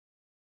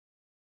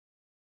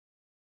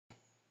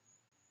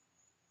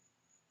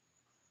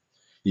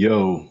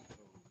Yo,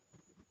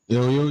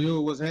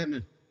 Yo, what's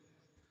happening?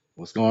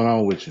 what's going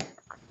on with you?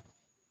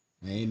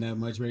 Ain't that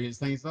much ready to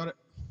thing started.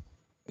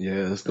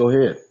 Yeah, let's go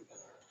ahead.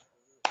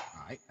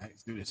 All right,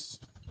 let's do this.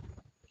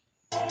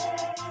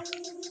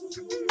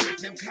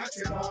 Them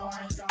country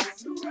boys on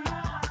the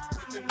ride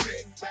with them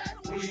big fat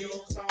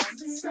wheels on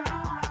the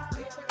side.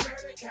 With the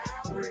dirty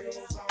cow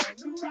wheels on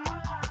the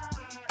ride.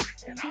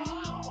 And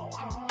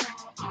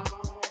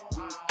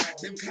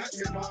them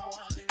country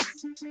boys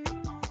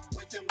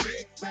with them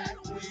big fat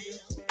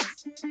wheels.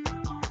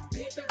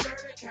 With the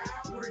dirty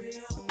cow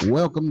wheels.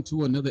 Welcome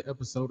to another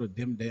episode of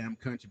Them Damn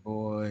Country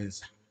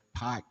Boys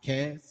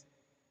podcast.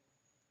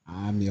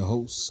 I'm your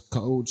host,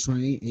 Cold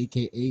Train,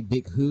 aka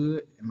Big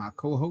Hood, and my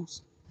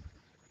co-host,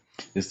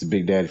 It's the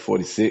Big Daddy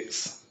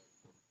 46.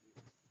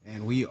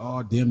 and we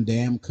are Them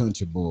Damn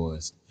Country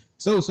Boys.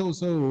 So,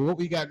 what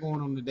we got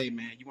going on today,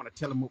 man? You want to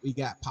tell them what we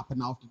got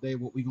popping off today?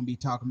 What we gonna be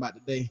talking about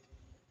today?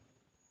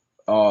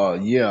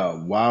 Yeah,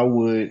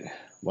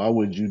 why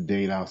would you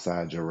date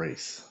outside your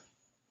race?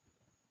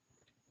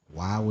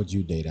 Why would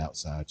you date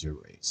outside your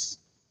race?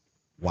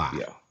 Why?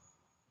 Yeah.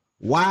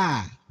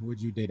 Why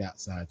would you date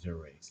outside your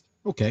race?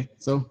 Okay,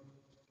 so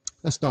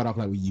let's start off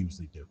like we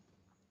usually do.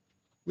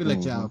 We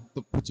let hmm y'all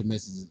put your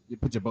messages, you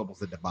put your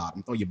bubbles at the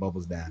bottom, throw your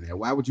bubbles down there.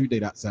 Why would you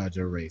date outside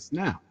your race?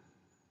 Now,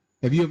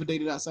 have you ever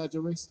dated outside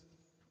your race?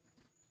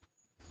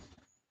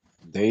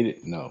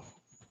 Dated? No,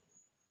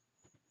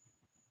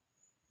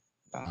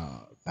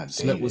 not, not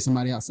Slept with dated.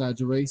 somebody outside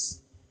your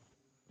race?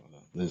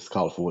 Let's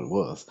call it for what it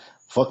was.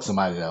 Fuck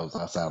somebody that was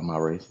outside of my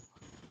race.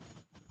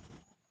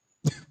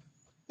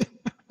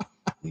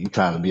 You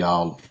trying to be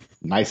all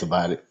nice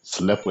about it?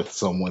 Slept with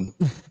someone?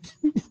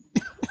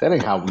 That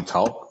ain't how we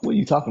talk. What are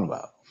you talking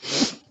about?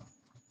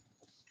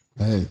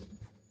 Hey,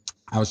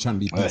 I was trying to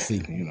be Eh,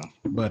 PC, you know.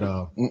 but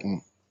Mm-mm.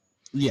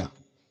 yeah.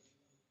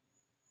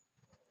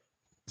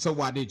 So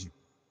why did you?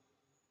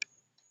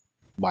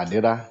 Why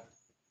did I?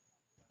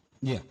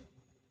 Yeah.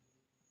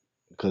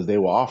 Because they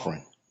were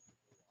offering.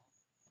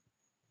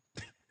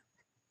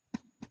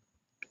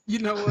 You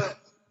know what?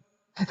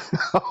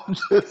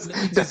 Let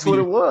me just That's what be.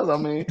 it was. I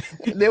mean,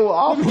 they were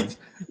let me offering.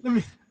 let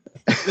me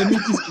let me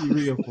just be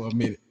real for a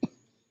minute.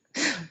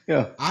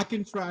 Yeah. I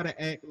can try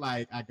to act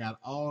like I got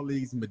all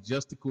these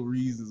majestical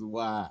reasons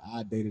why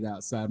I dated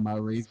outside my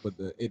race, but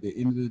at the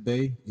end of the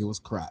day, it was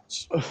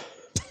crotch.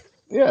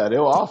 Yeah, they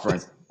were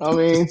offering. I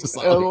That's mean, just that's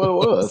all it what it was.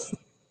 was.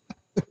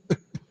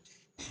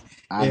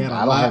 I It had a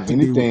I don't lot have to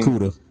do with anything.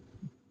 Cuda.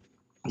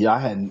 Yeah, I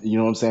had, you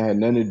know what I'm saying, had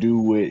nothing to do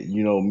with,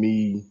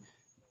 me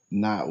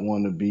not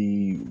want to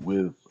be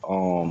with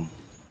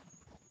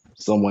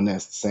someone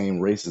that's the same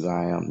race as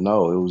I am.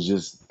 No, it was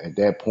just at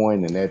that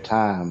point and that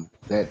time,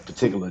 that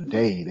particular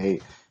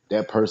day,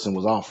 that person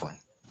was offering.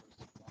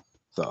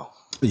 So,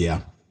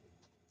 Yeah,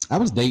 I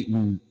was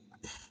dating.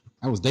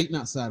 I was dating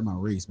outside my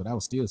race, but I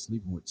was still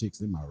sleeping with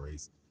chicks in my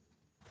race.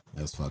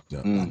 That's fucked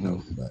up. I hmm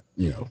know, but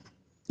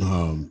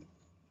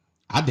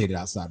I dated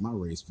outside my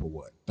race for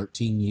what,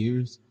 13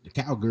 years. The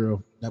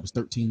cowgirl that was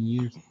 13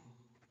 years.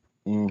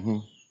 hmm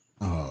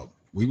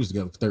We was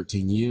together for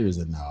 13 years,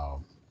 and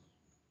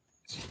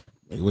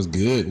it was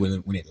good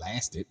when it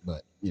lasted,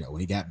 but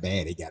when it got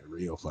bad, it got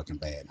real fucking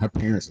bad. Her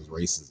parents was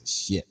racist as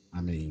shit.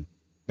 I mean,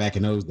 back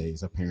in those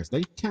days, her parents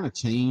they kind of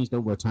changed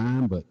over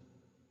time, but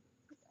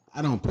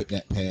I don't put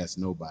that past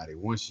nobody.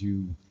 Once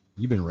you've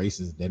been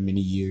racist that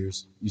many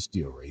years, you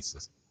still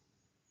racist.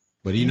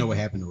 But you know what hmm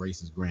happened to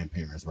racist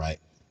grandparents, right?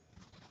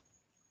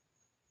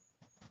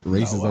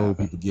 No, Racist what old happened?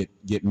 people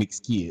get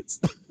mixed kids.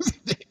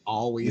 They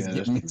always Yeah,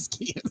 get that's true. mixed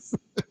kids.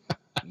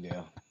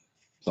 Yeah,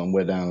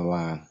 somewhere down the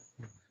line.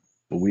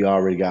 But we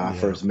already got our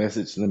Yeah. first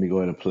message. Let me go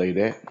ahead and play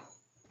that.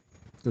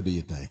 So do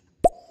your thing.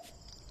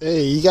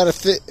 Hey, you gotta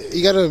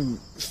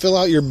fill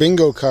out your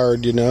bingo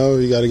card, you know.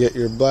 You gotta get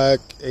your black,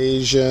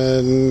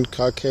 Asian,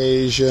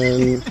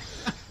 Caucasian,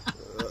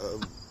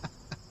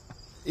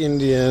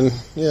 Indian.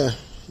 Yeah,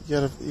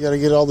 you gotta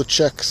get all the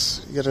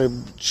checks. You gotta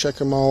check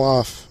them all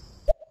off.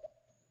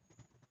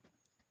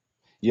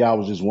 Yeah, I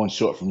was just one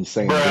short from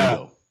saying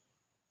bingo.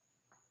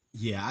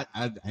 Yeah,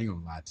 I ain't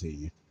gonna lie to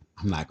you.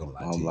 I'm not gonna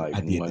lie to I'm you. like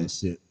I did one. that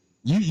shit.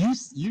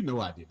 You know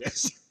I did that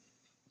shit.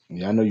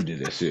 Yeah, I know you did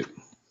that shit.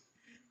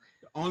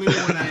 The only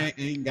one I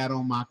ain't got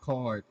on my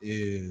card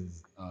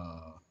is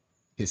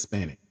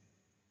Hispanic.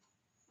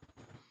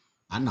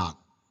 I knocked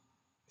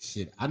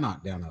I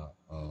knocked down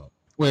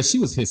well, she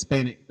was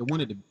Hispanic. The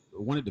one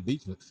at the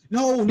beach was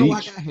no,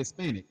 I Beach. got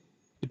Hispanic.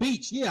 The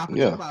beach, yeah, I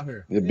forgot Yeah. about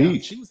her. The Yeah,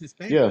 she beach. was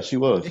Hispanic. Yeah, she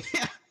was.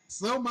 Yeah.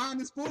 So mine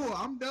is full.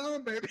 I'm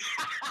done, baby.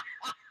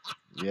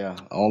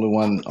 Yeah. Only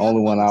I one forgot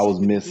only one about the I chick was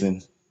at the missing.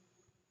 beach.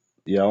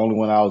 Yeah, only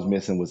one I was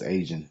missing was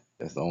Asian.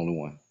 That's the only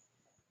one.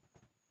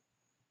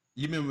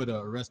 You remember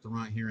the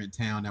restaurant here in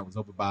town that was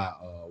over by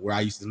where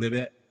I used to live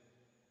at?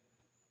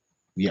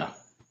 Yeah.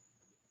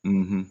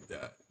 Mm-hmm.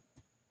 Uh,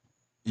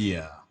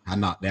 yeah, I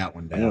knocked that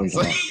one I know down. what you're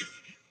So talking about.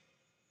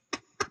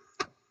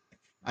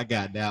 I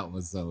got that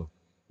one. So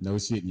no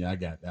shit, yeah, I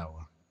got that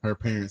one. Her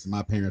parents and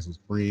my parents was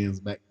friends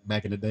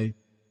back in the day.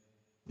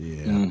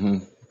 Yeah,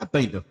 Mm-hmm. I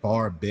think the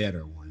far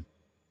better one.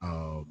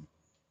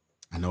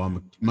 I know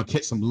I'm gonna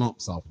catch some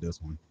lumps off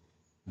this one,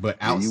 but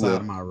Yeah, you outside of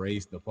will. my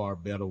race, the far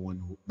better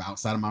one.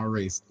 Outside of my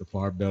race, the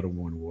far better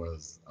one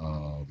was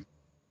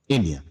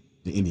Indian,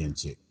 the Indian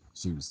chick.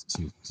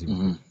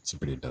 Mm-hmm. She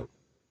pretty dope.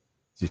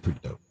 She's pretty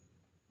dope.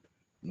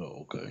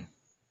 No, okay.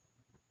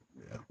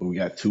 Yeah, But we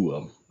got two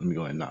of them. Let me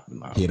go ahead and knock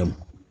them out. hit them.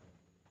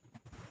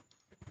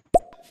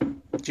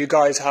 Do you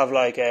guys have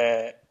like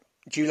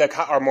do you like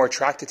are more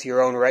attracted to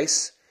your own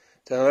race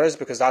than others?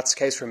 Because that's the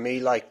case for me.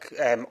 Like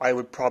I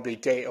would probably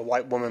date a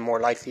white woman more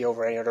likely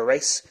over any other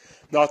race.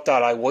 Not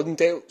that I wouldn't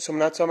date someone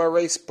that's on my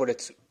race, but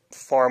it's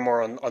far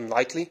more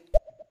unlikely.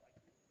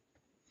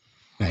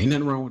 There ain't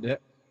nothing wrong with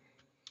that.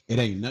 It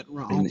ain't nothing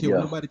wrong. I don't And care what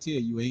yeah, nobody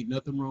tell you. Ain't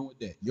nothing wrong with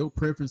that. Your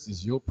preference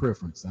is your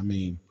preference. I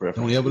mean, don't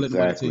preference. ever let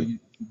nobody tell Exactly.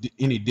 you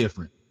any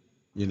different.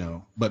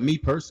 But me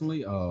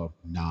personally,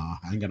 nah,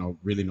 I ain't got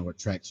no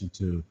attraction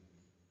to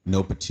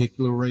no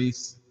particular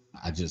race.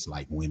 I just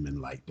like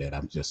women like that.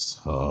 I'm just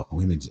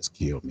women just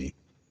kill me.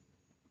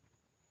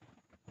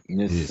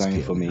 And it's It the just same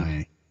kill for me.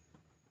 me.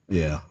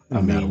 Yeah, I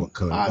no matter mean, what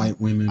color, I've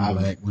white women, I've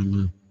black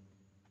women.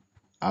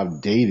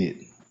 I've dated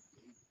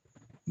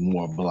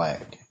more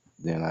black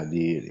than I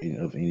did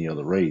of any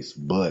other race,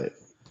 but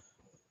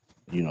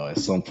in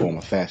some form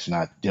or fashion,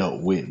 I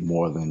dealt with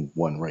more than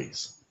one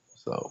race.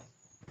 So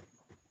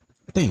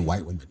I think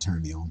white women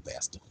turn me on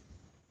faster.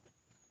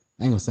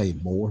 I ain't gonna say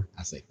more.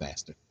 I say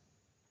faster.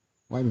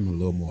 White women are a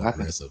little more I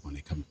can aggressive when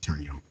they come to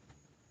turn you on.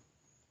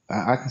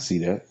 I can see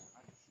that.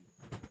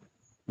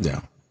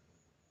 Yeah,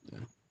 yeah.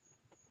 I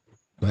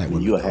Black mean,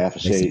 women you're a though, half a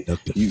they shade.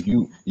 seductive.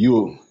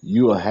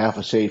 You a half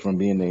a shade from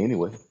being there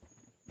anyway.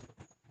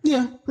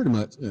 Yeah, pretty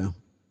much. Yeah.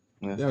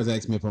 Yeah, That was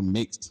asking me if I'm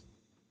mixed.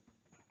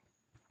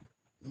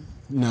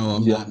 No,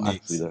 I'm yeah, not I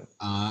can see mixed. that.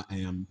 I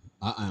am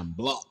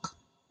block.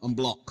 I'm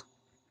block.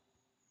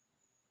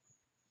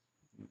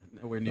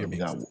 Nowhere near We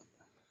got. mixed.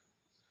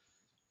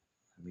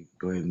 Let me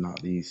go ahead and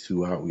knock these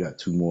two out. We got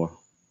two more.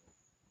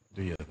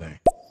 Do your thing.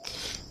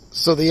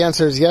 So the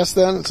answer is yes.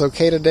 Then it's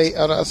okay to date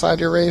outside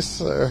your race.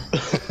 Or?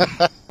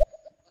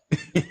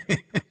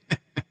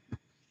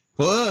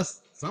 For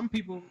us, some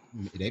people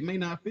they may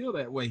not feel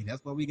that way.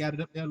 That's why we got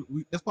it up there.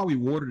 That's why we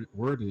worded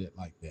it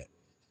like that,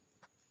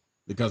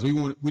 because we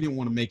didn't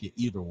want to make it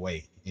either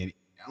way. And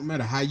no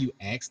matter how you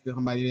ask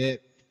somebody that,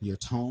 your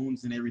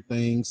tones and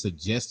everything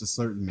suggest a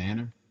certain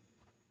manner.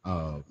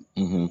 Uh,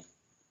 Mm-hmm.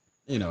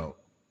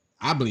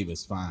 I believe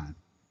it's fine.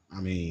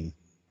 I mean,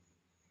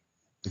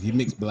 if you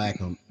mix black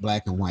and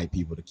white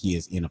people, the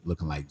kids end up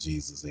looking like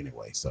Jesus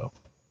anyway. So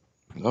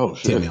Oh tell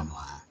shit. me I'm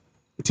lying.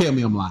 Tell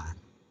me I'm lying.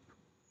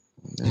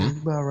 Yeah, Huh?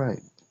 you about right.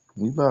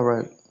 You about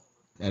right.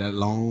 That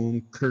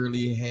long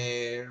curly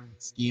hair,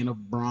 skin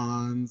of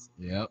bronze.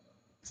 Yep.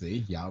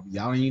 See, y'all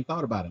ain't even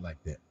thought about it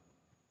like that.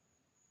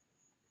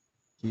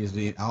 Kids,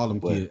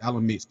 Well, all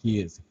them mixed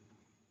kids,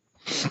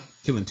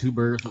 killing two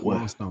birds with well,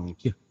 one stone.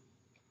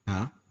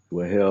 Huh?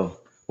 hell.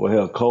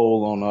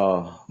 Cole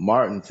on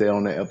Martin said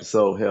on that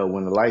episode, hell,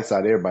 when the lights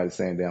out, everybody's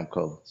saying damn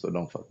color. So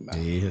don't fucking matter.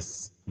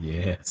 Yes,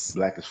 yes,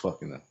 Black is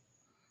fucking them.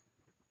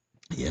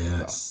 So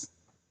yes.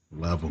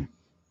 Love them.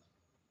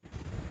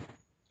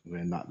 we're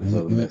gonna knock this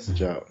other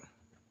message out.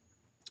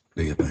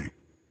 Do your thing.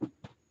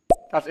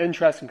 That's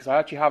interesting because I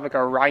actually have like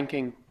a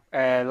ranking,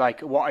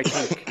 like what I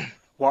think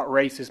what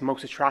race is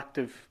most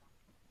attractive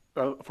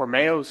for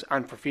males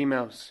and for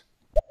females.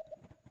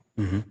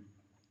 Mm-hmm.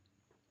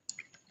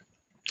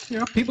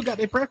 People got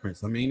their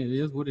preference. I mean, it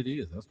is what it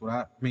is. That's what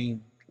I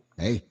mean.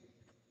 Hey,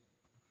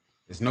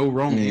 there's no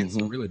wrong answer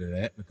Mm-hmm. really to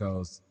that,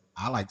 because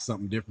I like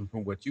something different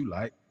from what you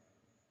like.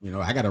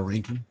 I got a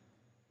ranking.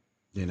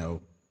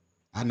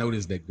 I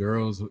noticed that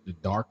girls, the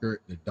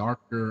darker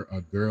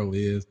a girl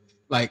is,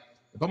 like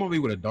if I'm gonna be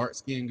with a dark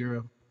skinned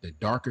girl, the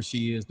darker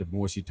she is, the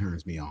more she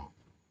turns me on.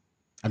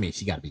 I mean,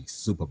 she got to be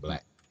super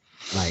black.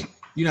 Like,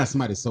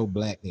 somebody so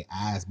black their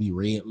eyes be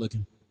red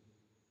looking.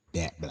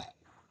 That black.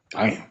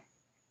 Damn.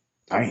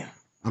 Damn.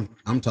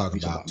 I'm talking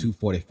You talking about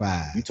about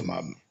 2:45 you talking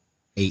about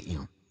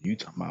a.m. you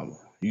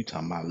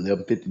talking about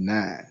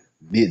 11:59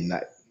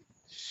 midnight.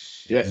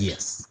 Shit.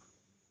 Yes,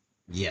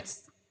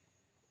 yes,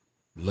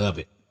 love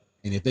it.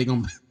 And if they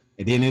gonna,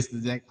 and then it's the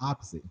exact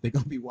opposite. If they're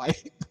gonna be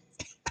white,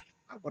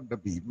 I want them to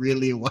be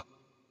really white.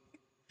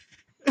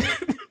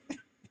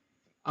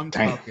 I'm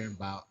Damn. talking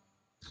about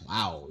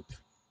cloud.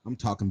 I'm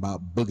talking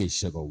about boogie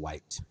sugar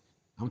white.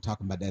 I'm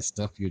talking about that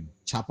stuff you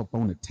chop up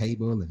on the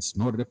table and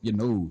snort it up your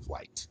nose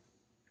white.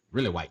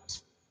 Really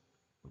white.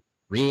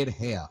 Red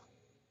hair.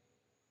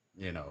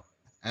 You know,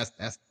 that's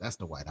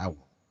the white I want.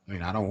 I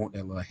mean, I don't want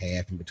that little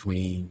half in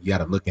between. You got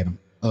to look at them.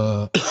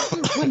 What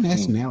Mm,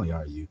 nationality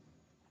are you?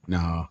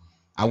 No,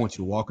 I want you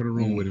to walk in the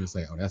room mm. with him and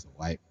say, "Oh, that's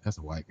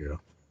a white girl,"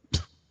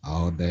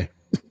 all day.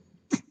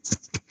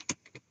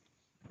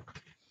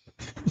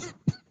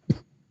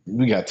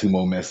 We got two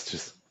more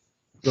messages.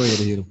 Go ahead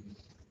and hit him.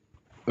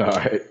 All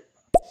right.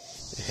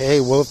 Hey,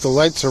 well, if the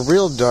lights are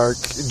real dark,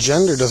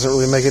 gender doesn't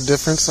really make a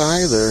difference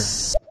either.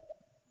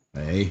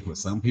 Hey, for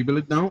some people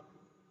it don't.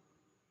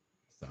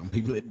 Some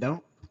people it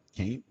don't.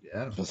 Can't.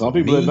 Yeah, For some for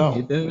people it me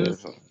don't. it Yeah,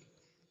 does.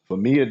 For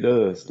me, it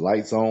does.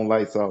 Lights on,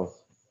 lights off.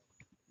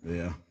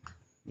 Yeah,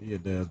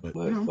 it does. But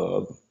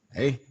But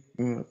hey,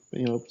 to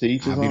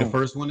each I'll his be the own.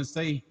 first one to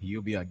say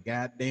you'll be a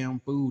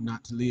goddamn fool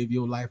not to live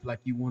your life like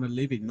you want to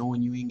live it,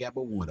 knowing you ain't got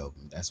but one of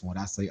them. That's what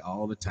I say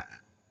all the time.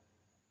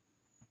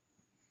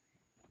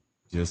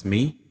 Just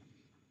me.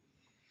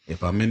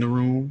 If I'm in the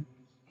room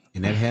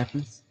and that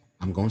happens,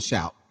 I'm gonna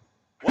shout.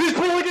 Who's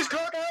pulling his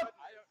cock out?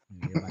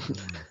 Everybody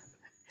gonna know.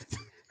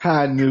 How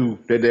I knew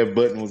that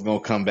button was gonna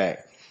come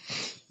back.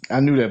 I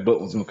knew that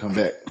button was gonna come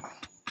back.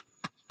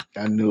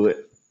 I knew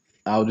it.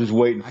 I was just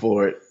waiting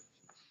for it.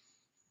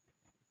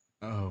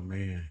 Oh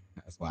man,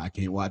 that's why I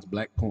can't watch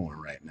black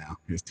porn right now.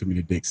 There's too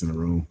many dicks in the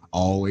room.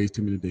 Always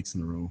too many dicks in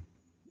the room.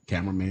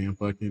 Cameraman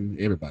fucking,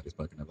 everybody's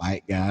fucking. The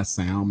light guy,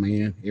 sound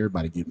man,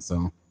 everybody getting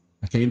some.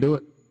 I can't do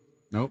it.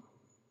 Nope.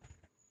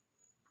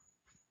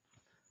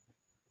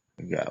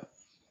 I got.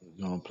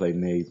 I'm gonna play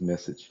Nate's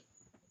message.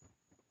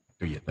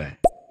 Do your thing.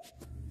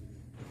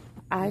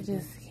 I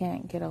just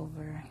can't get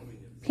over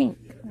pink.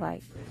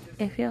 Like,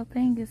 if your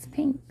thing is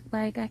pink,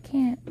 like, I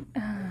can't.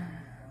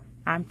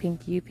 I'm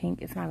pink, you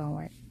pink. It's not gonna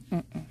work.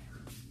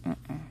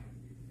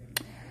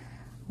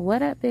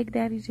 What up, Big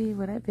Daddy G?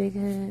 What up, Big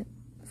Hood?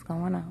 What's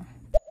going on?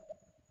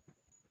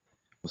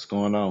 What's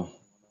going on?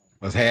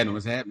 What's happening?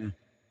 What's happening?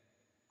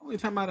 Only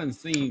time I done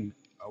seen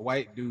a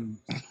white dude,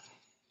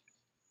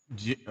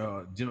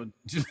 genital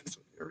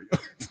area.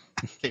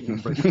 I can't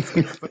remember.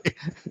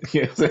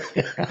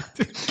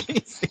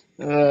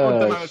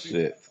 Oh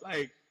shit!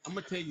 Like, I'm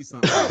gonna tell you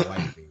something about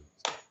white dudes.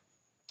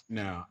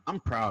 Now, I'm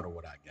proud of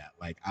what I got.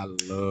 Like, I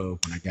love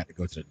when I got to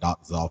go to the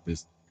doctor's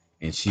office,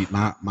 and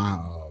my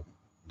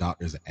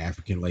doctor's an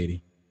African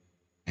lady,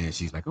 and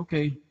she's like,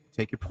 okay,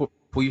 take your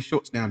pull your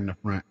shorts down in the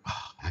front.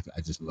 Oh,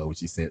 I just love what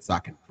she said, so I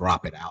can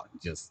drop it out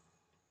and just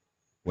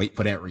wait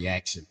for that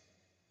reaction.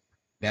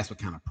 That's what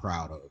kind of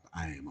proud of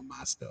I am of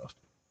my stuff.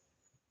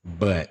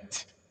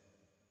 But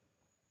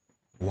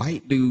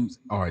white dudes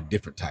are a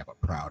different type of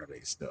proud of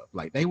their stuff.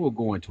 Like, they will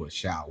go into a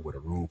shower with a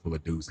room full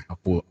of dudes and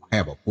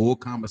have a full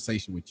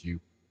conversation with you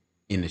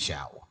in the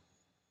shower.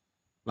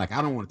 Like,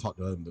 I don't want to talk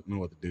to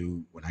no other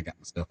dude when I got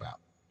my stuff out.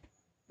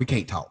 We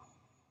can't talk.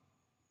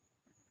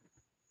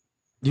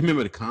 You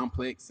remember the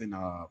complex in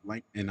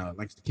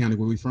Lancaster County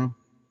where we from?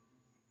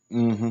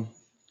 Mm-hmm.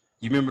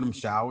 You remember them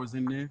showers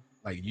in there?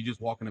 Like, you just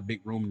walk in a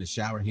big room and the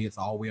shower heads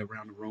all the way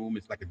around the room.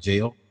 It's like a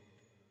jail.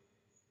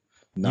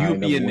 No, You'll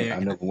be in there. I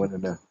never went in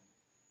there.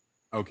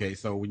 Okay,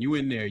 so when you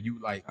in there, you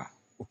like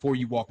before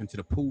you walk into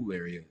the pool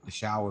area, the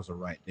showers are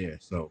right there.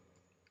 So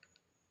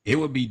it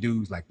would be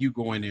dudes like you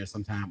go in there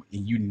sometime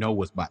and you know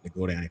what's about to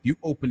go down. If you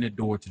open the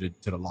door to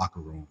the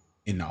locker room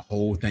and the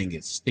whole thing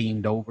is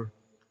steamed over,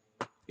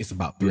 it's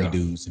about three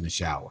dudes in the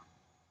shower.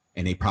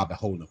 And they probably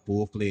holding a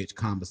full-fledged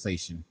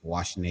conversation,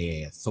 washing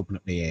their ass, soaping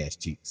up their ass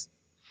cheeks.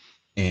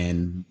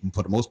 And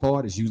for the most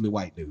part, it's usually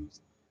white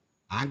dudes.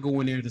 I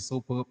go in there to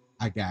soap up.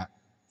 I got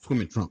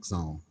swimming trunks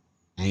on.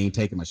 I ain't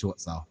taking my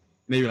shorts off.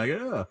 And they be like,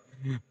 oh,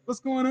 what's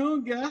going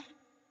on, guy?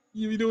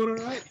 You be doing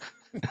all right?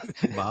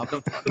 Bob,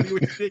 don't talk to me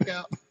with your dick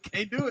out.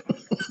 Can't do it.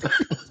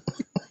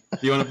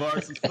 You want to borrow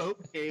some soap?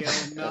 Hell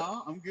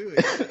no, I'm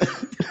good.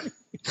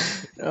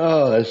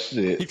 Oh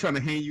shit! He trying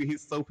to hand you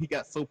his soap. He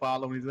got soap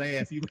all on his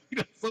ass. He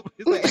got soap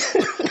on his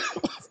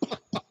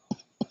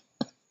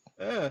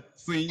ass.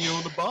 Seen you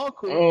on the ball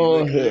court.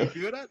 Oh, you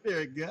looking good out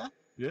there, guy.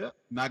 Yeah,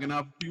 knocking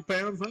off a few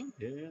pounds, huh?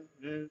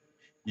 Yeah.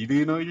 You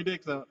do know your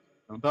dick's out.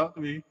 Don't talk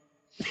to me.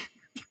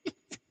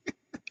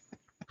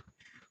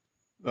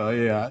 Oh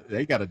yeah,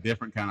 they got a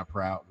different kind of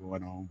proud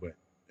going on. But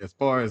as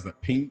far as the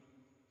pink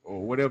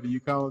or whatever you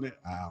call it,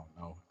 I don't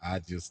know. I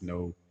just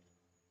know.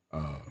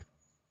 I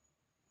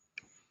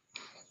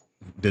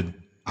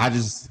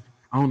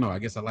don't know. I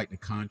guess I like the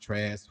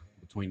contrast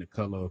between the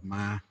color of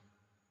my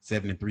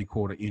 7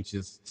 3/4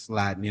 inches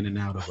sliding in and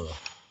out of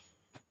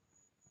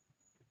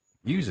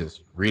usually it's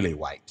really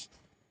white,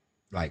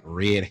 like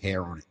red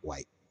hair on it,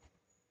 white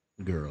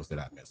girls that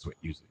I mess with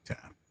usually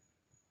time.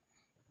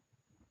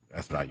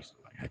 That's what I used to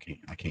like.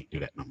 I can't do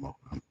that no more.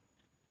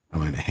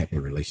 I'm in a happy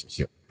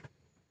relationship.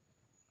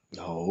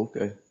 Oh,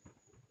 okay.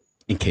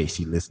 In case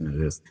you listen to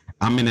this,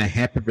 I'm in a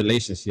happy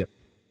relationship.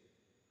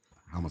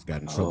 I almost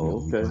got in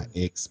trouble. Okay. My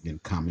ex been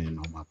commenting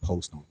on my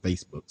post on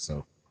Facebook,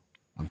 so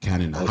I'm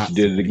kind of in the hot seat.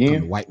 Did it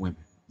again? To white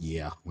women.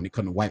 Yeah, when it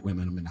comes to white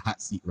women, I'm in the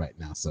hot seat right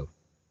now. So,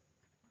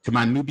 to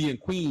my Nubian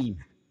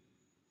queen,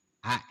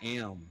 I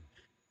am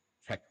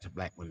attracted to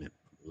black women.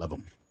 Love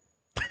them.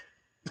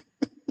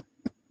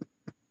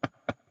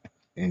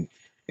 And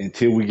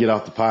until we get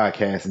off the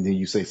podcast, and then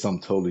you say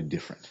something totally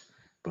different.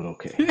 But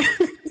okay.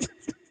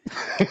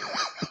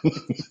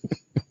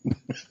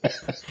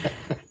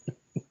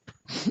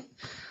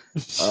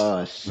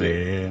 Oh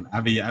shit! Man,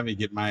 I be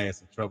getting my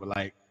ass in trouble.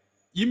 Like,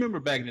 you remember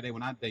back in the day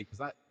when I date,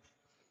 because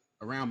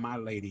around my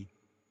lady,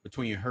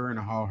 between her and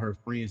all her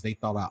friends, they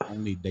thought I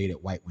only dated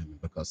white women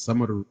because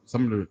some of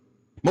the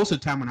most of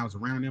the time when I was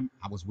around them,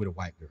 I was with a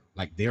white girl.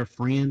 Like their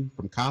friend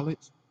from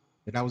college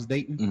that I was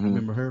dating. Mm-hmm.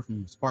 Remember her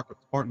from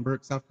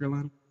Spartanburg, South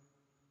Carolina?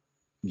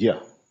 Yeah.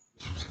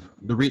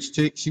 The rich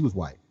chick, she was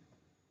white.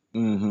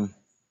 Mm-hmm.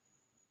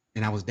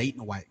 And I was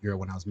dating a white girl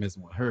when I was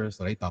messing with her,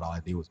 so they thought all I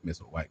did was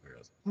mess with white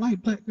girls. I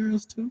like black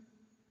girls too.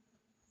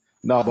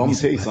 No, but Love I'm me gonna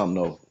some tell you black. something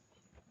though.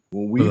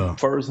 Uh,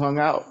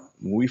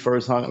 When we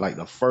first hung, like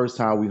the first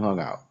time we hung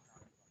out,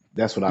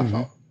 that's what I mhm.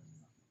 thought.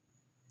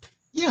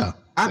 Yeah,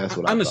 That's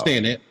what I I thought.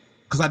 understand that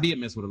because I did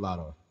mess with a lot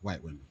of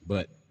white women.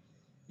 But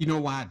you know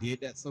why I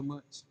did that so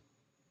much?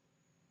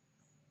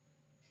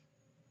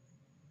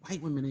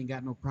 White women ain't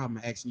got no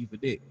problem asking you for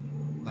dick.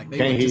 Like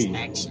they will Can't hear just you.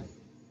 ask you.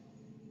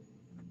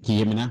 Can you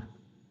hear me now?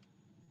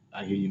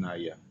 I hear you now.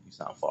 Yeah, you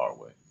sound far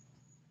away.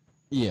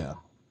 Yeah.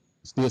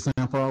 Still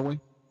sound far away?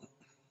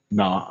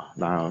 Nah,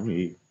 nah, I hear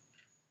you.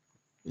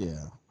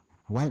 Yeah.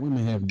 White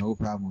women have no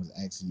problem with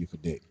asking you for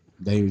dick.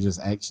 They would just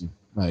ask you.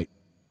 Like,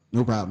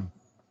 no problem.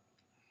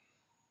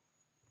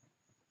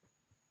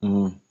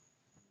 Mm-hmm.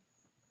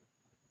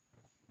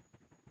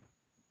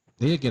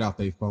 They'll get off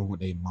their phone with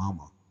their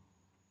mama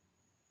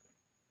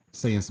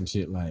saying some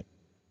shit like,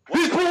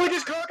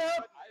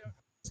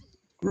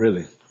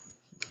 Really?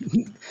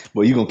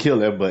 Well, you gonna kill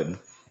that button.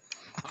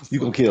 I'm You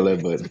gonna sorry. kill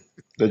that button.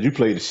 Cause you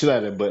played the shit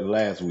out of that button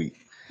last week.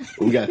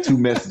 But we got two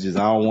messages.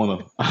 I don't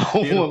wanna.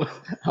 Hit him.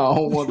 I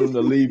don't want them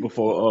to leave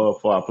before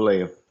I play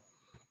them.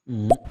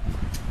 Mm-hmm.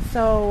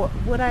 So,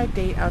 would I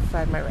date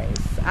outside my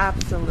race?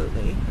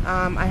 Absolutely.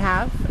 I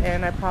have,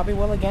 and I probably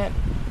will again.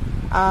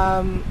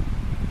 Um,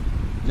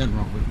 Nothing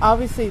wrong with it.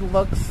 Obviously,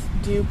 looks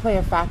do play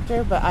a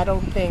factor, but I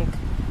don't think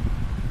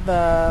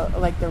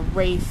the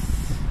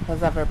race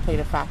has ever played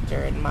a factor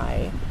in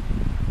my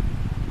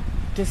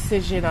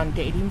decision on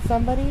dating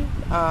somebody.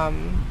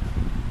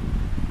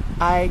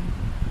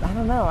 I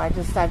don't know.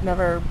 I've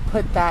never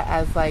put that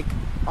as like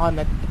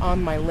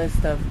on my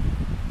list of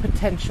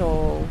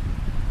potential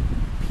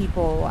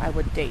people I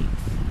would date.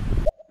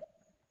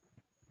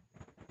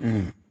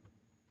 Mm.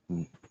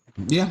 Mm.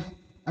 Yeah,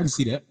 I can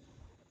see that.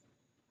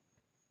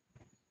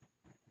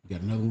 You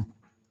got another one?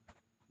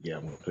 Yeah,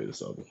 I'm gonna play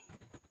this other.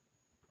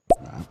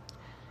 All right.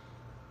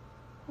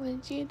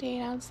 Would you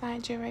date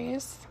outside your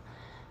race?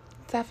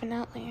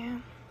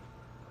 Definitely.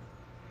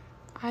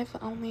 I've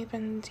only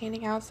been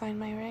dating outside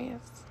my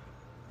race.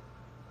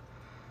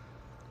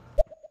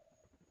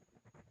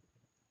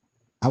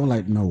 I would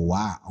like to know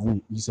why.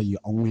 You say you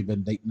only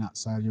been dating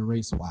outside your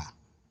race. Why?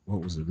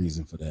 What was the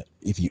reason for that?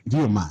 If you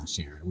don't mind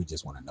sharing, we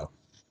just want to know.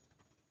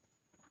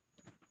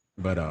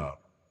 But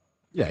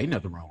yeah, ain't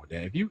nothing wrong with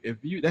that. If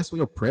you that's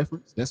your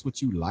preference, that's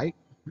what you like.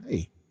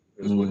 Hey,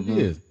 here's what it Mm-hmm.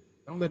 is.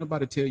 Don't let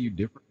nobody tell you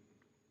different.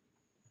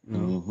 You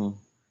know, Mm-hmm.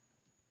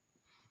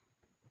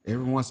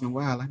 every once in a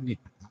while, I need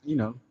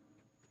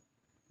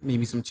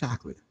me some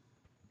chocolate.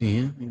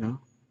 Then,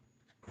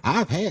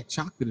 I've had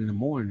chocolate in the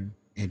morning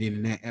and then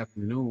in that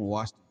afternoon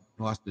washed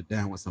it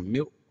down with some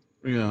milk.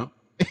 You know,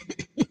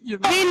 you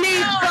know, He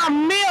needs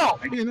some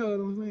milk. you know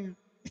what I'm saying?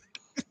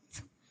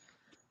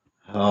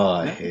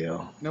 Oh Nothing.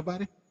 hell,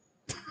 Nobody.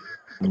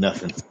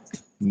 nothing,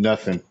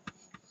 nothing.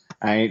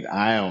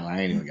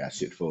 I ain't even got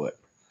shit for it.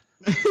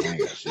 I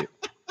ain't got shit.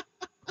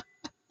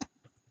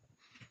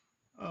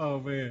 Oh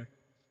man,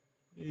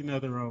 ain't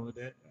nothing wrong with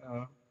that.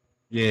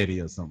 Yeah, it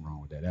is something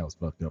wrong with that. That was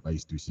fucked up. I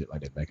used to do shit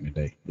like that back in the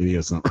day. It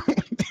is something.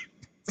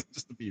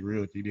 Just to be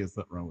real with you, there's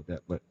something wrong with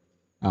that. But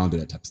I don't do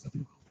that type of stuff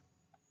anymore.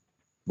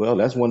 Well,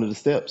 that's one of the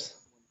steps.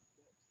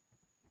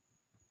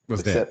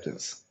 What's that?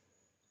 Acceptance.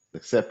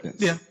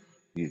 Acceptance. Yeah.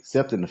 You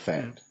accepting the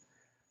Yeah. fact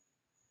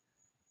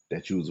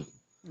that you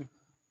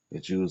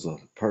was a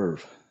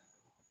perv.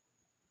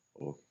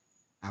 Or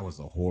I was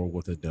a whore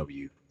with a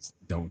W.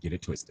 Don't get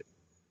it twisted.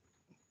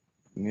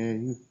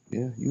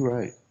 you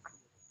right.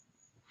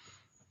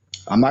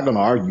 I'm not gonna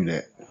argue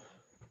that.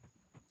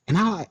 And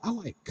I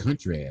like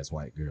country ass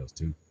white girls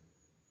too.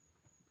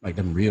 Like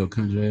them real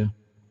country ass.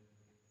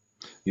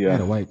 I had Yeah.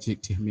 a white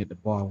chick tell me at the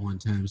bar one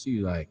time. She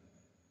was like,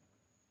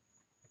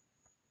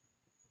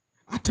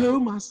 I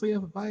told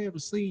myself if I ever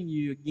seen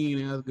you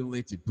again, I was gonna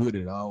let you put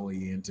it all the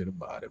way into the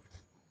bottom.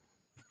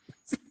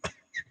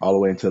 All the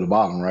way into the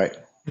bottom, right?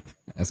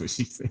 That's what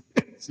she said.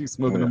 She's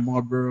smoking Yeah.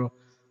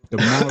 the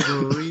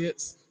Marlboro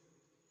Reds.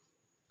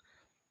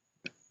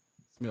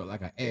 Smelled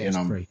like an And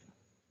ashtray.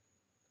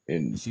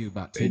 And and she was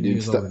about it 10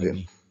 didn't years older stop than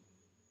me.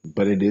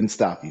 but it didn't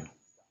stop you.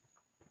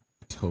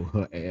 Tore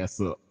her ass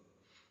up.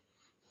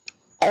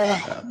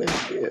 I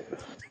bet you did.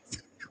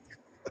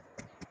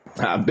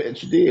 I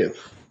bet you did.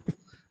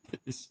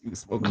 She was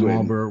smoking Couldn't.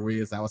 Marlboro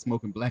Reds. I was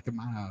smoking black in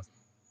my house.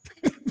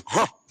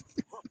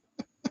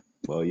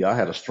 Well, y'all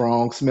had a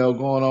strong smell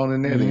going on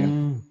in there then.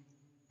 Mm.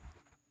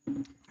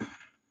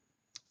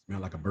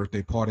 Smelled like a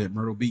birthday party at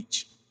Myrtle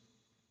Beach.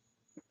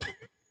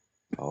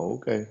 Oh,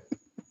 okay.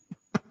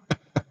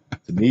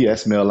 To me, that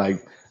smelled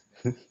like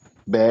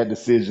bad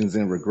decisions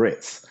and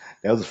regrets.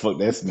 That was the fuck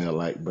that smelled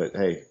like. But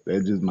hey,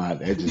 that's just my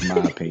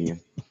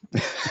opinion.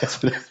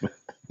 That's what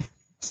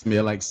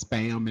Smell like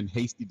spam and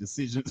hasty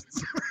decisions.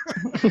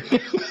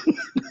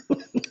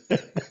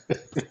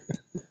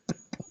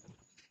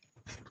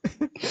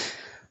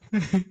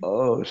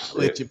 oh I'll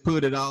let shit. you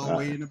put it all the Uh,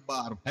 way in the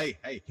bottom. Hey,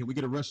 can we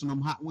get a rush on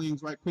them hot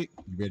wings right quick?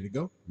 You ready to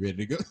go? You ready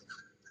to go?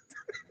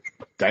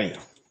 damn.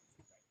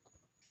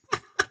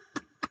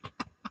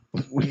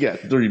 We got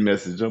 3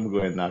 messages. I'm gonna go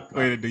ahead and knock them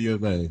Way to out. do your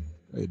thing.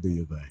 Way to do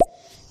your thing.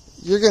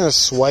 You're going to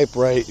swipe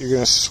right. You're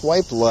going to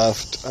swipe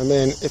left. I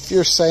mean, if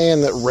you're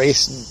saying that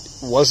race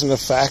wasn't a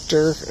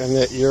factor and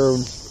that you're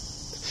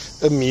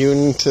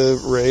immune to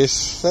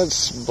race,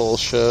 that's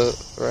bullshit,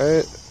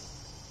 right?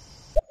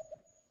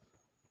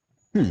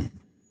 Kind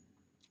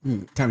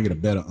of get a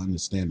better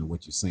understanding of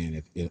what you're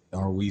saying. If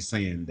are we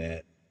saying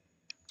that?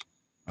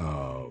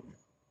 I'm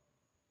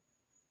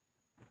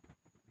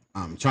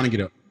trying to get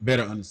a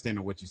better understanding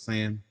of what you're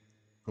saying.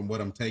 From what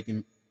I'm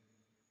taking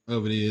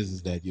of it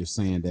is that you're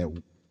saying that, I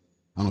don't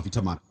know if you're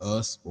talking about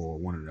us or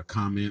one of the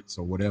comments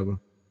or whatever,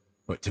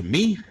 but to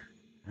me,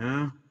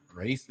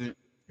 race it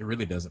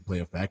really doesn't play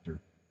a factor.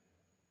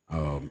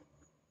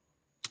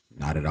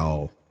 Not at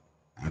all.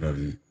 I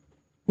don't.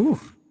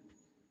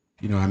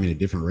 You know how many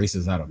different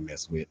races I don't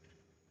mess with.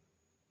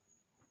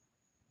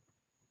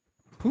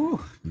 I'm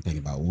thinking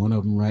about one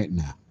of them right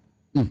now.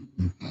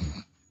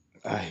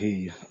 I hear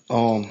you.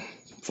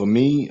 For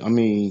me, I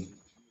mean,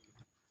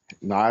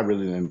 no, I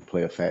really didn't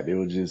play a factor. It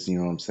was just, you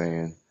know what I'm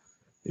saying?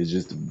 It's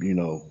just,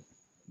 the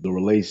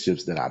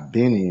relationships that I've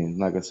been in.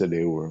 Like I said,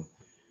 they were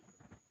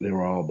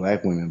all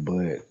black women,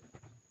 but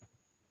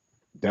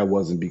that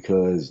wasn't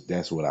because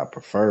that's what I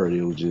preferred.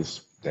 It was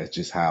just that's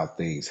just how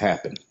things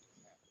happen.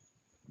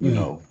 You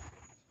know.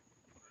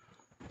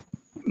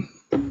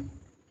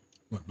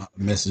 What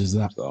messages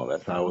up? So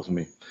that's how it was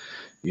me.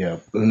 Yeah.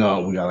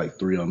 No, we got like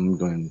 3 of them. I'm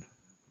going to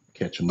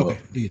catch them up.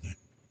 Do you think?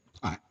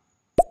 All right.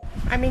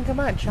 I mean, come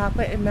on,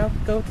 chocolate and milk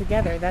go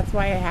together. That's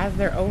why it has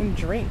their own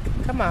drink.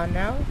 Come on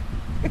now.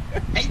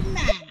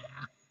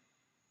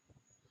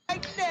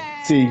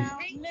 See,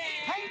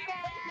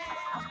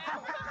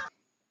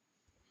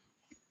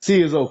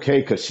 it's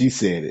okay because she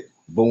said it.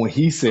 But when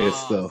he says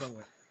stuff,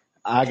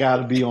 I got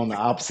to be on the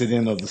opposite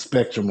end of the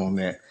spectrum on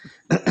that.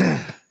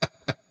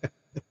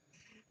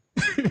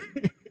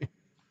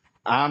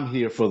 I'm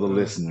here for the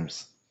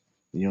listeners.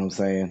 You know what I'm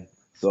saying?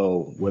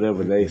 So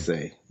whatever they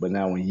say. But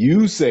now when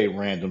you say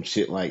random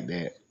shit like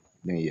that,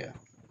 then yeah.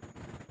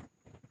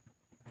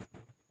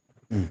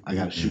 I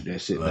got to shoot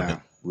that shit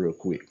down real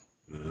quick.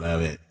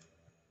 Love it.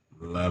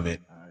 Love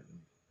it.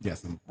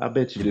 Yes. I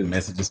bet you do.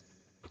 Messages.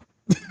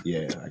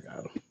 Yeah, I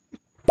got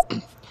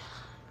them.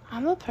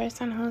 I'm a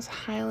person who's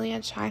highly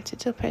attracted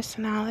to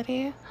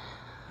personality,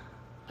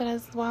 but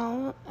as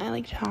well, I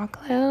like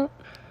chocolate.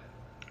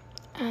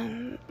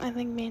 And I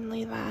think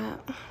mainly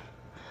that.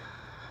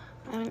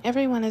 I mean,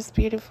 everyone is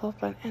beautiful,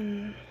 but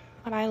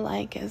what I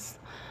like is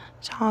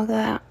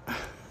chocolate.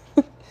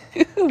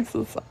 I'm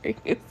so sorry.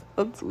 It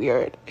sounds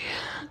weird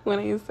when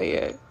I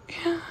say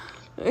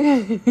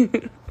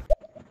it.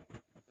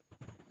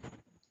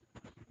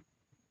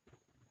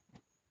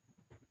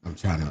 I'm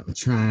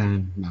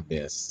trying my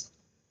best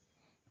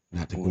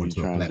not to go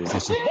into a black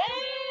position.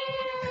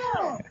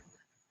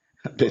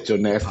 I bet your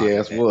nasty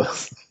ass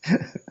was.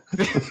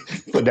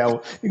 Put that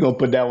one, you're gonna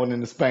put that one in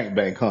the spank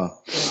bank, huh?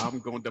 I'm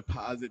gonna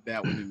deposit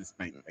that one in the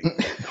spank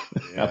bank.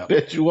 I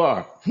bet you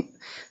are.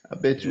 I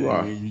bet you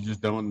are. You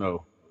just don't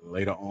know.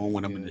 Later on,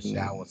 when I'm in the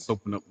shower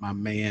soaping up my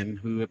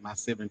manhood, my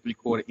 7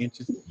 3/4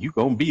 inches, you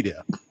gonna be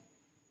there.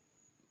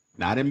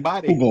 Not in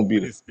body. Who gonna be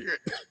but there? in spirit.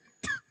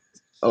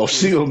 Oh,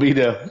 she gonna be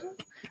there.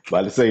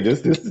 About to say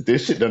this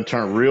shit done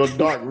turned real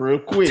dark real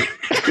quick.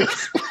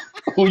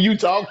 Who you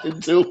talking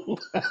to?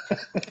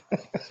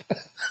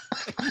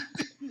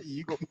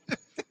 You gonna...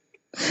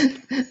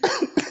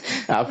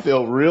 I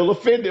felt real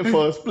offended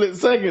for a split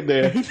second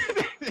there.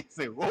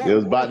 Say, It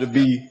was about to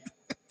be,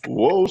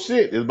 whoa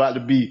shit, it was about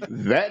to be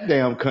that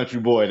damn country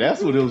boy.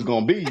 That's what it was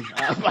gonna be.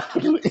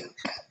 Gonna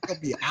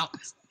be out.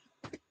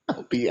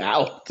 I'll be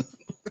out.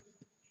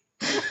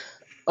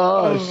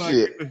 Oh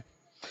shit.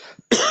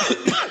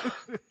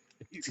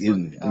 Excuse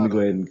me. Let me go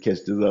ahead and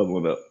catch this other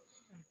one up.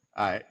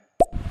 All right.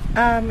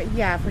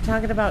 Yeah, if we're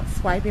talking about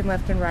swiping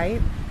left and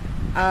right,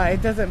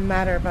 it doesn't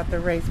matter about the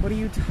race. What are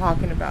you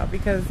talking about?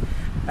 Because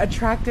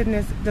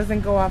attractiveness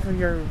doesn't go off of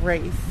your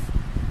race.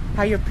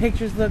 How your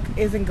pictures look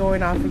isn't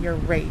going off of your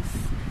race.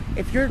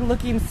 If you're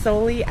looking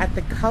solely at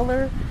the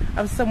color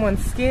of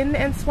someone's skin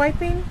and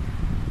swiping,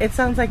 it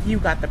sounds like you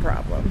got the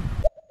problem.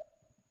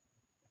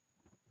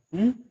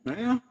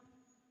 Yeah.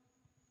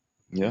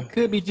 Yeah. It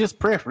could be just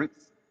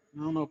preference. I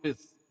don't know if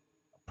it's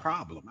a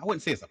problem. I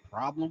wouldn't say it's a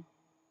problem.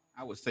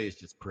 I would say it's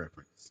just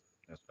preference.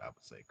 That's what I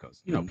would say. Because,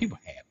 people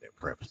have their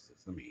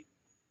preferences. I mean,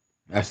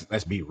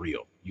 let's be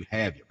real. You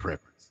have your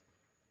preference.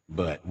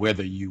 But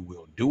whether you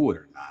will do it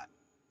or not,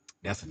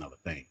 that's another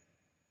thing.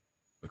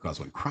 Because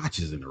when crotch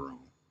is in the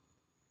room,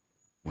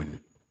 when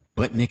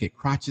butt naked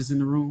crotch is in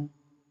the room.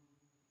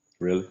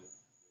 Really?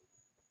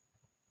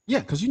 Yeah,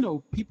 because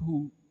people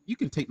who, you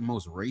can take the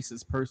most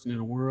racist person in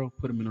the world,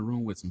 put them in a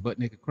room with some butt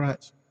naked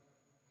crotch.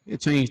 It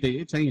changed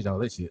all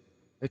that shit.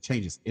 It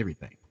changes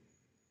everything.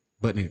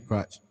 Butt naked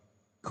crotch.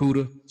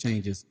 Cuda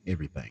changes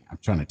everything. I'm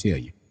trying to tell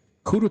you.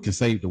 Cuda can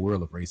save the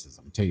world of racism.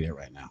 I'm tell you that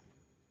right now.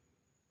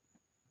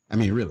 I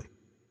mean, really.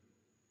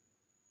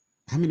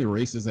 How many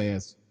racist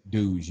ass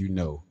dudes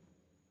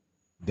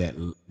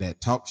that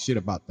talk shit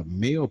about the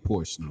male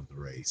portion of the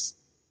race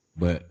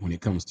But when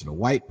it comes to the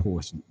white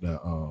portion, the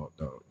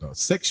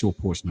sexual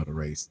portion of the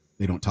race,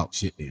 they don't talk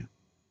shit then.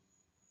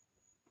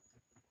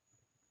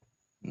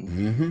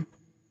 Mm-hmm.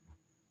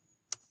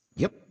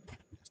 Yep,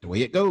 that's the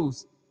way it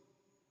goes.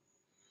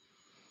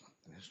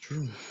 That's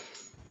true.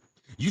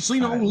 You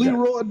seen I old got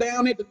Leroy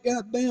down at the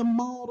goddamn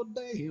mall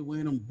today? He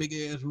wearing them big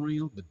ass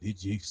rims, but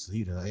did you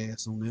see the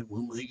ass on that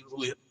woman he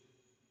was with?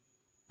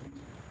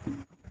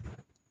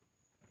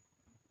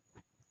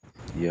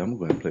 Yeah, I'm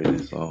going to play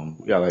this.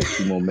 We got like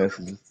 2 more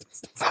messages.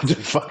 I'm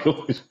just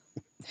fucking with you.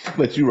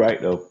 But you're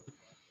right though.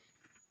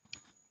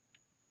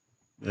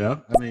 Yeah,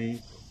 I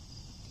mean,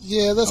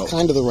 Yeah, that's Oh,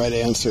 kind of the right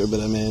answer, but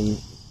I mean,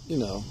 you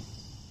know,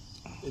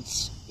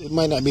 it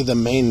might not be the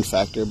main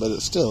factor, but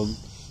it still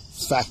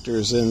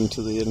factors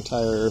into the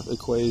entire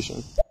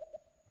equation.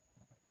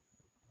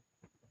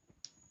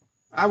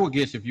 I would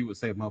guess if you would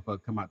say a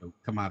motherfucker come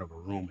out of a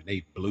room and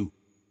they blue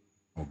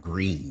or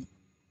green,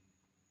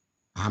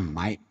 I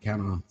might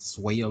kind of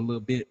sway a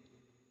little bit.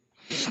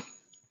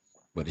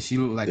 But if she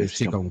look like there this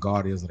she chick come. on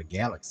Guardians of the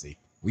Galaxy,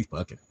 we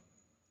fucking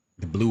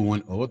the blue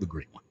one or the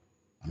green one.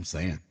 I'm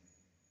saying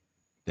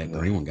that Yeah,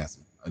 green one got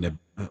some.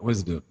 What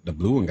is it? The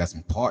blue one got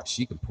some parts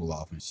she can pull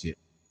off and shit.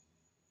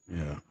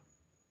 Yeah.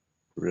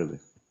 really.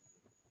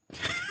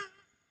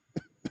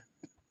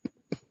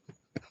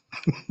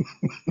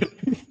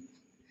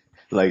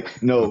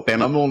 Like, no,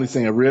 Thanos. I'm only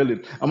saying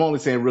really. I'm only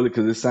saying really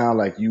because it sounds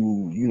like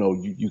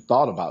you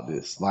thought about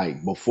this.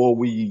 Like before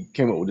we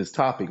came up with this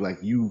topic, like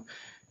you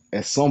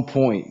at some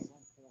point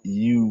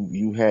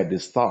you had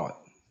this thought.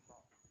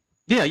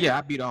 Yeah.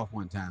 I beat off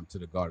one time to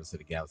the Guardians of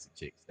the Galaxy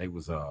chicks. It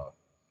was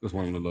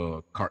one of the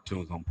little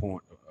cartoons on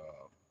porn,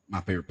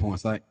 my favorite porn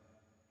site,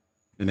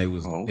 and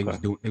Oh, okay.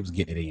 they was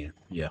getting it in.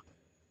 Yeah.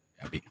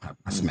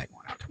 I Mm, smacked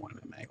one out to one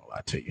of them. I ain't gonna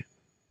lie to you.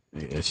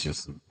 It's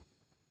just mm.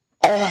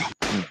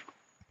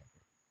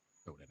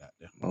 throw that out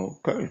there.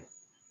 Okay.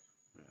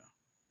 Yeah.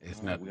 It's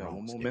All right, we nothing got wrong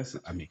one with more it.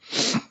 message. I mean,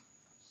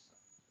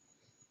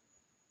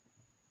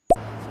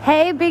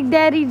 Hey, Big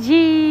Daddy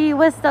G.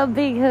 What's up,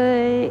 Big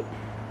Hood?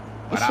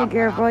 what It's your up?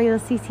 girl, Royal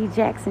CC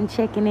Jackson,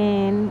 checking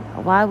in.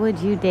 Why would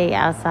you date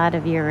outside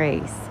of your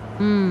race?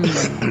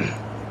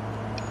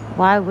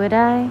 Why would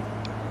I?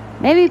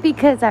 Maybe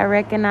because I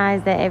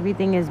recognize that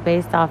everything is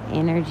based off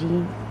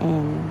energy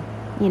and,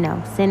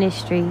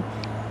 synastry.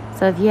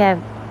 So if you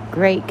have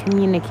great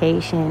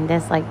communication,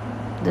 that's like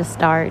the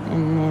start,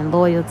 and then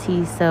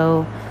loyalty.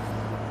 So,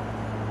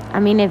 I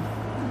mean, if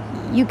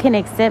you can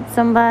accept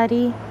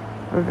somebody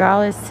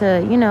regardless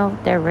to,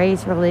 their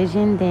race,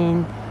 religion,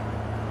 then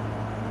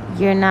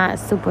you're not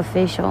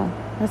superficial.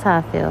 That's how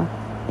I feel.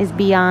 It's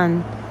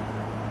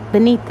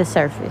beneath the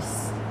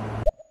surface.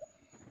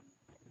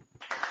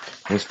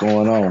 What's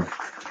going on?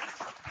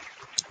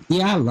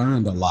 Yeah, I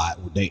learned a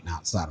lot with dating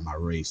outside of my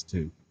race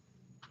too.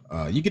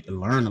 You get to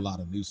learn a lot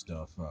of new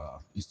stuff,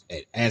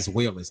 as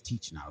well as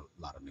teaching out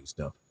a lot of new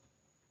stuff.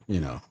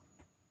 You know,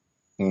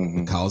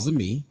 Hmm. because of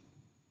me,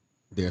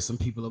 there's some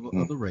people of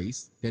Mm. the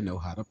race that know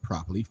how to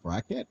properly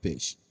fry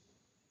catfish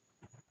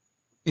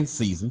and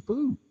season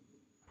food.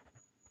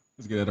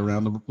 Let's get that a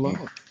round of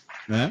applause.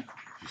 Yeah,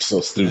 You're so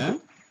yeah,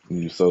 stupid.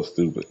 You're so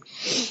stupid.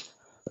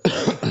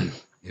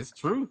 it's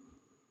true.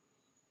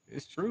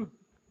 It's true.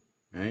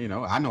 And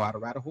I know how to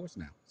ride a horse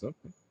now. So,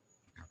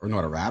 or know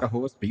how to ride a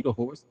horse, feed a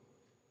horse.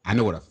 I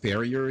know what a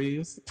farrier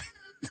is.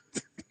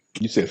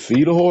 You said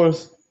feed a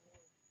horse?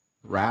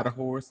 Ride a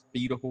horse,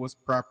 feed a horse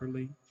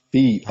properly.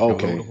 Feed. I can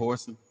load a Okay.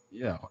 horse. And,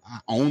 yeah, I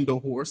owned a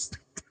horse.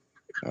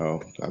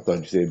 Oh, I thought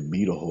you said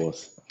beat a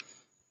horse.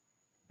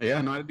 Yeah,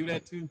 I know how to do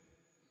that too.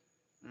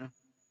 Yeah.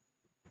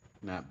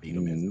 Not beat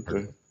them as a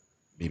Okay. person.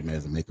 Beat them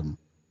as a make them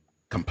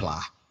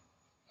comply.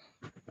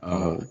 Uh,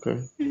 Oh,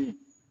 okay.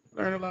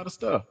 learn a lot of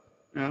stuff.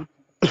 Yeah.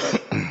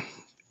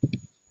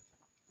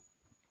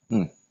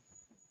 Hmm.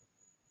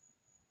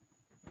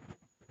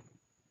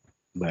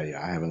 But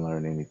yeah, I haven't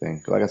learned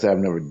anything. Like I said, I've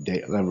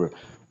never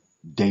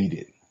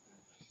dated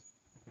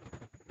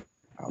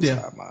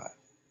Yeah. outside my.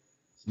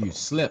 You So,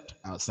 slept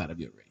outside of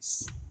your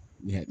race.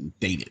 You hadn't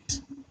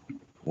dated.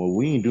 well,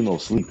 we ain't do no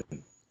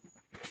sleeping.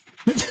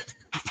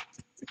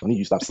 I need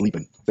you to stop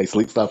sleeping. Say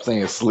sleep. Stop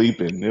saying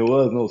sleeping. There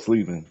was no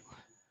sleeping.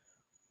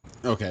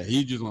 Okay,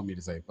 you just want me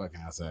to say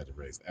fucking outside your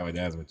race. I mean,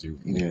 that's what you.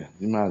 Yeah,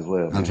 you might as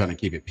well, I'm man. trying to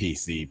keep it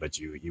PC, but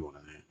you want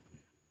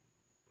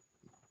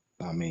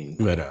I mean,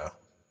 to. But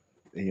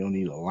you don't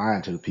need to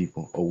lie to the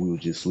people. Oh, we were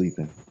just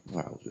sleeping. I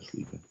was just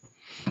sleeping.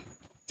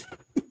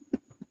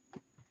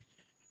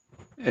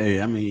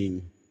 hey, I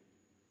mean,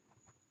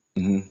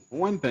 Hmm.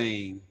 one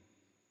thing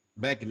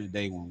back in the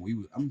day when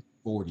I'm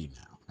 40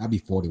 now. I'll be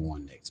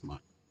 41 next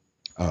month.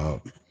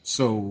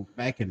 So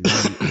back in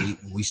 '98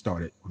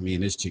 when me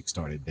and this chick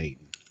started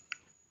dating,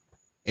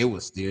 it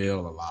was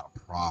still a lot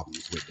of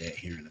problems with that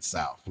here in the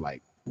South.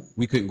 Like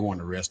we couldn't go in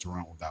a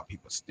restaurant without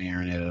people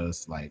staring at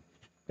us. Like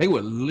they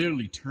would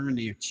literally turn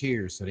their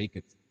chairs so they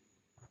could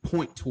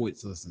point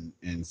towards us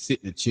and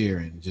sit in a chair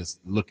and just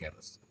look at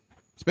us,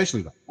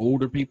 especially the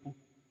older people.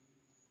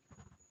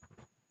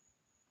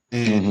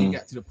 And it Hmm.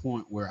 got to the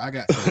point where I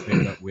got so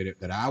fed up with it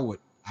that I would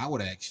I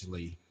would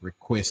actually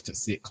request to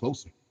sit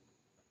closer,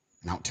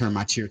 and I would turn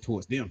my chair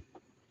towards them,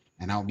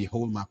 and I would be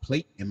holding my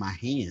plate in my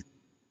hand,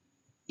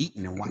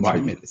 eating and watching Why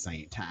them you at the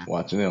same time.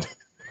 watching them?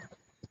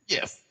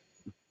 Yes.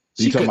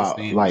 You She talking couldn't about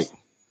stand me. like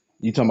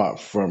you talking about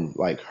from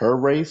like her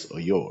race or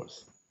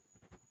yours?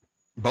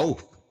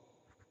 Both.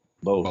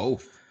 Both.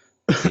 Both.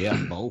 Yeah,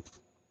 both.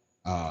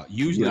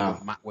 Usually Yeah.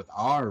 with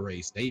our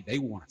race, they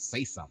want to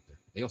say something.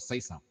 They'll say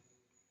something,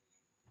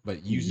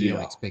 but usually they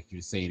don't Yeah. expect you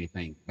to say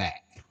anything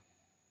back.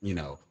 You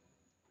know,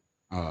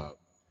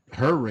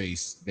 her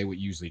race, they would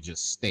usually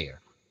just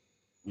stare.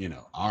 You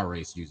know, our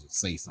race usually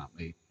say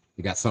something.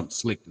 They got something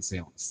slick to say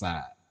on the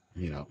side.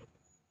 You know.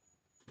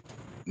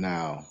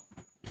 Now,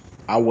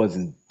 I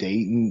wasn't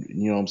dating,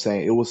 you know what I'm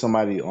saying? It was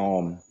somebody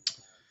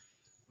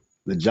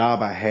the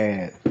job I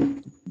had,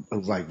 it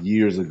was like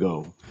years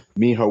ago.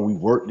 Me and her, we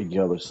worked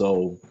together.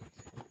 So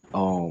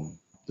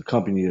the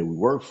company that we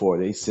work for,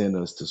 they sent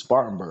us to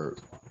Spartanburg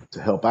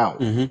to help out.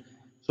 Mm-hmm.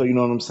 So you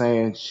know what I'm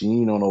saying? She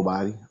ain't know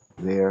nobody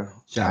there.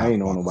 Shout I out ain't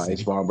know Sparkle nobody in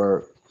City.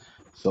 Spartanburg.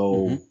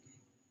 Mm-hmm.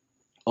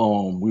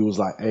 So we was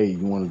like, hey,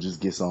 you want to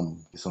just get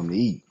something to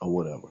eat or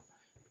whatever?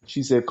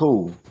 She said,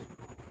 cool.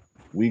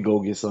 We go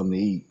get something to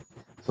eat.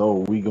 So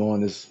we go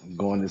in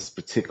this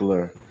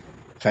particular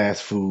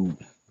fast food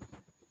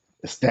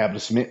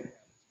establishment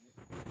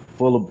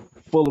full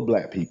of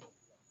black people.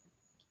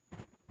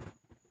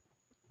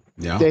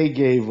 Yeah. They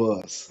gave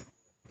us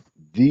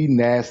the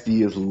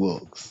nastiest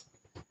looks.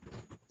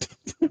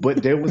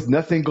 But there was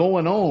nothing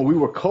going on. We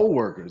were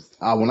co-workers.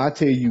 When I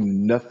tell you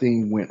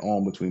nothing went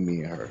on between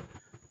me and her.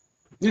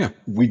 Yeah.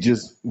 We didn't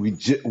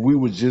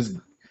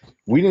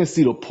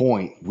see the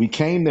point. We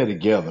came there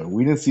together.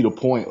 We didn't see the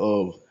point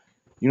of,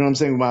 you know what I'm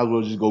saying? We might as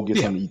well just go get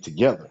Yeah. something to eat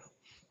together.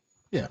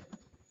 Yeah.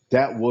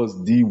 That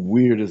was the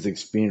weirdest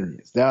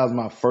experience. That was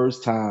my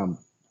first time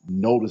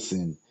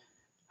noticing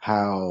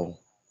how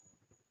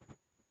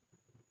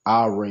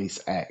our race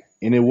act.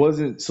 And it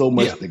wasn't so Yeah.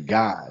 much the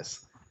guys.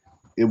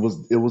 It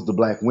was the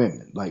black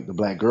women, like the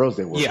black girls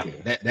that worked Yeah.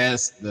 there.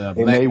 That's the And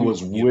black they women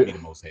was were giving me the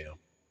most hell.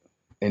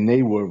 and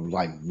they were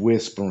like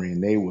whispering,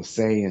 they were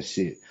saying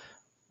shit.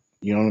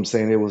 You know what I'm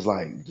saying? It was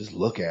like, just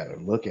look at her,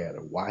 look at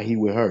her. Why he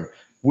with her?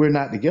 We're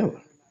not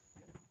together.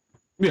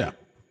 Yeah.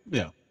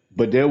 Yeah.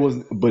 But there was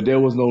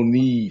no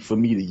need for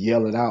me to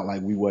yell it out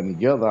like we wasn't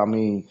together. I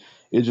mean,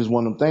 it's just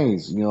one of them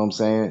things, you know what I'm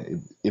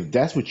saying? If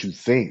that's what you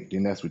think,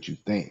 then that's what you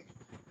think.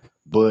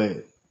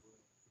 But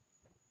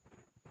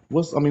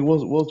what's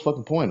the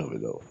fucking point of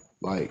it though?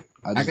 Like,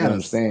 I I just don't got a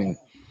understand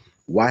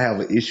why have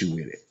an issue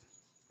with it.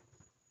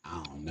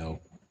 I don't know.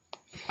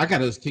 I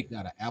got us kicked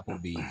out of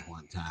Applebee's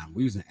one time.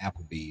 We was in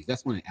Applebee's.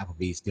 That's when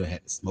Applebee's still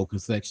had the smoking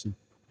section.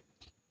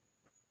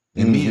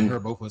 And me and Hmm. her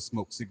both of us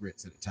smoked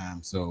cigarettes at the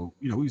time. So,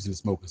 you know, we was in the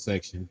smoking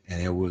section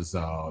and it was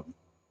a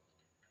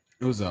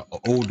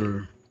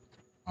older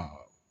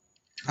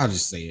I'll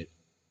just say it.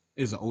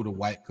 It was an older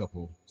white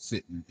couple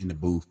sitting in the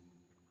booth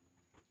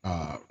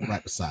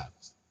right beside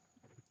us.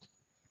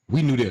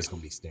 We knew they was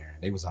gonna be staring.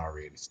 They was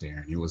already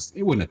staring. It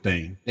wasn't a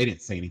thing. They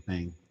didn't say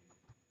anything.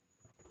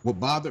 What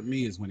bothered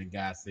me is when a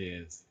guy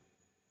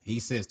he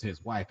says to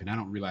his wife, and I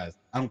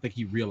don't think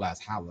he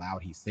realized how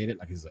loud he said it.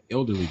 Like he's an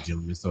elderly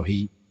gentleman, so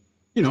you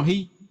know,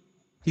 he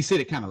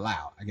said it kind of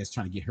loud. I guess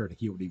trying to get her to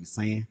hear what he was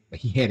saying. But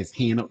he had his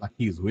hand up like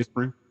he was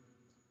whispering.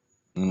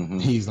 Hmm.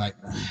 He's like,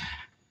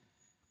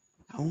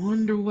 I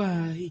wonder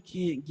why he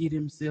can't get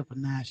himself a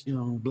nice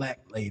young black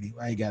lady.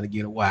 Why he got to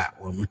get a white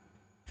woman?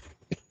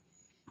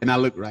 And I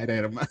looked right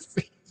at him. I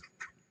said,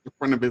 in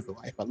front of his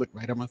wife, I looked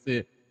right at him. I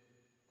said,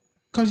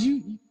 "Cause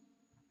you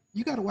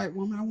got a white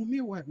woman. I want me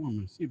a white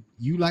woman.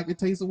 You like the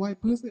taste of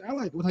white pussy? I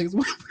like the taste of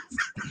white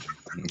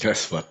pussy."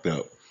 That's fucked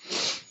up.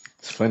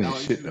 It's funny No, as you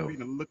shit should have though. seen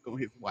the look on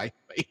his white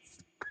face.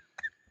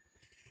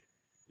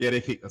 Yeah, they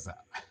kicked us out.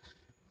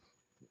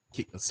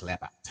 Kicked us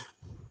slap out.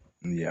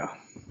 Yeah,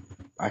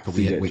 I can Cause we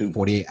see had to that wait too.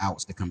 48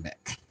 hours to come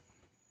back.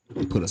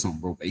 They put us on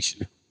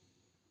probation.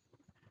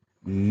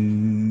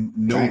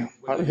 No, Damn,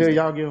 what how the is hell that?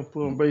 y'all getting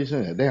put on base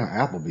in there? Damn,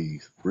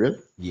 Applebee's, really?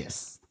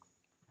 Yes.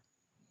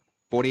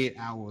 48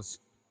 hours,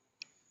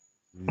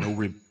 no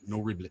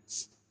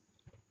riblets.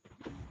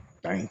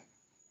 Dang.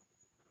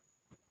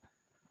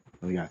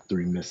 We got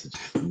 3 messages.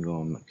 I'm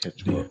gonna catch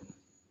Do them you, up.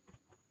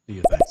 do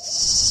you think?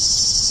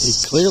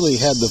 He clearly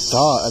had the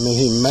thought. I mean,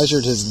 he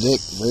measured his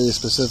dick very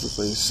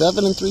specifically.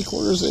 7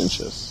 3/4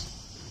 inches.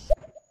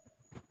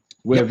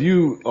 Well,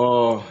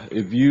 Yep.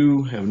 if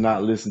you have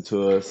not listened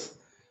to us,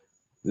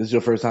 this is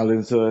your first time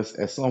listening to us.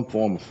 At some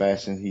form of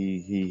fashion,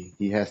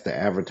 he has to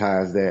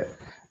advertise that.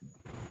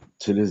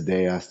 To this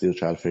day, I still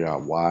try to figure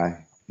out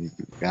why he's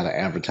got to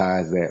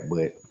advertise that.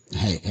 But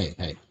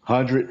Hey.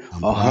 hundred I'm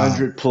a proud.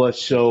 hundred plus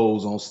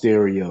shows on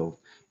stereo,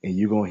 and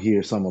you're gonna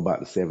hear something about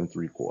the 7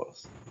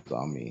 3/4. So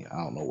I mean, I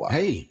don't know why.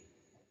 Hey,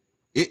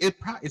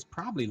 it's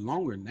probably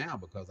longer now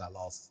because I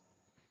lost.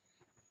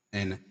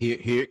 And here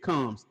it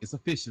comes. It's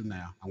official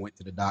now. I went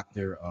to the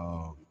doctor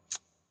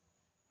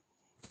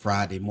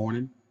Friday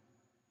morning.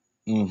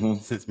 Hmm.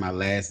 Since my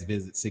last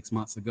visit 6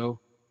 months ago,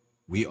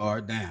 we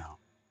are down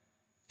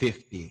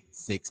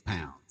 56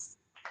 pounds.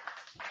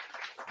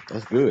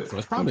 That's good. So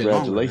it's probably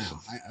longer now.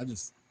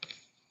 Congratulations.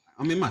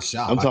 I'm in my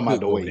shop. I'm I talking about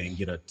could the go over there weight. and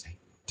get a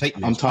tape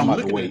I'm measure. talking I'm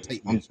about the looking at a weight.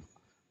 tape measure.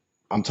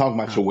 I'm talking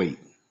about Huh? your weight.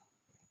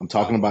 I'm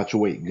talking Oh, about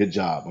your weight. Good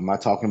job. I'm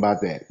not talking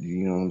about that.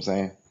 You know what I'm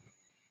saying?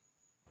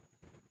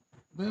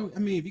 well, I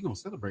mean, if you're gonna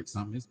celebrate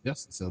something, it's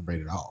best to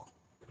celebrate it all.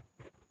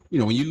 You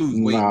know, when you lose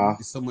weight, Nah,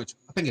 it's so much.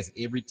 I think it's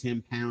every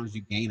 10 pounds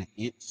you gain an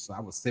inch. So I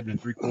was 7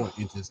 3/4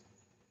 inches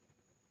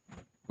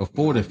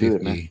before the I'm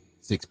good, man.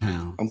 56 I'm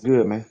pounds.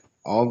 good, man.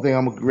 All thing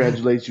I'm gonna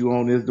congratulate you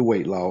on is the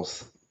weight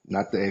loss,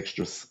 not the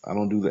extras. I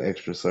don't do the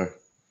extras, sir.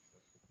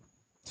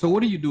 So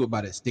what do you do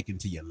about it sticking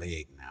to your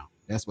leg now?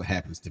 That's what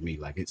happens to me.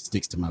 Like it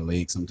sticks to my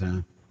leg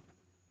sometimes.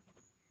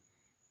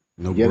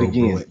 No Yet bro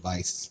again,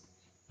 advice.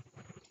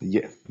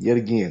 yet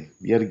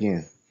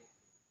again.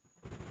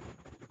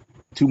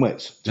 Too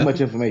much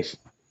Nothing. information.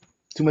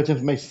 Too much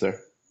information,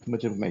 sir. Too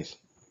much information.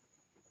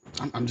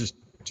 I'm just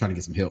trying to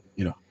get some help.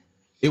 You know,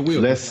 it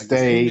will Let's because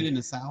like it's humid in stay.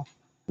 the south.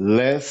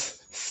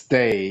 Let's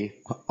stay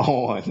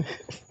on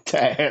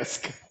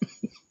task.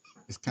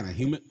 It's kind of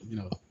humid. You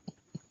know,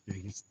 I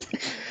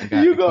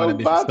You got quite a gonna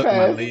bit stuck in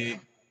my bypass. leg.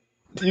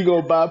 You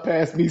gonna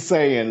bypass me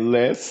saying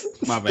let's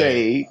My bad.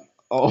 stay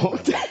on My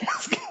bad.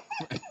 task.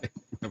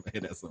 My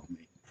bad. That's on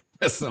me.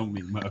 That's on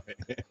me. My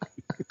bad.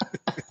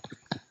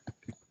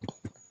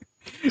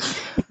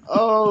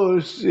 Oh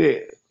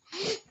shit.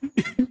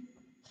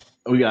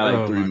 We got like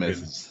Oh 3 my goodness.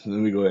 messages. Let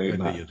me go ahead Good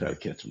and deal, try to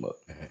dude. catch them up.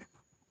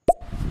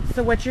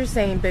 So what you're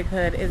saying, Big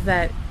Hood, is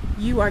that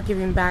you are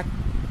giving back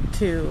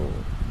to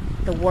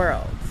the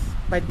world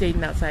by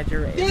dating outside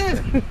your race.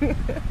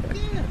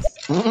 Yes.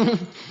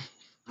 Yes.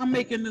 I'm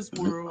making this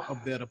world a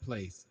better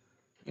place.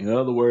 In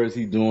other words,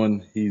 he's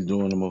doing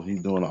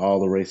all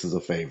the races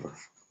a favor.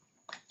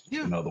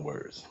 Yeah. In other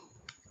words.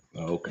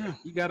 Okay. Yeah.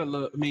 You gotta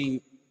love. I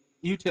mean,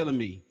 you telling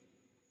me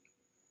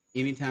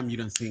anytime you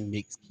done seen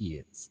mixed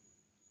kids,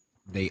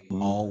 they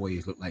Mhm.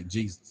 always look like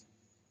Jesus.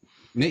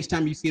 Next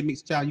time you see a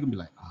mixed child, you can be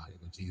like, ah, there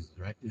go Jesus,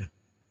 right? Yeah.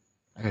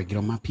 I gotta get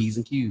on my P's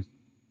and Q's.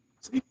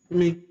 See, I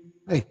mean,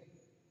 hey,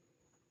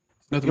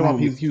 nothing Get my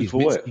wrong with P's and mixed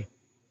Q's kids. for what?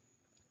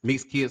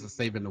 Mixed kids are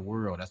saving the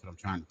world. That's what I'm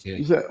trying to tell You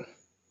you. said,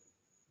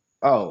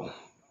 oh,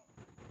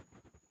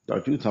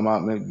 thought you were talking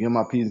about getting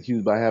my P's and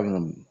Q's by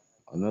having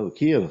another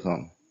kid or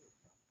something.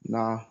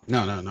 Nah,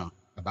 No.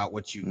 About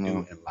what you do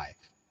no. in life.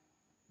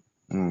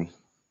 Mm.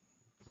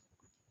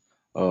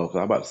 Oh, 'cause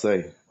I'm about to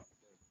say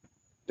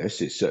that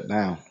shit shut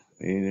down.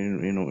 Ain't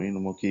no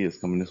more kids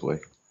coming this way.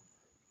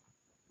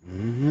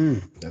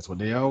 That's what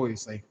they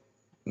always say.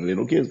 Ain't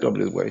no kids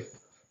coming this way.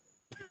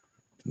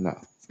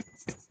 Nah,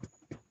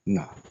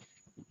 nah.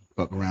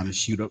 Fuck around and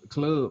shoot up the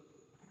club.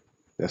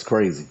 That's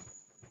crazy.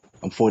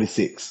 I'm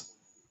 46.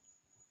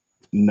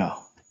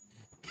 No,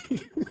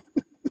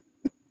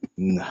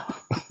 no.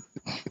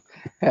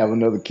 Have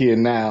another kid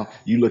now.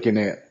 You looking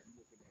at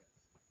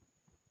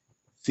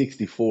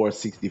 64,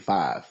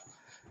 65.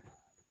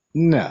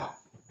 No.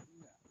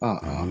 I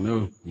Uh-uh. don't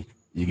know. You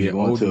You get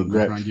going older, to a you're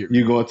gonna try gra- and get.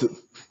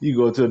 you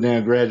go to a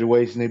damn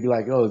graduation, they be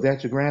like, "Oh, is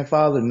that your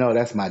grandfather?" No,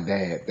 that's my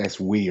dad. That's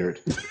weird.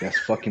 That's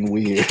fucking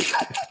weird.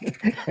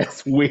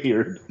 That's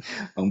weird.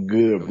 I'm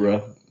good,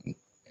 bro.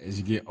 As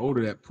you get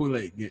older, that pull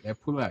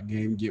out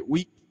game get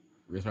weak.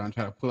 You're trying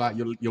to pull out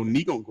your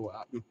knee gonna go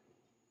out.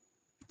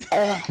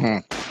 Hmm.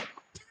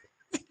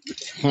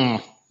 Hmm.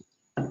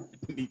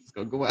 Knee's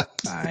gonna go out.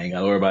 I ain't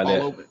gotta worry about Fall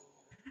that. over.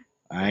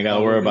 I ain't gotta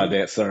Fall worry over about you.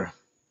 that, sir.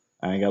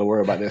 I ain't gotta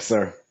worry about that,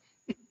 sir.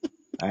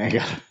 I ain't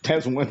got.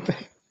 That's one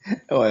thing.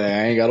 Oh, I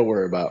ain't gotta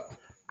worry about.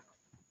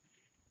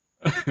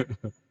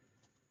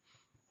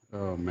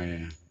 Oh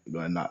man.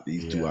 Gonna knock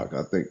these two Yeah. out.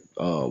 I think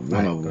All one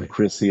right, of go them, ahead.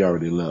 Chris, he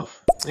already left.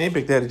 Hey,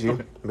 Big Daddy G.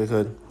 Okay. Big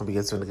Hood. Hope you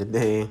guys having a good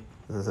day.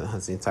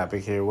 That's the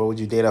topic here. What would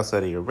you date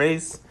outside of your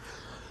race?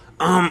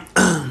 Um,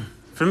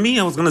 for me,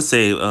 I was gonna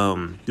say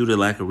due to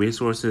lack of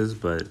resources,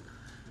 but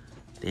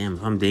damn,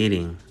 if I'm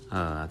dating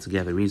to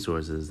gather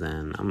resources,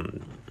 then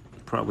I'm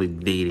probably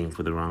dating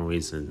for the wrong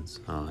reasons.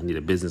 I need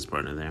a business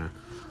partner there.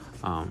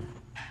 Um,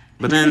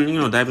 but then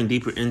diving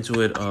deeper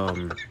into it,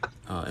 God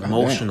damn.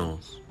 emotional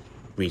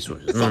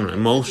resources. No,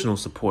 emotional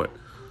support.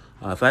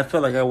 If I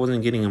felt like I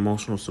wasn't getting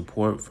emotional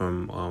support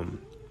from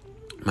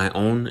my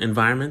own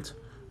environment,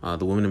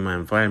 the women in my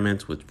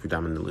environment, which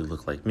predominantly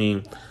look like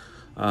me,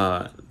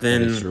 That is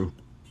then true.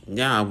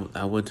 yeah,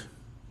 I would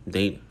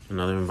date in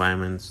other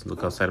environments,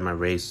 look outside of my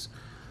race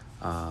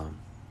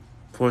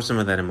for some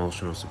of that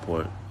emotional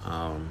support.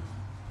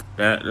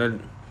 That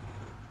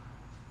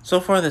so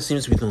far that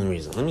seems to be the only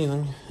reason. Let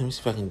me see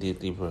if I can dig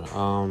deeper.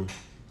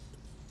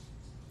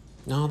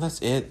 No,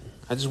 that's it.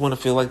 I just want to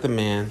feel like the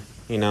man.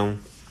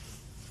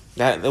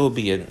 That would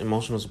be it.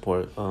 Emotional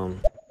support.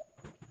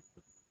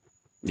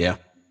 Yeah.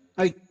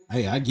 Hey,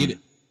 I get it.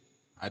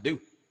 I do.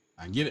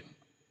 I get it.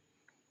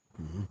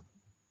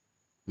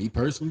 Me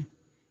personally,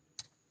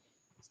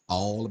 it's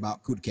all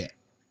about Kuda Cat.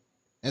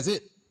 That's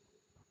it.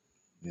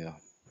 Yeah.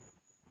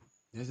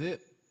 That's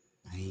it.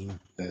 I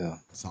ain't Yeah.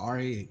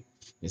 sorry.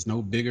 There's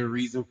no bigger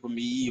reason for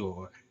me,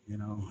 or it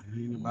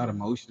ain't about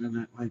emotion and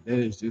that like that.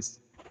 It's just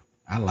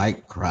I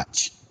like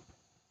crotch.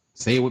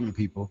 Say it with me,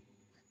 people.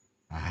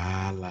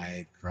 I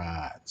like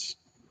crotch.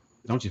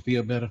 Don't you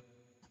feel better?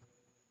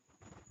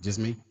 Just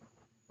me?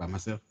 By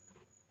myself?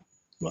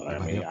 But By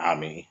my hip?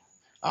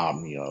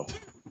 you know,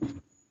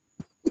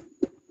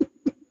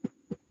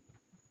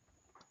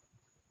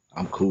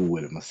 I'm cool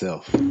with it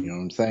myself. You know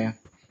what I'm saying?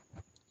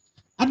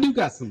 I do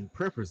got some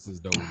preferences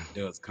though when it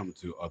does come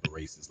to other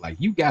races. Like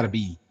you can't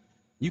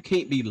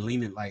be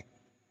leaning like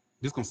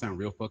this gonna sound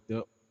real fucked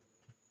up,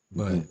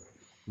 Hmm. but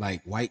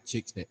like white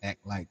chicks that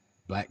act like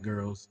black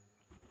girls,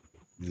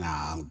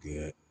 nah, I'm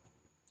good.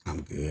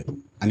 I'm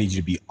good. I need you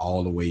to be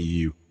all the way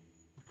you.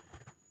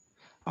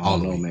 I All don't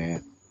the know, way you.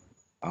 man.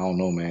 I don't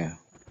know, man.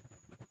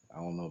 I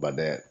don't know about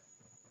that.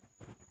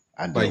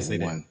 I Why you dealt with say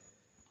that? one.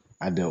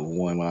 I dealt with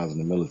one when I was in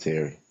the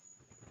military.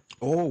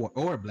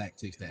 Or black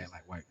chicks that act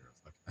like white girls.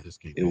 Like, I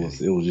just can't It do that was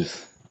either. it was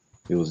just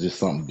it was just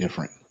something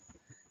different.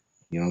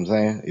 You know what I'm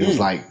saying? It was Mm.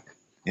 like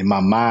in my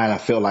mind, I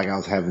felt like I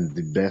was having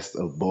the best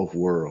of both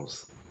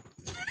worlds.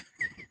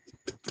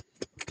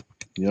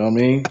 You know what I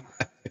mean?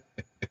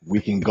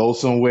 We can go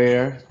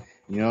somewhere,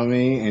 you know what I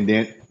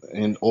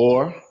mean,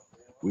 or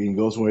we can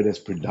go somewhere that's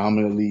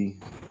predominantly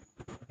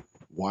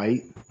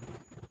white,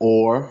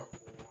 or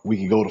we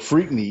can go to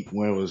Freaknik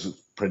where it was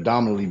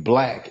predominantly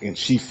black and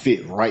she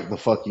fit right the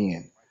fuck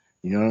in.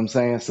 You know what I'm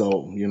saying?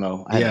 So,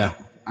 I had Yeah,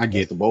 I best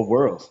get. of both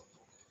worlds.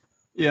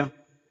 Yeah.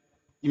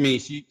 You mean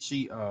she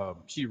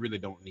really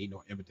don't need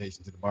no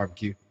invitation to the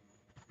barbecue?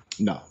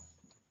 No,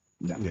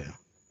 no. Yeah,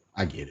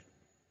 I get it.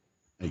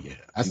 Yeah, She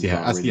was I see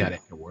how already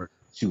that could work.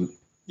 she was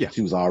Yeah,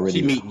 she was she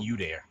already meeting you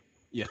there.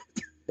 Yeah,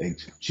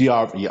 she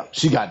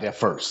got there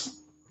first.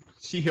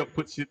 she helped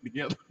put shit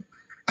together.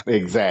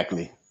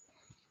 Exactly.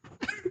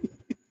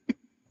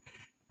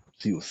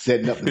 She was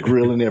setting up the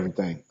grill and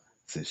everything. I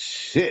said,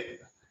 shit.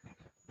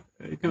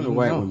 It I comes to don't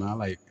white know.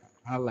 women.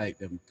 I like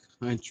them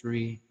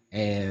country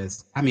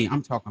as. I mean,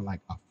 I'm talking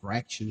like a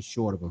fraction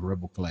short of a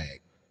rebel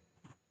flag.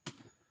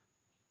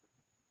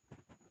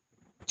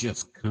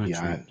 Just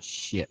Yeah, country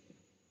shit.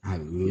 I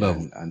yeah. love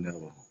them.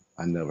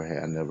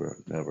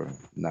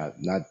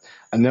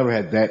 I never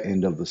had that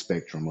end of the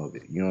spectrum of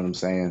it. You know what I'm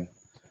saying?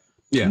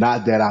 Yeah,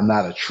 Not that I'm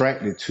not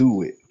attracted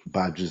to it, but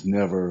I just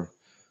never.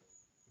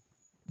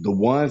 The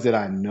ones that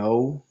I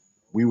know,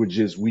 we were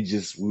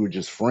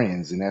just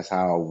friends, and that's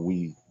how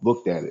we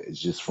looked at it. It's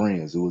just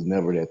friends. It was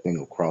never that thing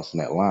of crossing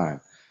that line.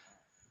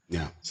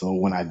 yeah, So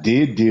when I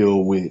did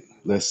deal with,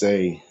 let's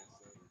say,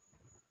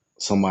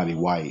 somebody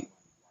white,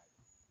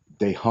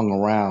 they hung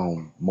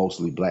around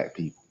mostly black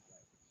people.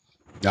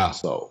 yeah.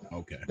 So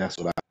Okay. that's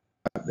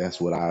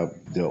what I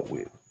dealt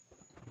with.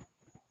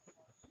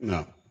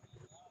 No.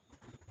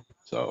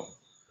 So,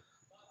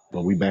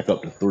 but we back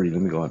up to three.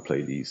 Let me go and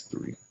play these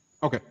three.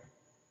 Okay.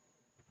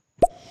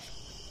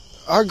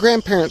 Our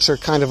grandparents are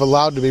kind of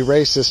allowed to be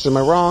racist. Am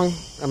I wrong?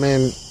 I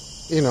mean,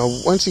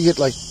 once you get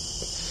like,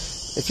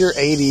 if you're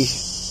 80,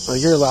 well,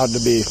 you're allowed to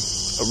be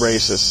a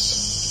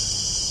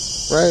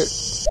racist, right?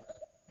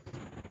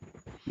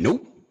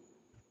 Nope.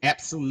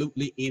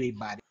 Absolutely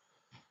anybody.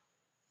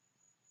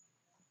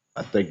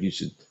 I think you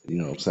should,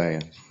 what I'm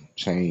saying,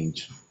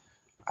 change.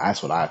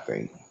 That's what I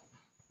think.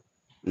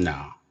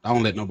 No,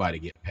 don't let nobody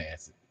get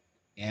past it.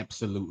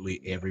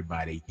 Absolutely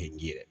everybody can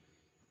get it.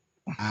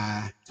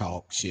 I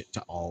talk shit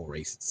to all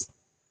races.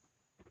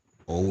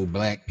 Old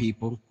black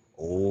people,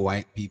 old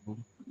white people,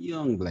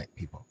 young black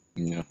people.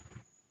 Yeah,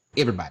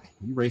 Everybody.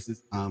 You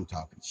racist, I'm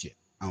talking shit.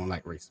 I don't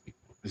like racist people.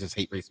 I just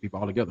hate racist people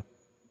altogether.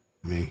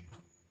 I mean,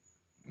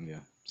 yeah,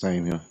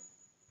 same here.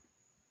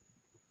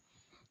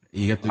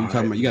 you All talking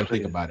right, about, let you me got to play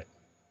think it. about it.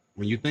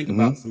 When you think Hmm.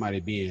 about somebody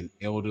being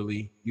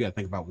elderly, you got to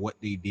think about what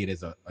they did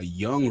as a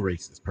young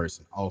racist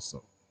person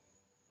also.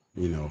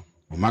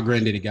 When my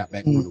granddaddy got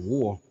back from the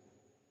war,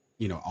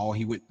 all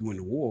he went through in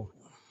the war,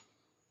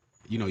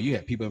 you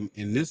had people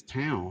in this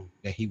town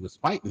that he was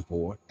fighting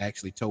for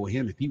actually told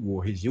him if he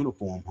wore his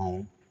uniform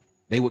home,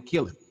 they would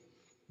kill him.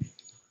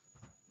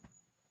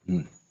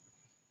 Mm.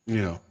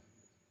 You know,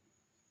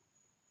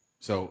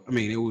 so I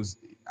mean,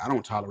 I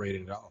don't tolerate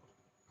it at all.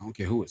 I don't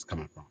care who it's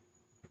coming from.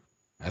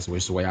 That's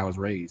just the way I was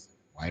raised,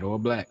 white or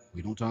black.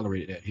 We don't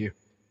tolerate that here.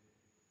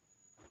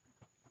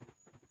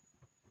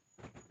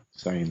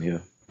 Same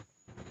here.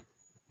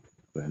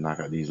 Better knock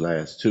out these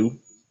last two. What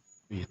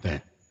do you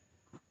think?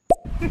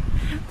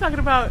 Talking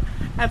about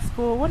at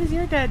school, what does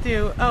your dad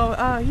do?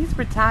 Oh, he's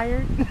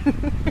retired.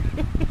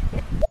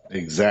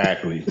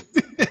 Exactly.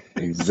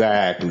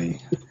 Exactly.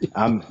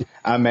 I'm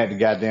at the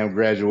goddamn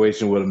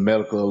graduation with a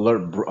medical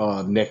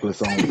alert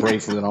necklace on,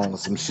 bracelet on,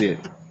 some shit.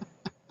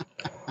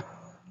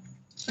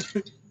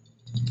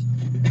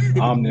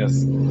 I'm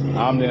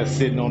there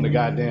sitting on the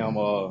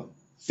goddamn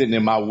sitting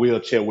in my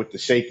wheelchair with the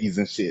shakies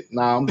and shit.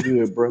 Nah, I'm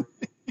good, bro.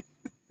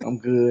 I'm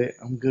good.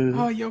 I'm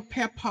Oh, good. your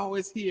papaw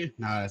is here.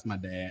 Nah, that's my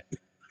dad.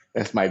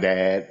 That's my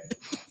dad.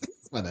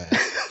 That's my dad.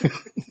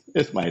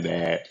 That's my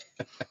dad.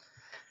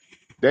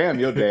 Damn,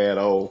 your dad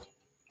old.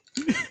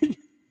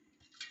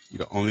 You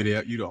the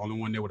only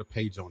one there with a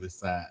page on this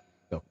side.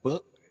 The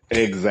fuck?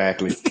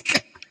 Exactly.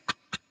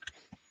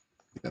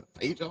 You got a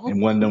page on?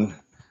 And one of them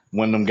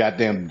One of them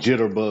goddamn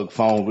jitterbug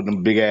phones with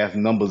them big ass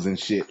numbers and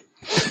shit.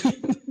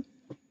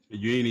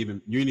 You ain't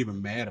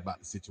even mad about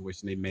the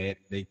situation.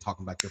 They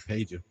talking about your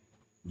pager.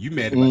 You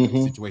mad about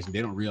the situation.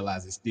 They don't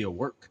realize it still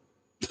work.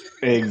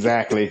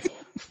 Exactly.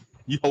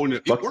 You holding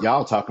it. Fuck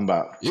y'all talking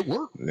about? It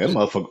worked. That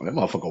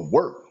motherfucker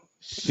work.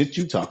 Shit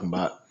you talking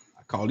about?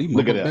 I call these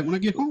Look at motherfuckers that. back when I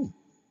get home.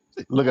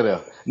 Look at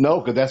that. No,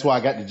 because that's why I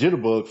got the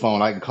jitterbug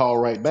phone. I can call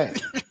right back.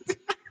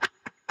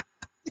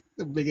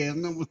 The big ass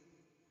number.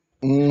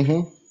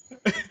 Mm-hmm.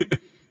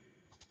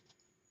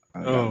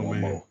 I got Oh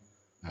one man. more.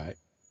 All right.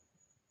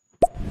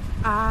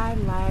 I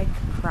like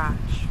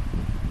crotch.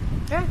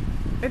 Yeah,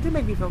 it did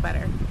make me feel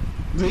better.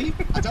 See,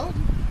 I told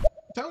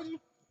you,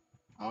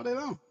 all day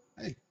long.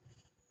 Hey,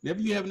 whenever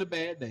you having a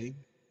bad day,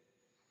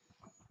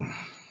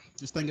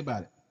 just think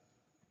about it.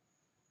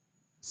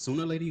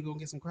 Sooner or later you gonna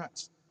get some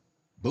crotch.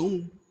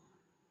 Boom.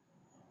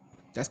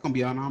 That's gonna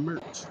be on our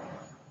merch.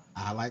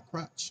 I like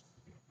crotch.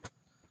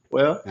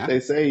 Well, Huh? they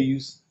say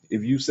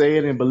if you say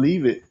it and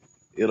believe it,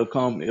 it'll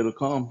come. It'll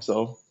come.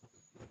 So,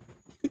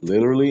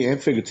 literally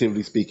and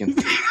figuratively speaking.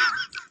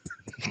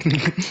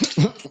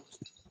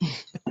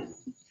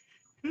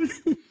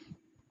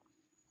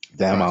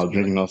 Damn, Crotch I was be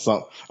drinking like- on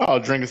something. I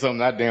was drinking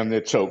something I damn near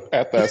choked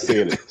after I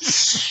said it.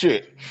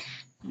 Shit.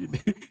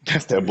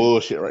 That's that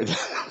bullshit right there.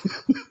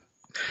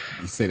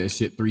 You say that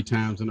shit 3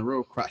 times in a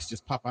row, crotch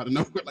just pop out of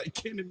nowhere like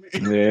Candyman.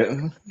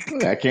 Yeah.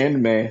 That candy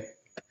man.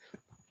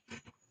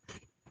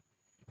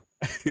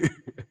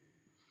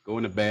 Go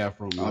in the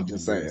bathroom. I'm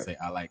just and saying. say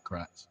I like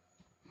crotch.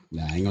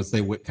 Nah, I ain't gonna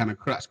say what kind of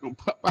crotch gonna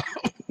pop out.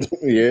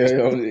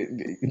 Yeah.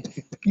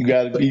 You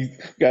gotta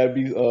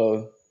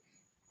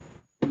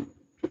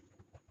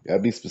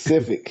be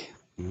specific.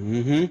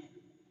 Mm-hmm.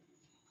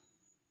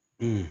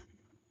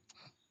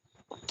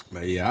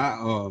 But yeah, I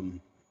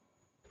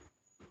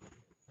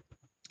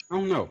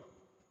don't know.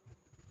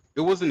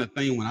 It wasn't a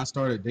thing when I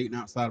started dating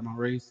outside of my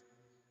race.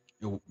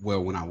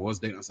 When I was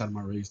dating outside of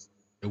my race,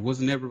 it was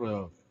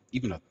never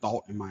even a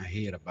thought in my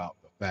head about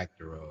the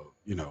factor of,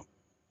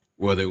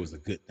 whether it was a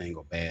good thing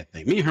or bad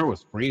thing. Me and her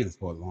was friends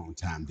for a long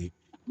time, dude.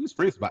 We was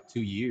friends for about 2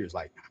 years.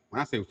 Like,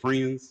 when I say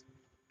friends,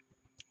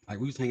 like,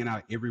 we was hanging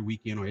out every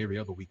weekend or every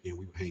other weekend.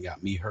 We would hang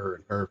out, me, her,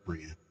 and her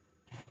friend.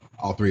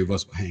 All 3 of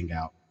us would hang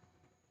out.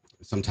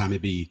 Sometimes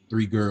it'd be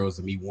 3 girls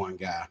and me, 1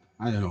 guy.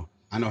 I don't know.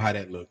 I know how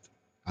that looked.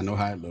 I know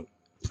how it looked.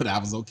 But I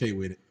was okay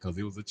with it because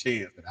it was a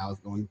chance that I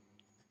was going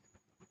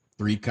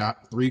 3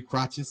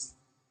 crotches.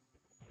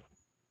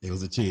 It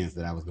was a chance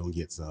that I was going to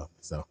get some.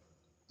 So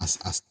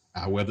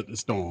I weathered the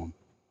storm.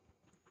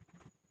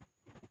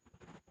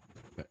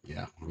 But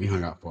yeah, we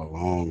hung out for a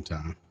long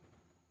time.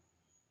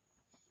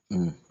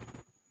 Mm.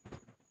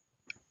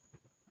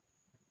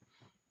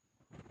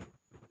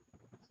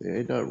 Yeah,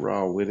 ain't nothing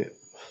wrong with it.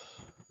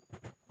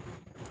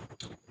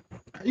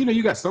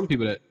 You got some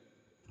people that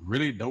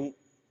really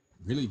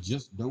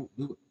just don't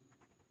do it.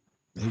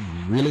 They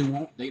really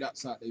won't date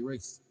outside their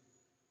race.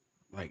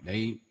 Like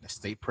that's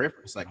their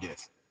preference, I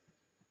guess.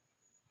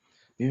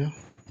 Yeah.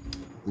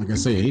 Like I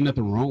say, ain't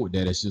nothing wrong with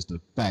that. It's just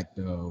a fact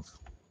of,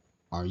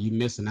 are you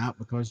missing out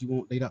because you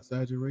won't date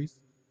outside your race?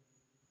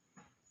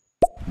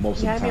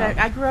 Most Yeah, of I the mean,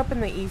 time. I grew up in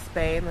the East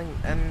Bay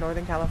in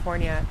Northern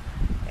California,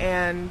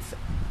 and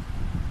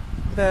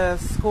the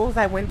schools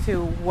I went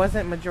to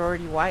wasn't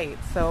majority white,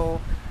 so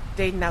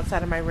dating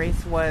outside of my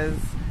race was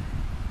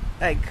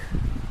like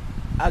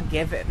a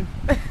given.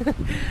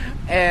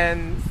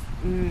 And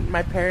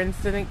my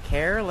parents didn't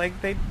care.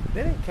 Like, they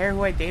didn't care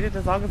who I dated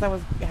as long as I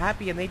was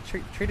happy and they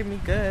treated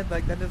me good.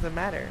 Like, that doesn't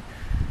matter.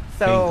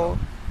 So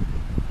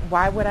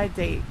why would I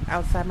date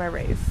outside my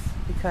race?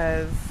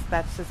 Because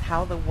that's just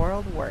how the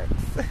world works.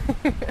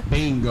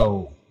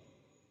 Bingo.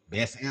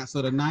 Best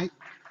answer tonight.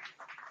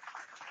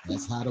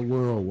 That's how the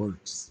world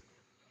works.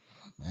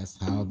 That's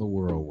how the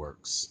world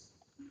works.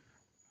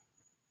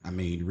 I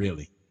mean,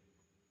 really.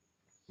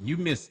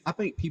 I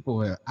think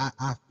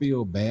I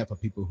feel bad for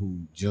people who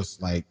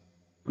just like,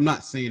 I'm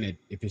not saying that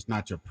if it's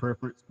not your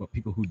preference, but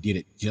people who did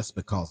it just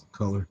because of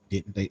color,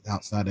 didn't date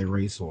outside their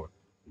race, or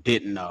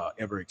didn't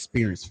ever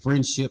experience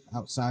friendship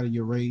outside of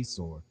your race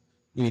or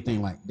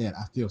anything like that.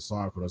 I feel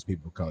sorry for those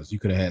people because you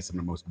could have had some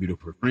of the most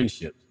beautiful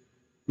friendships.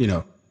 It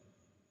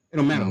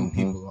don't matter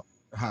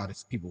how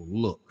these people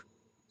look.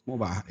 It's more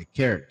about their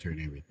character and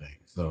everything.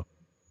 So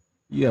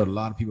you have a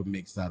lot of people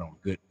mix out on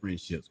good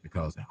friendships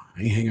because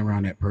I ain't hanging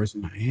around that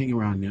person. I ain't hanging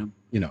around them.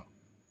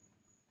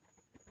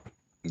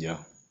 Yeah.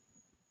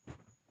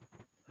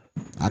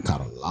 I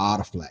caught a lot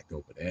of flack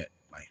over that,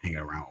 like hanging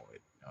around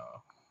with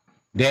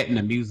that and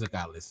the music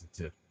I listen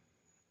to.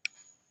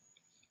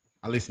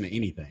 I listen to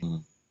anything.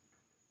 Mm.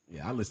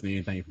 Yeah, I listen to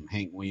anything from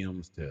Hank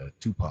Williams to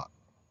Tupac.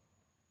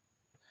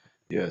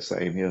 Yeah,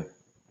 same here.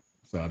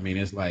 So I mean,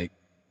 it's like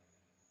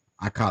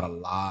I caught a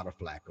lot of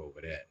flack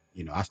over that.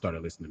 I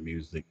started listening to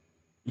music,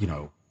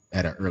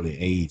 at an early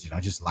age, and I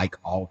just like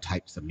all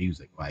types of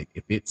music. Like,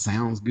 if it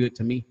sounds good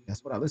to me,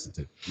 that's what I listen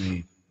to. I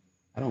mean,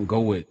 I don't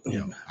go with,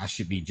 I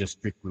should be just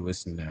strictly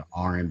listening to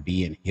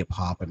R&B and hip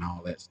hop and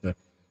all that stuff.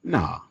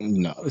 Nah,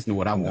 No. I listen to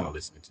what I want No. to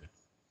listen to.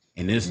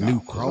 And this No, new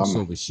because I'm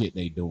crossover shit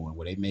they doing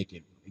where they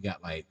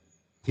got like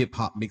hip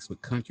hop mixed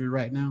with country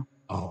right now.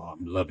 Oh,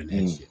 I'm loving that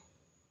mm, shit.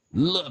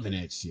 Loving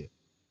that shit.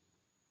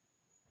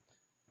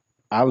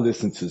 I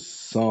listen to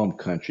some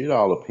country. It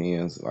all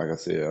depends. Like I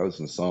said, I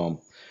listen to some,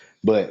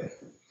 but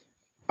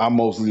I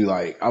mostly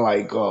I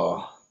like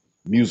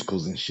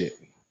musicals and shit.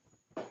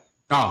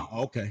 Oh,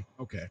 okay,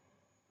 okay.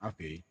 I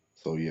feel you.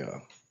 So yeah.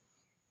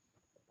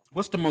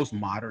 What's the most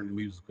modern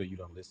musical you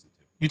don't listen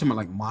to? You talking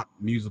about like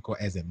musical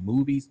as in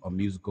movies or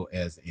musical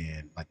as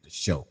in like the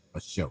show,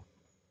 a show?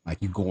 Like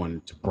you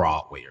going to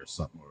Broadway or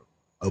something or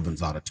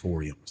Ovens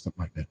Auditorium or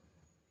something like that.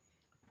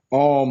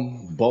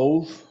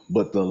 Both,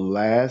 but the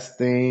last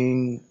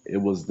thing it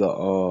was the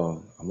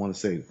I want to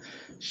say,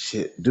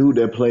 shit, dude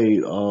that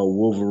played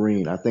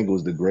Wolverine. I think it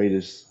was The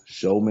Greatest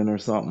Showman or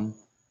something.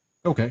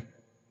 Okay.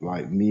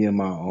 Like me and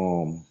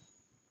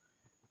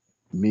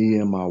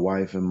my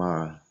wife and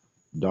my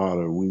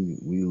daughter, we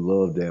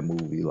love that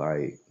movie.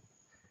 Like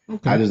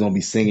I Okay. just don't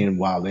be singing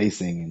while they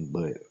singing,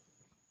 but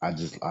I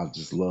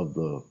just love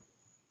the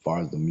as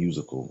far as the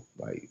musical,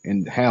 like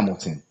in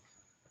Hamilton,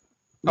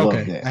 love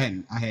Okay. that.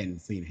 I hadn't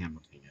seen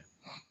Hamilton yet.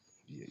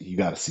 You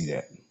got to see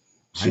that.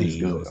 I Shit didn't is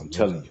even know it good. was a I'm musical.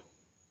 telling you.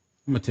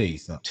 I'm gonna tell you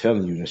something.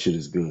 Telling you that shit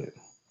is good.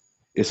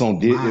 It's on.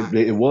 My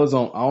It was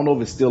on. I don't know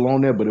if it's still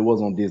on there, but it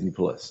was on Disney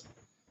Plus.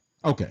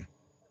 okay.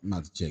 I'm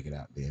about to check it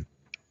out then.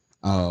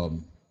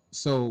 Um,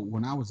 so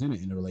when I was in an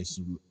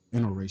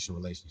interracial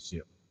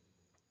relationship,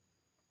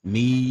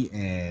 me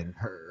and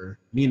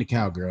the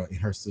cowgirl and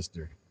her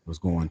sister was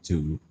going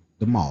to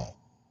the mall.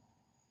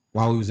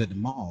 While we was at the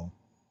mall,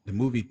 the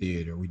movie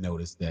theater, we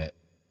noticed that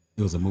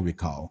there was a movie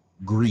called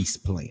Grease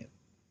playing.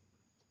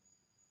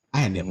 I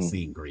had never Hmm.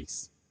 seen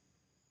Grease,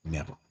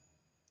 never,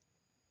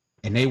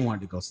 and they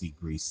wanted to go see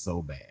Grease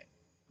so bad.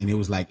 And it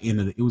was like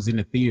it was in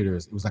the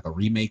theaters. It was like a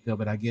remake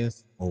of it, I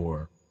guess,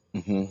 or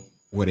Hmm.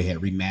 where they had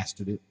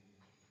remastered it.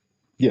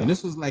 Yeah. And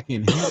this was like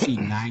had to be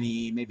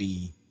 90,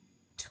 maybe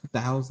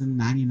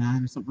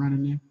 2099 or something around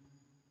in there.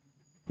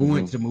 We Hmm.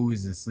 went to the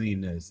movies and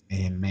seen this,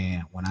 and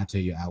man, when I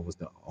tell you I was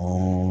the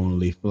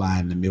only fly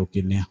in the milk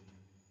in there,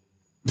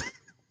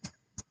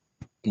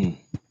 Mm.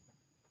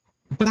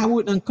 but I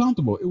wasn't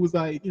uncomfortable. It was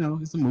like,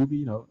 it's a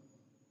movie,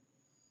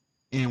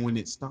 And when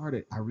it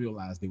started, I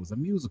realized it was a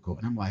musical,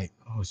 and I'm like,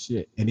 oh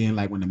shit. And then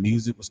like when the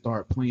music would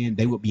start playing,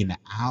 they would be in the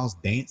aisles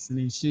dancing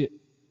and shit,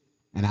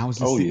 and I was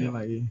just Oh sitting yeah. there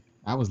like,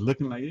 I was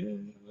looking like, yeah,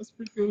 that's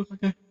pretty cool.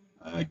 Okay,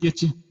 I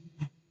get you.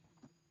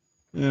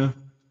 Yeah.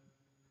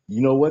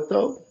 You know what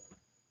though?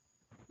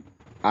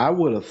 I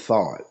would have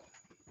thought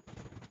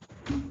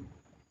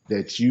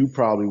that you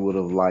probably would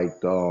have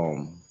liked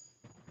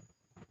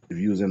if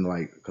you was in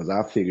like because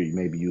I figured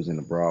maybe you was in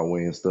the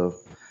Broadway and stuff.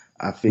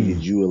 I figured Mm.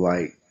 you were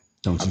like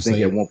Don't I you think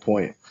say at it? one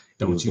point it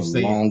Don't was you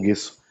say it?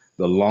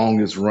 the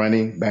longest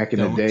running back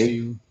in the Don't day.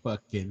 you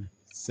fucking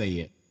say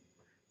it?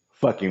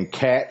 Fucking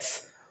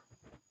Cats.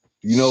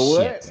 You know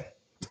what? Shit.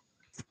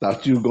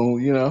 Thought you were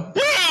gonna,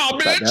 Yeah,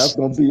 thought that was bitch.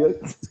 gonna be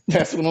it.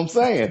 That's what I'm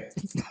saying.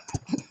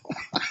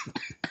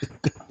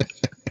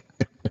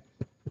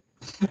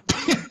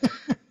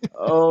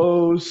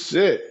 Oh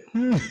shit.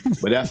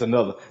 But that's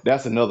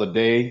another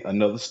day,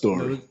 another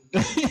story.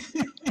 No.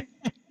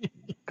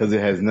 Because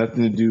it has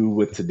nothing to do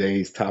with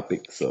today's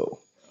topic. So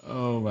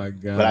Oh my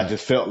but I god.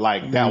 just felt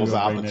like You that were was gonna an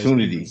bring that stupid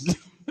opportunity.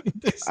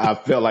 I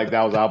felt like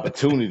that was an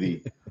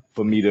opportunity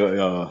for me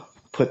to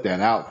put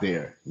that out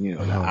there. That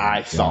Oh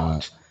my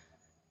god.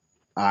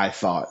 I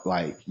thought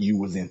like you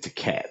was into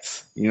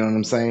Cats. You know what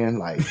I'm saying?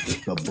 Like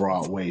the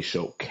Broadway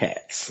show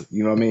Cats.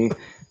 You know what I mean?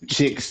 You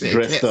Chicks said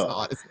dressed cats up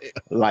hard as hell.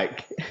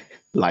 like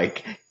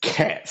like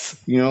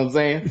cats. You know what I'm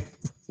saying?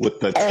 With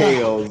the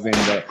tails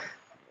and the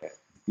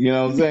you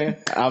know what I'm saying?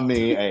 I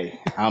mean, hey,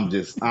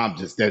 that's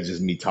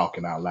just me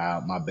talking out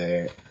loud. My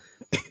bad.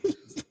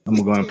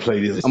 I'm gonna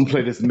play this. I'm gonna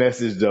play this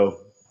message though.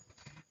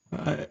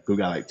 Alright. We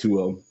got like two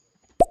of them.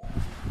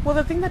 Well,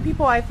 the thing that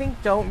people I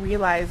think don't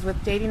realize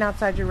with dating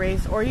outside your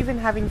race or even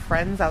having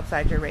friends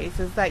outside your race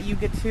is that you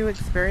get to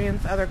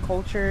experience other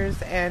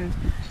cultures and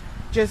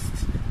just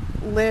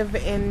live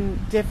in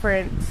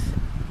different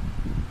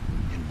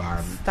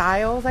Environment.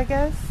 styles, I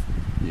guess.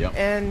 Yep.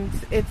 And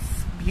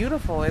it's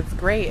beautiful. It's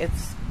great.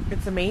 It's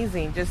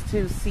amazing just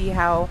to see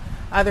how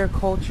other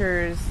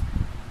cultures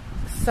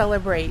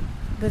celebrate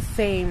the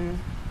same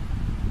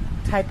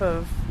type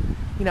of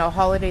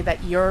holiday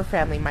that your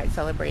family might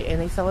celebrate,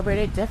 and they celebrate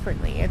it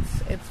differently.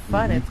 It's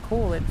fun. It's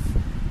cool.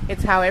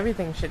 It's how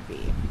everything should be.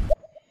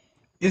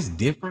 It's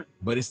different,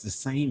 but it's the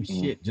same Mm,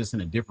 shit, just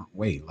in a different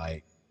way.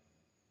 Like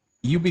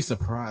you'd be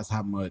surprised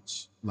how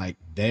much like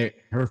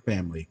her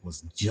family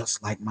was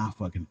just like my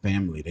fucking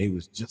family. They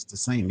was just the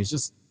same. It's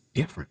just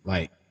different.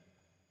 Like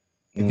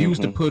mm-hmm,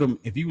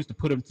 if you was to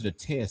put them to the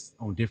test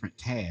on different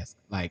tasks,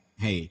 like,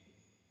 hey,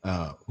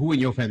 who in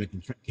your family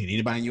can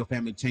anybody in your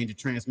family change a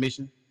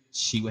transmission?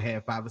 She would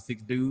have 5 or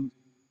 6 dudes.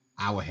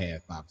 I would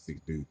have 5 or 6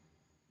 dudes.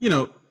 You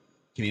know,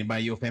 can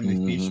anybody in your family mm-hmm,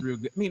 fish real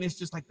good? I mean, it's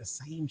just like the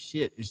same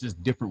shit. It's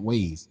just different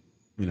ways,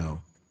 you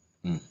know.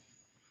 mm.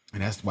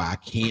 And that's why I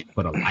can't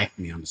for the life of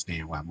me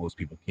understand why most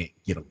people can't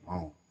get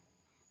along.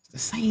 the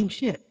same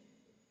shit.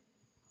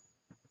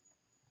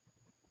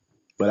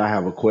 But I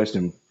have a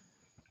question.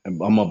 I'm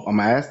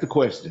gonna ask the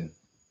question.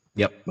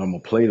 Yep. I'm gonna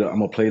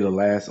play the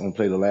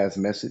last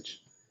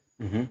message.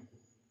 Mm-hmm.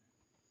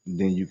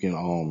 Then you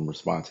can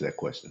respond to that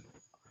question.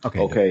 Okay.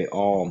 Okay.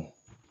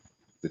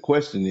 The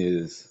question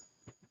is,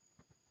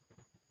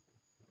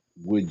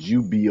 would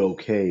you be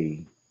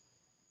okay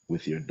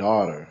with your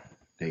daughter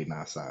dating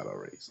outside our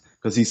race?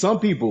 Because see, some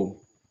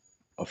people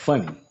are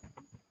funny.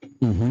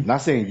 Mm-hmm.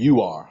 Not saying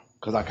you are,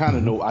 because I kind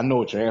of know. I know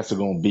what your answer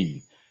gonna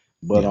be.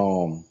 But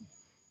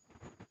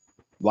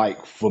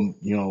like from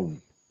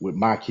with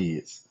my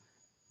kids,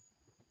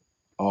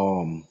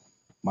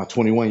 my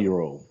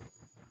 21-year-old,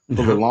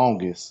 for the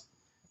longest,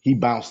 he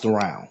bounced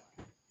around.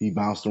 He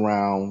bounced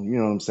around, you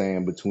know what I'm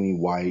saying, between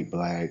white,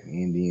 black,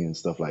 Indian,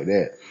 stuff like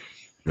that.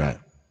 Right.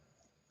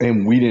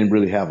 And we didn't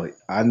really have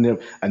I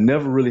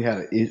never really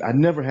had I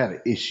never had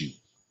an issue.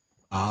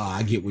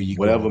 I get where you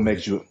go.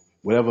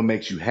 Whatever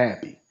makes you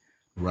happy.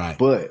 Right.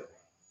 But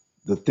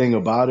the thing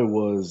about it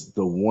was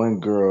the one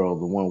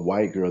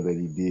white girl that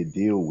he did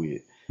deal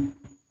with,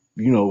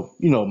 you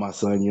know my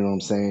son, you know what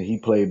I'm saying, he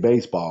played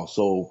baseball.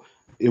 So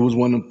it was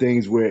one of them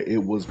things where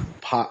it was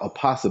a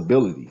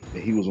possibility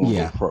that he was going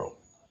to go pro.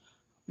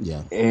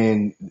 Yeah.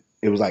 And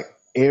it was like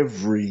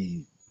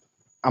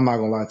I'm not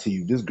going to lie to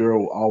you, this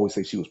girl always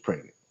say she was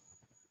pregnant.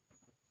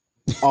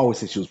 Always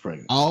say she was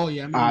pregnant. Oh,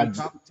 yeah. I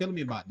remember you telling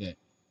me about that.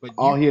 But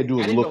all he had to do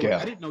was look at her.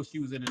 I didn't know she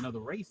was in another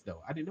race,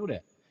 though. I didn't know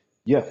that.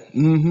 Yeah.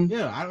 Mm-hmm.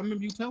 Yeah, I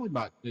remember you telling me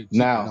about the chick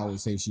now. that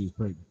always say she was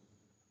pregnant.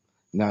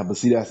 Now, but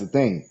see, that's the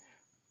thing.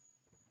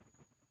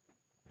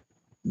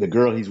 The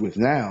girl he's with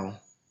now,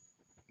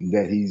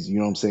 that he's, you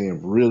know what I'm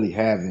saying, really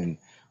having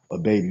a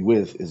baby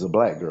with, is a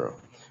black girl.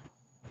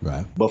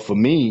 Right. But for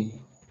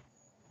me,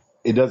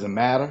 it doesn't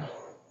matter.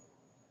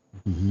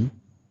 Mm-hmm.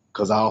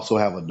 Because I also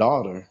have a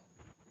daughter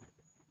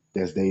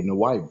that's dating a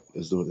white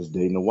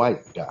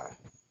guy.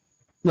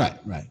 Right,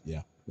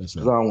 yeah. That's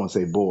right. Because I don't want to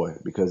say boy,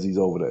 because he's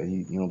over the,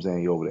 you know what I'm saying,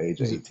 he's over the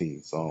age of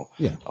 18. So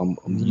yeah, I'm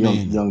a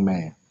young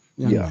man.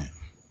 Man.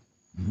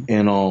 Mm-hmm.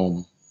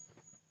 And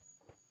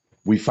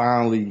we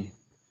finally,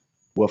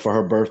 for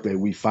her birthday,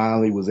 we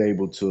finally was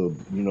able to,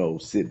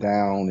 sit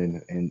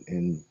down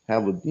and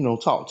have a,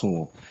 talk to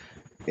him.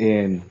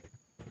 And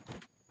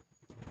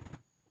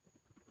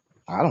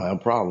I don't have a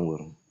problem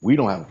with him. We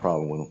don't have a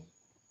problem with him.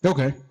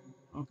 Okay.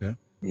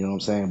 You know what I'm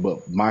saying?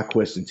 But my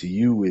question to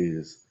you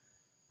is,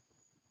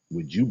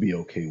 would you be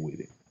okay with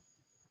it?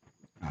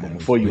 But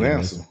before you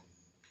answer,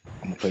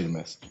 I'm going to play the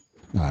message.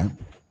 All right.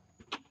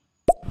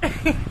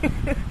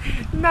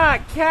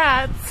 Not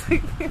cats.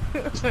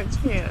 I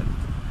can't.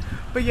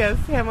 But yes,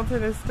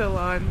 Hamilton is still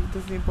on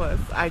Disney Plus.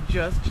 I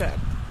just checked.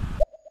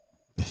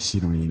 I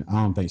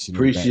don't think she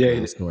knows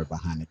the story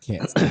behind the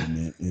cats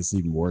comment. It's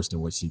even worse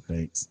than what she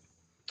thinks.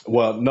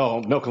 Well,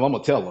 no, because I'm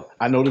going to tell her.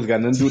 I know this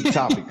got nothing to do with the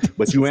topic,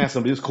 but you answer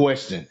this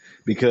question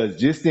because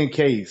just in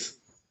case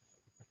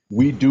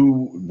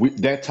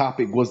that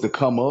topic was to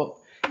come up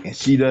and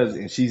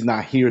she's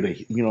not here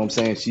to, you know what I'm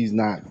saying, she's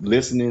not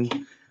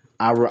listening,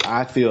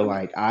 I feel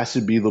like I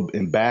should be the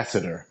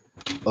ambassador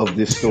of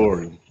this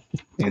story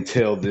and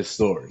tell this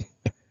story.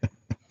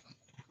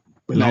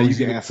 But now you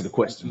can answer the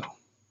question,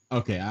 though.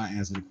 Okay, I'll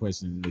answer the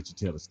question and let you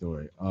tell the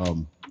story.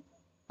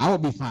 I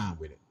would be fine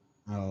with it.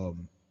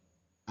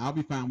 I'll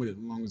be fine with it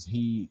as long as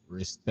he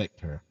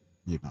respect her,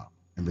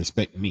 and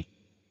respect me.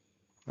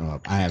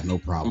 I have no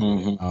problem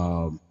with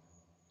it.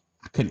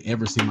 I couldn't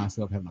ever see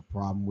myself having a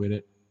problem with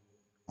it.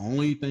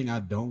 Only thing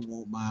I don't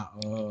want my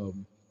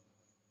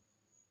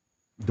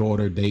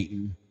daughter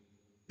dating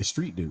is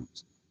street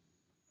dudes.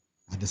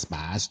 I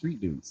despise street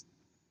dudes.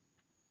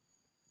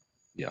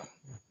 Yeah.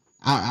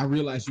 I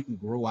realize you can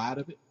grow out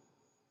of it,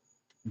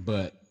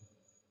 but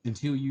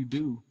until you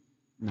do,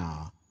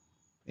 nah.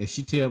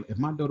 If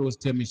my daughter was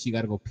telling me she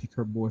got to go pick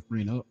her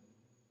boyfriend up,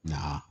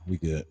 nah, we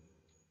good.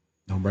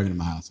 Don't bring him to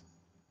my house.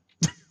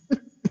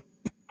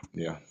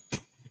 Yeah.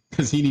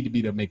 Because he need to be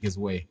able to make his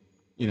way.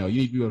 You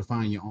need to be able to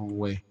find your own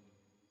way.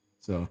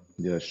 So.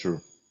 Yeah, that's true.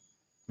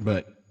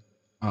 But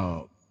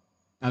I'll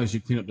let you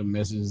clean up the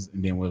messes,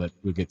 and then we'll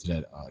get to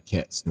that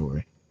cat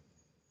story.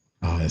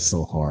 Oh, it's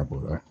so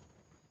horrible, though.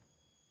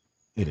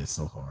 It is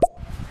so hard.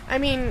 I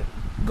mean,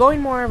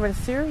 going more of a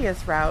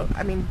serious route,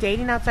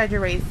 dating outside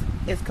your race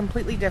is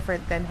completely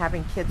different than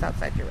having kids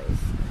outside your race.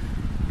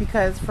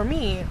 Because for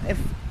me,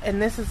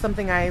 and this is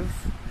something I've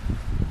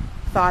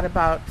thought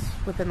about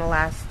within the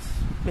last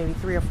maybe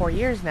 3 or 4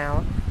 years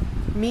now,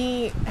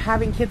 me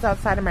having kids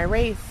outside of my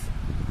race,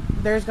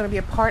 there's going to be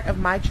a part of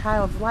my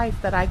child's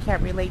life that I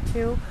can't relate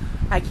to.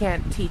 I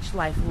can't teach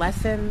life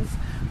lessons.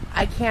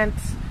 I can't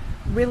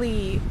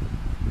really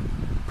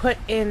put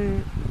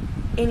in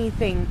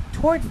anything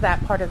towards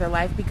that part of their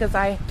life because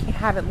I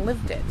haven't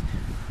lived it.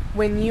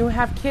 When you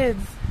have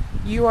kids,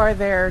 you are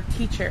their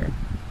teacher.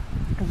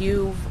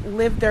 You've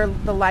lived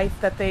the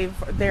life that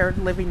they're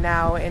living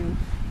now, and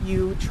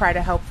you try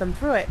to help them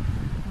through it.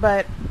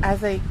 But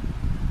as a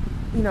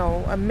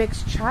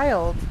mixed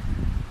child,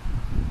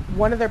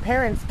 one of their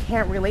parents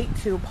can't relate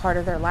to part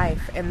of their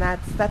life, and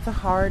that's a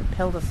hard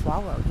pill to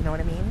swallow. You know what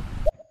I mean?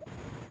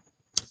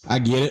 I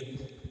get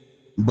it,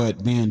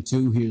 but then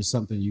too, here's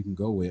something you can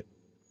go with.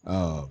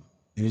 And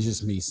it's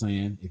just me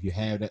saying, if you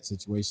have that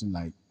situation,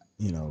 like,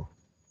 you know,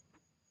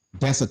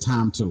 that's a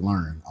time to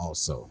learn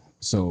also.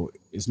 So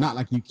it's not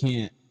like you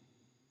can't.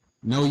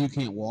 No, you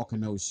can't walk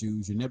in those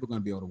shoes. You're never going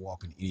to be able to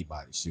walk in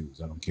anybody's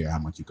shoes. I don't care how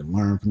much you can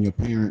learn from your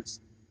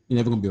parents. You're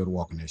never going to be able to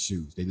walk in their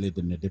shoes. They lived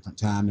in a different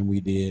time than we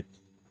did.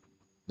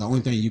 The only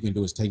thing you can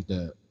do is take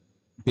the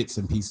bits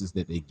and pieces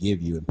that they give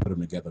you and put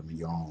them together in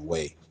your own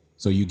way.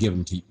 So you give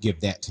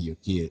that to your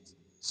kids.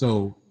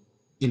 So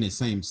in the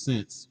same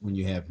sense, when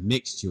you have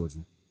mixed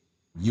children,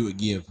 you would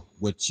give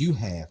what you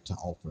have to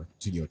offer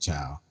to your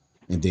child,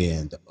 and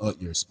then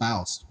your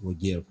spouse will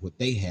give what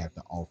they have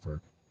to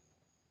offer.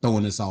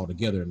 Throwing this all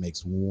together, it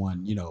makes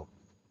one,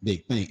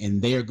 big thing.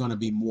 And they're going to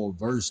be more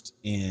versed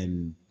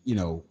in,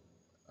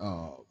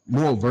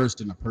 more versed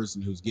in a person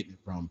who's getting it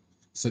from,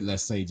 so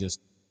let's say,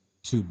 just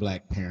two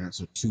black parents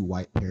or two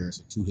white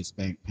parents or two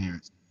Hispanic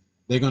parents.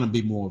 They're going to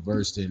be more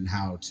versed in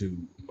how to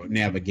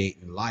navigate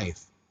in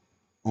life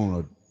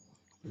on a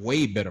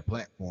way better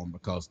platform,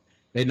 because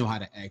they know how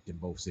to act in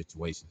both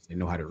situations. They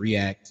know how to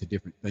react to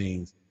different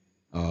things.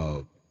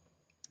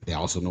 They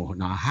also know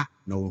not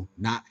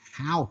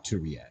how to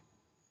react.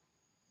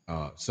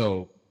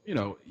 So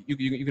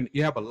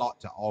you have a lot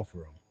to offer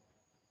them.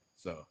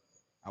 So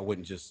I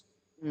wouldn't just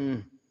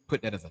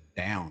put that as a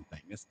down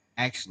thing. It's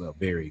actually a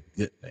very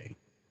good thing.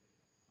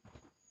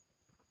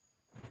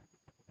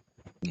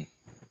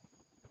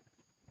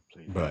 So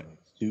you But got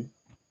two?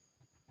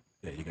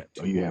 Yeah, you got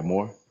Oh, two. you have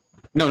more?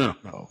 No.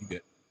 Oh. You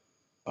good.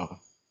 Okay.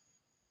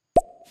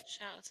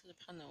 Shout out to the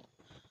panel.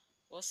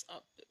 What's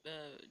up,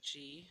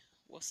 G?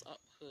 What's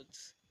up, Hood?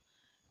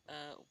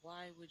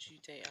 Why would you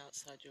date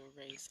outside your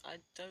race? I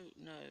don't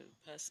know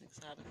personally,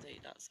 because I haven't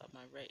dated outside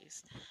my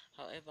race.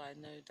 However, I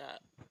know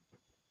that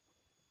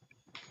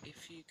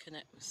if you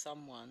connect with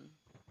someone,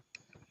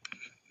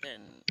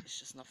 then it's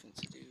just nothing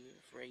to do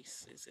with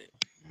race, is it?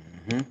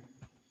 Mm-hmm.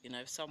 You know,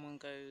 if someone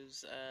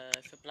goes,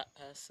 if a black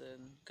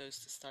person goes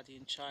to study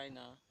in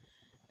China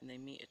and they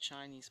meet a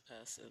Chinese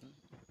person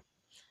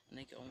and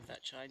they get on with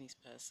that Chinese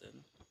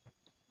person,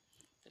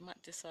 they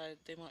might decide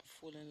they might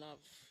fall in love,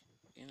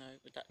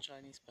 with that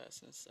Chinese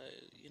person. So,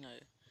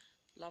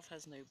 love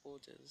has no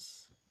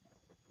borders.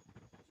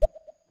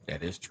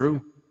 That is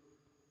true.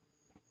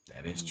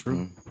 That is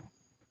true.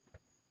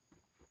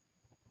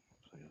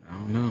 I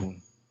don't know.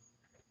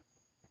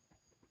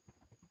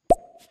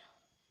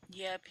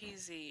 Yeah,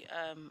 Peasy.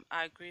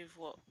 I agree with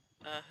what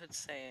Hood's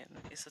saying.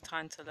 It's a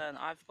time to learn.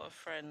 I've got a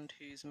friend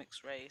who's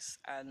mixed race,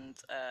 and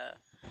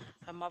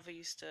her mother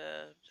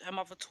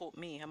taught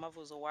me. Her mother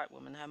was a white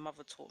woman. Her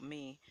mother taught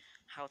me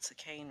how to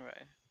cane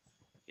row.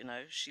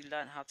 She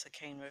learned how to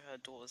cane row her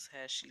daughter's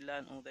hair. She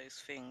learned all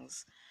those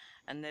things.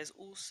 And there's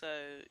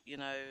also,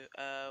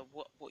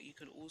 what you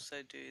can also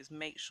do is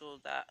make sure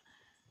that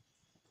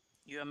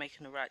you are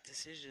making the right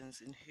decisions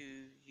in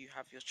who you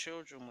have your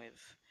children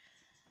with.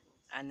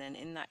 And then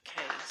in that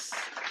case,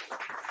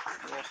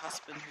 your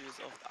husband, who is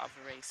of the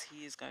other race,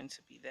 he is going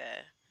to be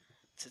there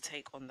to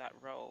take on that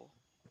role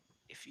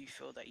if you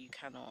feel that you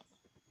cannot,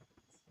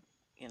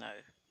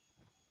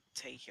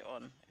 take it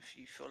on. If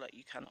you feel like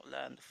you cannot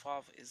learn, the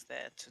father is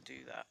there to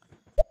do that.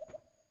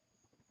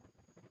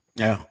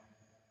 Yeah.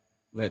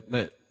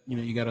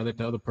 You gotta let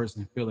the other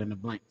person fill in the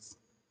blanks.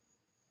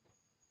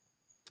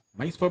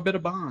 Makes for a better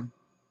bond.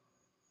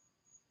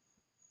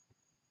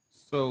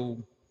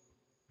 So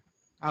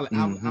I'll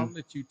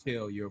let you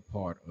tell your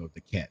part of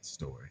the cat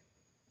story.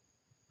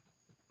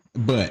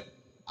 But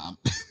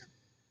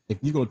if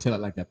you're gonna tell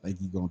it like I think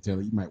you're gonna tell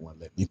it, you might want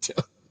to let me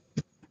tell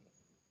it.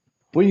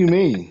 What do you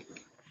mean?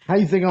 How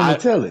you think I'm gonna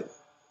tell it?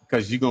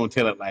 Because you're gonna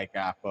tell it like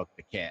I fucked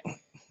the cat.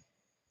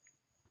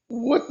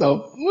 What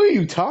are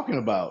you talking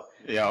about?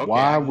 Yeah, okay.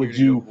 Why would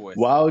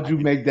you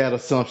make that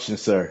assumption,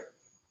 sir?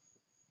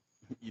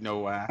 You know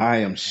why? I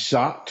am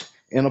shocked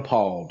and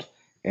appalled,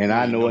 and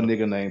I know a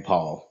nigga named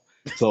Paul.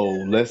 So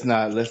let's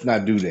not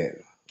do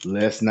that.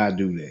 Let's not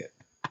do that.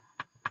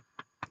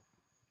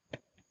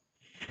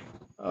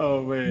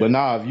 Oh man.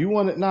 But if you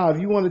want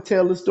to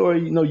tell the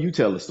story, you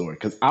tell the story,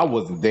 because I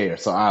wasn't there,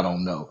 so I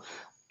don't know.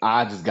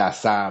 I just got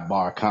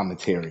sidebar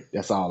commentary.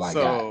 That's all I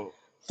got.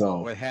 So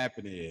what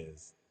happened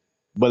is.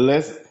 But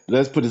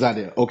let's put this out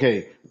there.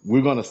 Okay,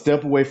 we're gonna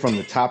step away from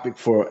the topic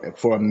for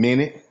a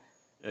minute.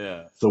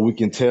 Yeah. So we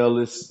can tell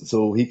this.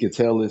 So he can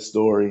tell this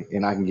story,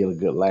 and I can get a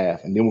good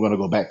laugh, and then we're gonna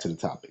go back to the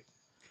topic.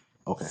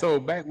 Okay. So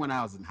back when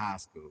I was in high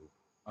school,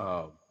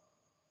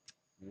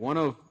 one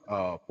of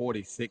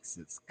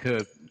 46's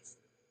cousins.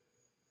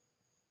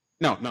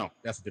 No,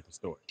 that's a different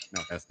story.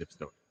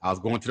 I was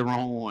going to the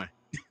wrong one.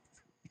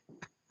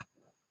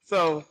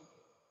 So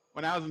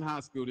when I was in high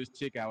school, this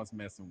chick I was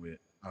messing with,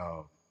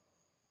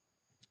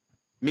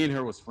 me and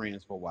her was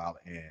friends for a while,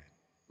 and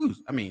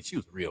she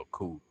was a real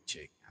cool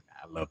chick.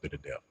 I loved her to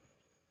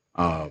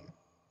death.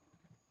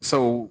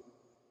 So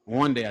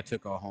one day I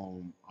took her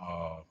home.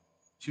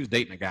 she was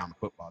dating a guy on the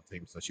football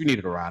team, so she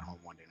needed a ride home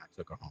one day, and I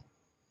took her home.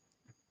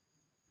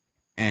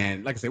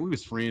 And like I said, we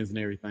was friends and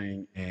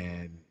everything,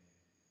 and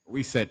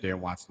we sat there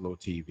and watched a little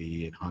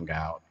TV and hung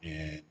out,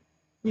 and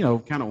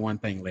kind of one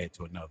thing led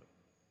to another.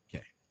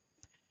 Okay,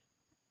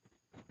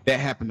 that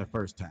happened the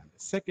first time. The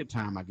second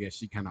time, I guess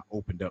she kind of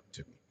opened up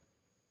to me,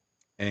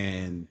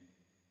 and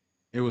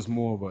it was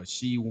more of a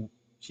she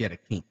had a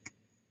kink,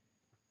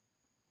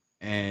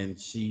 and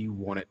she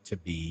wanted to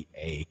be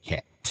a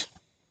cat.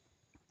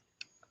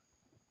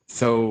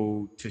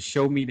 So to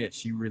show me that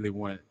she really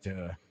wanted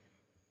to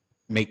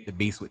make the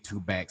beast with two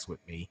backs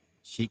with me,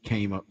 she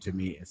came up to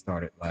me and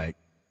started like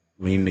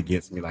leaning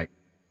against me, like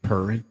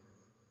purring,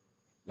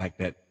 like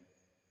that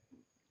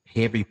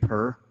heavy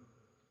purr,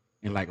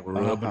 and like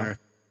rubbing her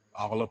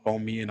all up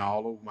on me and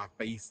all over my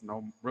face,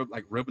 and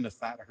like rubbing the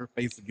side of her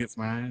face against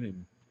mine,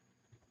 and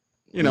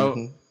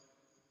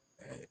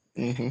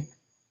Mm-hmm.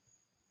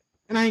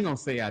 and I ain't gonna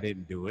say I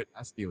didn't do it.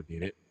 I still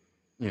did it,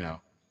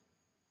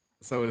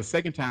 So the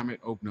second time it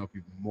opened up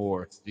even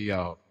more. She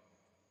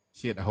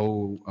had the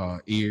whole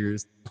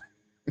ears.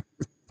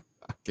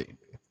 I can't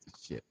do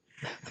this shit.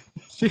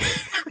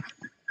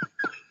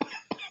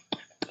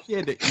 She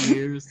had the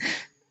ears,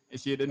 and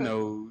she had the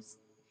nose,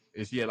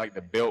 and she had like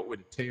the belt with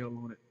the tail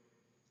on it.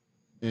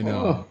 And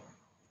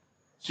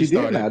she did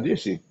started. now, did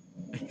she?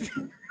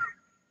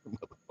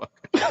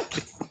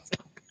 Motherfucker.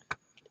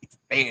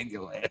 Stand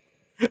your ass.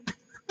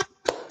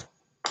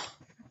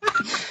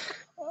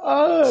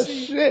 Oh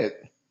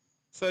shit.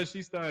 So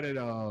she started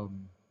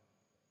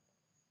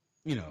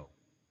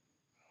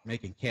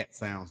making cat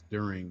sounds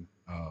during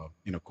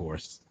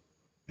intercourse,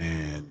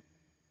 and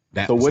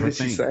that So was what her did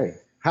she thing. say?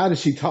 How did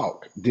she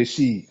talk? Did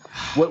she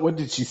what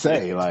did she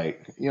say?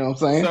 Like, you know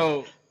what I'm saying?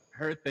 So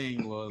her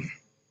thing was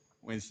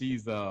when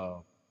she's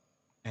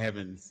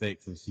having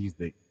sex and she's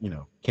the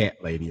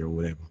cat lady or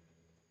whatever,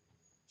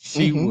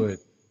 she Mm-hmm. would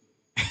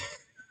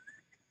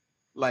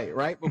like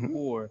right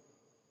before.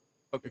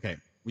 Okay,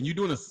 when you're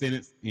doing a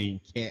sentence in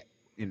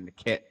the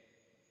cat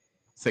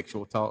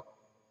sexual talk,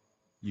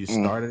 you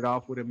start it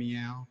off with a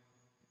meow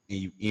and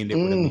you end it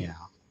with a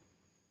meow.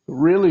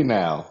 Really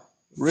now?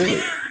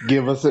 Really?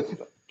 Give us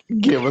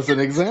an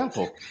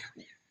example.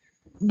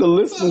 The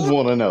listeners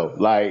want to know.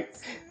 Like,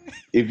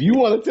 if you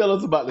want to tell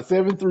us about the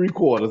 7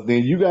 3/4,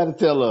 then you got to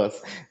tell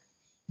us.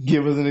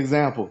 Give us an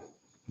example.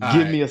 All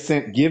Give right. me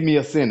a Give me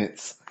a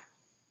sentence.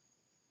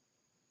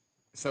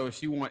 So if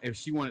she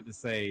wanted to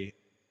say,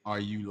 "Are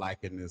you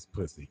liking this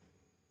pussy?"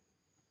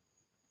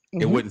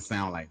 It wouldn't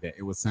sound like that.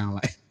 It would sound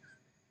like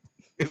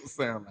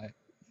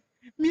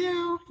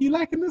meow. You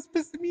liking this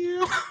pussy?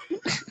 Meow.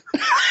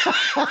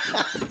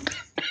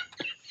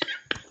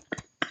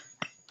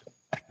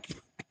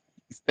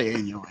 Stay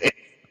in your head.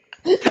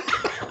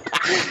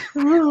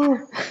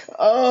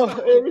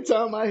 Every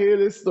time I hear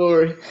this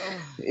story,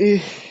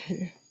 it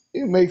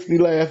makes me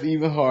laugh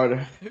even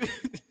harder.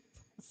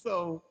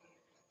 So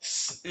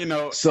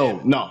So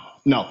and no.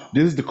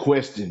 This is the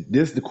question.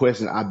 This is the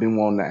question I've been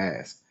wanting to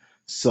ask.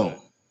 So,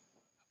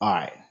 all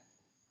right.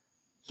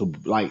 So,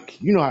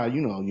 like, you know how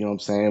you know what I'm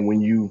saying,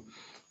 when you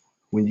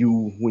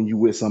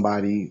with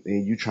somebody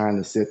and you trying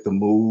to set the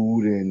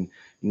mood, and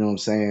you know what I'm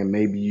saying,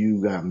 maybe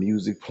you got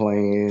music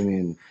playing,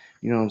 and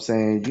you know what I'm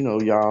saying,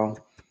 y'all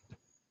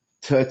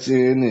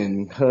touching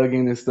and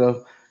hugging and stuff.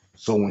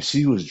 So when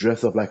she was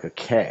dressed up like a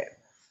cat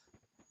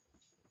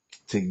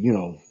to,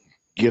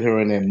 get her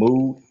in that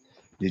mood,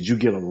 did you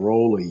get a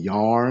roll of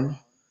yarn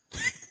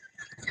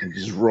and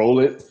just roll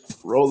it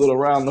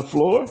around the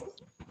floor?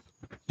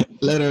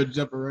 let her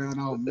jump around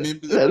all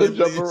members Let her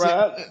jump and shit.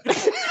 around.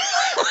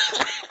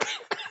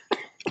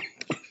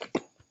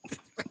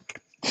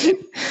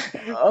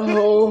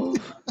 Oh,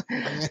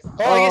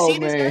 Oh, you see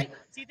this man. guy?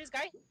 See this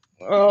guy?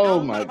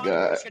 Oh Nothing but my a bottom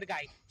God. bullshit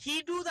guy.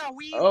 He do the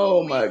wee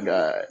Oh woo, my wee woo.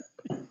 God.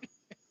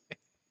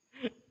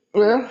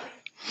 Well,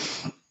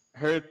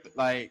 Her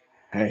like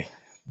hey.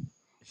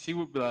 she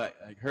would be like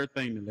her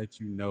thing to let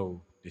you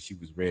know that she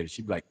was ready.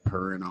 She'd be like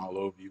purring all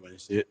over you and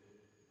shit,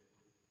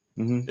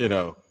 Hmm.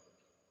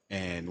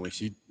 And when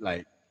she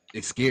like,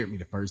 it scared me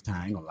the first time.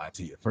 I ain't gonna lie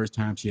to you. The first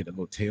time she had the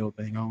little tail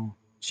thing on,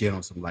 she had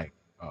on some like,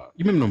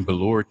 you remember them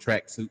velour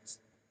tracksuits?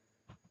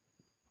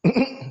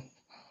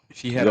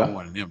 She had on Yeah.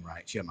 one of them,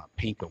 right? She had on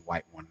a pink and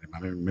white one of them. I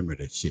remember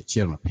that shit. She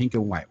had on a pink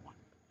and white one,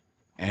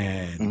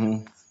 and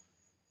Hmm.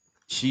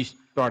 she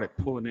started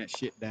pulling that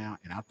shit down,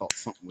 and I thought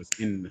something was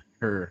in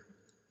her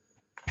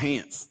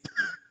pants.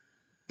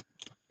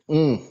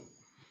 Mm.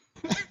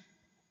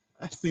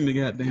 I seen the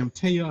goddamn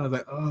tail. I was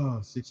like,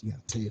 oh shit, she got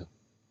a tail.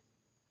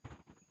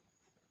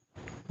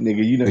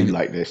 Nigga, you know you And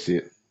like that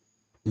shit.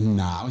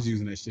 nah, I was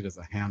using that shit as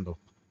a handle.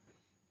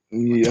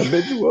 Yeah, I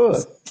bet you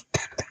was.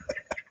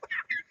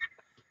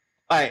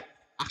 Like,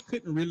 I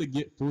couldn't really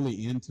get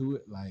fully into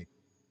it. Like,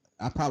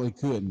 I probably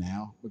could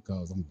now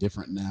because I'm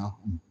different now.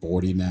 I'm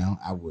 40 now.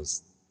 I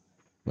was,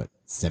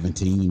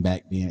 17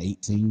 back then,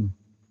 18.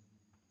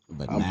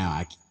 But I'm now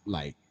I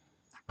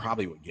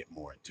probably would get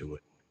more into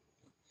it.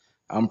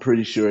 I'm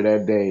pretty sure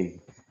that day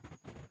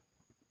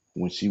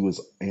when she was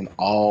in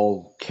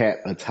all cat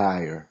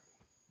attire,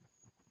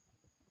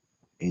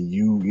 and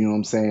you know what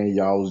I'm saying,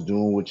 y'all was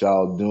doing what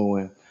y'all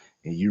doing,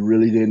 and you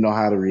really didn't know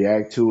how to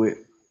react to it,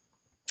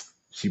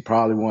 she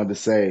probably wanted to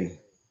say,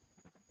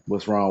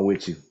 "What's wrong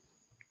with you?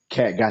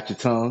 Cat got your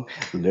tongue,"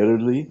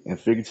 literally and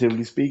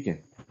figuratively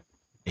speaking.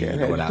 And Cat you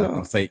know had what your I was gonna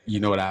tongue. say? You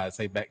know what I'd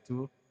say back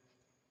to her?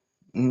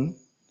 Hmm.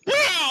 Yeah,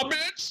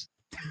 bitch.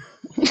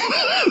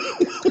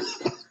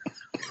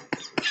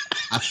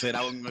 I said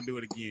I wasn't gonna do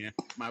it again.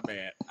 My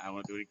bad. I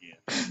want to do it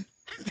again.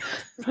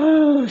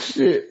 Oh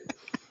shit.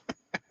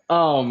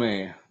 Oh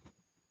man.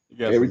 You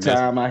got some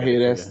messages you gotta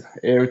clear.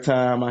 Every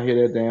time I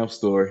hear that damn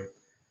story, it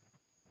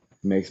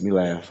makes me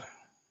Yeah. laugh.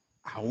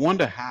 I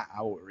wonder how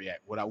I would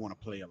react. Would I want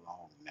to play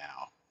along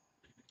now?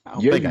 I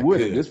don't Yeah, think you I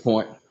would at could. this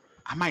point.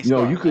 I might You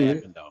know, you start could.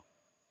 laughing though.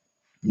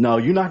 No,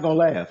 you're not gonna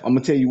laugh. I'm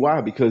gonna tell you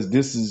why. Because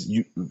this is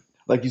you,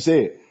 like you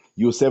said,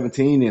 you were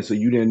 17 and so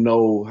you didn't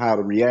know how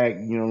to react.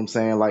 You know what I'm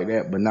saying, like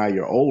that. But now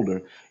you're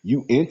older,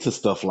 you into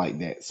stuff like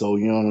that. So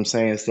you know what I'm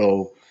saying.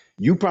 So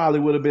you probably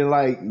would have been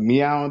like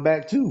meowing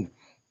back too.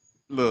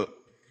 Look,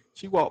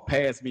 she walked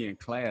past me in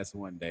class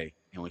one day,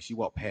 and when she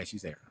walked past, she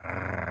said,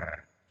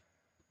 "Arr."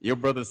 Your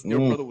brother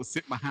Mm. was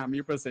sitting behind me.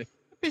 Your brother said,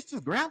 "That bitch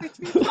just growled at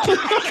you."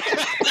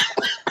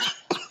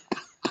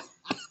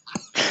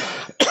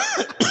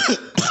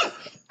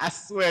 I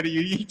swear to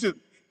you, he said,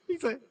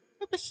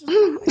 "That bitch just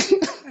growled at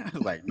you." I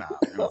was like, "Nah,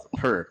 man, it was a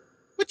purr."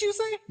 What you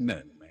say?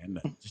 Nothing, man,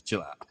 nothing. Just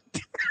chill out.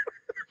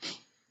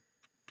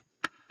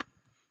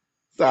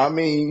 So I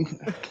mean,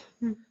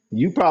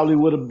 you probably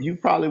would have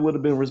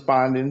been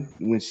responding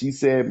when she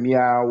said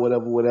meow,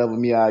 whatever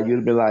meow. You'd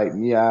have been like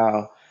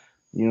meow.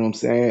 You know what I'm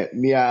saying?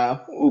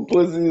 Meow. Who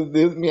pussy is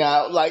this?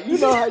 Meow. Like you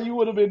know how you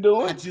would have been I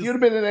doing. You'd just, have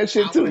been in that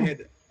shit I would have too. had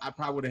to, I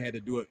probably would have had to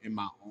do it in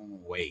my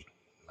own way.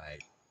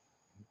 Like,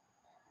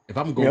 if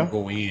I'm gonna Yeah.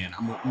 go in,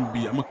 I'm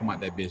gonna come out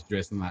that bitch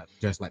dressed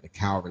like the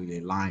cowardly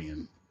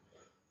lion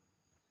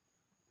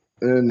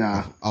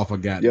Nah. off a Yo,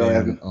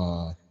 goddamn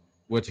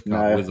what you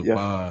call it, nah, Wizard of yeah.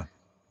 Oz.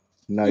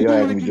 No, You your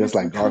going ass to been give me dressed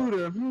some like Garf.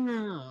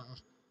 cooter?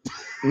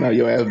 No,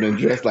 your ass been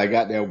dressed like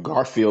goddamn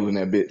Garfield in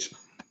that bitch.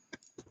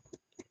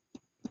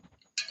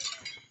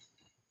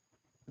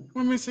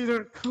 Let me see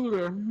that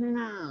cooter.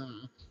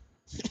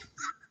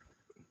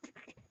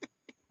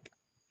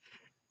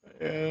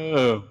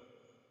 Oh.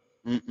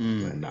 Man,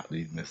 Mm-mm. knock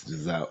these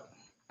messages out.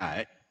 All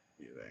right.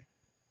 You there.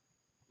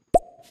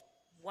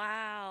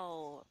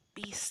 Wow,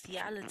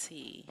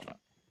 bestiality.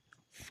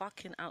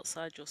 Fucking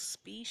outside your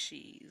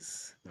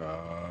species.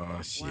 Oh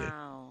shit.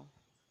 Wow.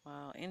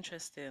 Wow,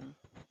 interesting.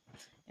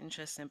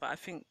 Interesting. But I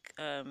think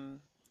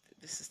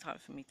this is time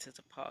for me to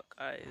depart,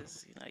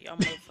 guys. You know, y'all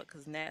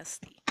motherfuckers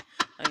nasty.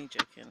 Only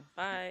joking.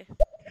 Bye.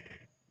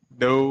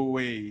 No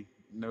way.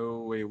 No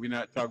way. We're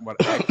not talking about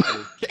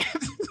actual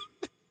cats.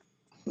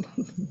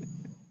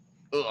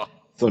 Ugh.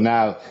 So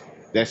now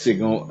that shit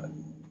gonna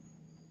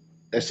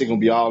that shit gonna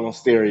be all on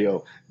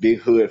stereo. Big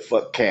hood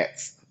fuck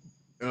cats.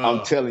 I'm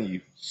Ugh. telling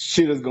you,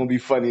 shit is gonna be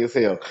funny as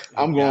hell.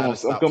 You gotta I'm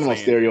stop coming on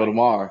saying it stereo like that.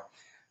 tomorrow.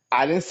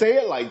 I didn't say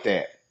it like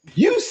that.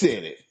 You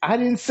said it. I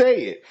didn't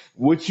say it.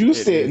 What you It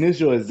said, and is. this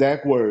is your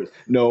exact words.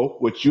 No,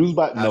 what you was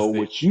about. I No, said,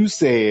 what you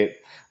said.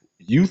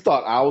 You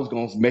thought I was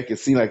gonna make it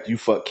seem like you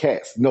fuck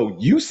cats. No,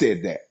 you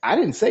said that. I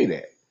didn't say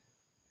that.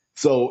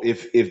 So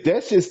if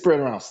that shit spread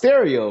around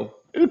stereo,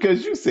 it's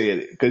because you said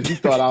it. Because you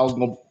thought I was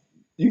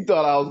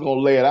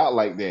gonna lay it out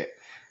like that.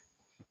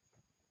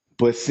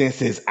 But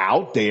since it's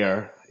out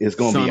there, it's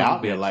gonna be son of a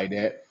out there bitch. like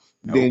that.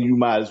 Then Nope. you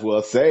might as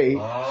well say,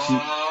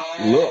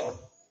 look,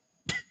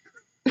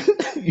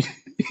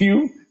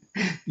 you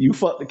you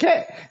fucked the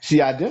cat. She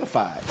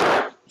identified.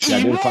 She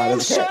identified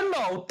as a cat.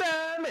 Emotional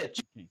damage.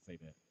 Can't say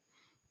that.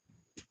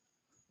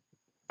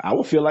 I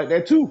would feel like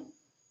that too.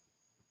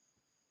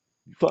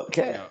 You fucked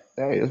the cat.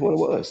 No. Hey, that's what it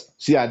was.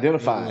 She It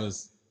identified.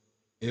 was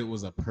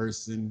a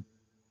person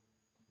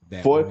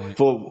that For wanted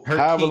for her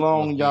however kink was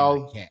long being a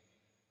y'all cat.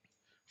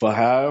 for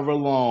however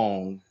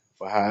long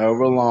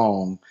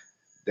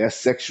that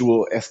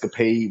sexual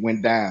escapade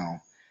went down,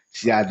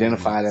 she About 3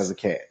 identified as months. a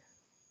cat.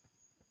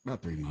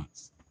 About 3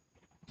 months.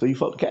 So you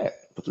fucked the cat.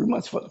 For 3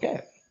 months, you fucked the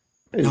cat.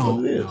 That is what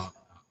No, it is. no.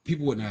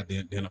 People wouldn't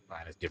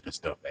identify as different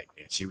stuff back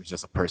then. She was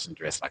just a person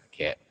dressed like a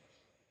cat.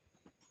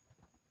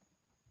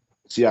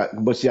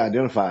 But she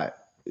identified.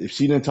 If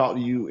she didn't talk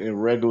to you in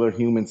regular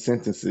human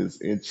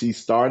sentences and she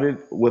started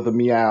with a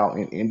meow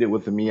and ended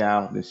with a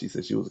meow, then she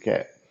said she was a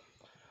cat.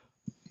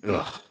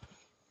 Ugh.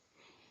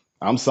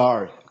 I'm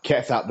sorry.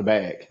 Cat's out the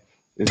bag.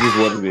 This is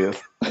what it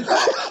is.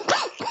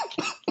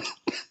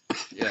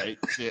 Yeah, ain't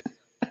shit.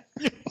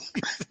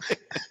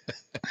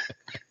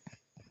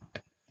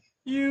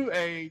 You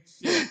ain't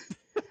shit.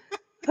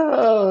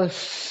 Oh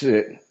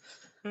shit.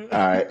 All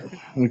right.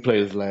 Let me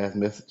play this last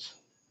message.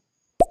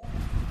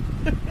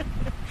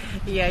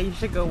 Yeah, you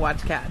should go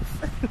watch Cats.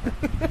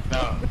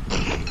 No.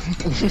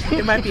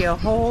 It might be a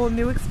whole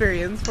new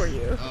experience for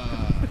you.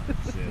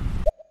 Shit.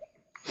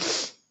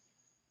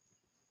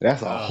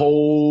 That's a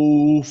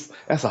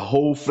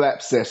whole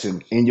flap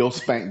session in your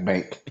spank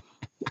bank.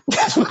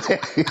 That's what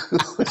that is.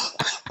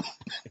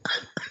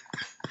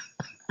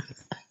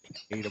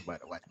 Ain't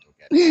nobody watching no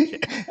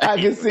I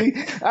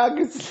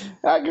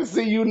can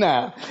see you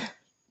now.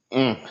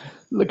 Mm.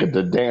 Look at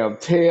the damn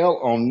tail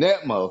on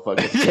that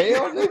motherfucker.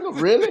 Tail,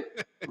 nigga? Really?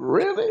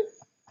 Really?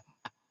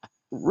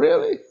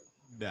 Really?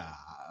 Nah,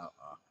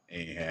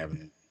 ain't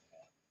having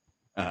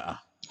it.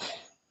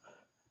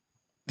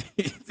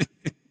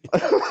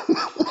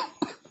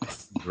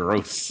 That's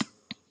gross.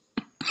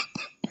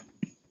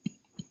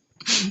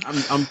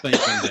 I'm thinking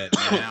that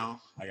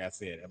now, like I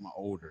said, I'm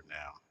older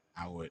now.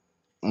 I would.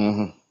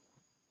 Mm-hmm.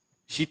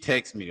 She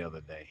texted me the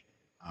other day.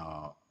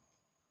 I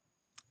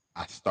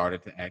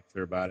started to ask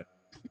her about it,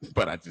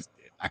 but I just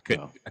did. I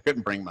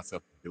couldn't bring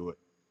myself to do it.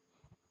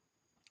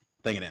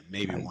 Thinking that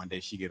maybe one day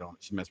she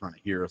mess around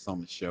and hear us on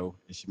the show,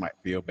 and she might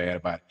feel bad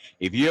about it.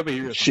 If you ever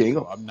hear us on the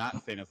show, I'm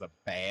not saying it's a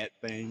bad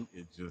thing.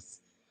 It's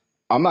just.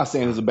 I'm not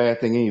saying it's a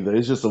bad thing either.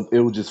 It's just it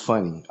was just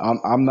funny.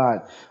 I'm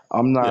not.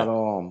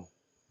 Yeah.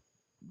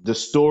 The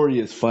story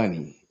is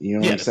funny. You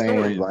know what I'm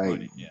saying? Like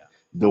funny. Yeah.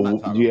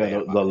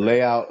 the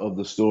layout of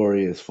the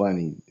story is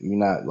funny. You're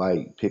not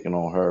like picking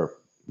on her.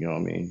 You know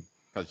what I mean?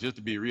 Because just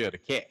to be real, the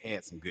cat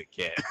had some good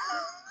cat.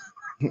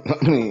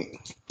 I mean,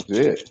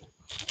 shit.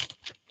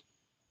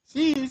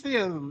 She is,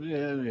 yeah.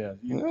 You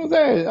know what I'm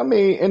saying? I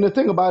mean, and the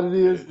thing about it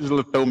is, just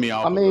throw me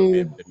off a little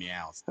bit with the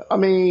meow stuff. I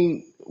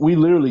mean, we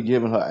literally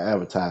giving her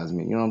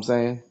advertisement. You know what I'm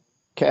saying?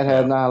 Cat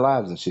has 9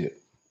 lives and shit.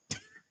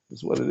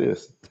 That's what it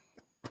is.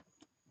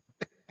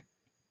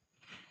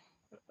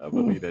 I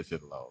believe that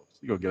shit alone.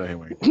 She gonna get out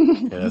here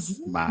and cuss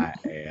my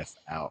ass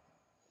out.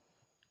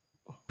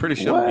 Pretty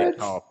sure I'm getting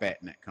called fat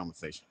in that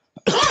conversation.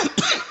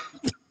 I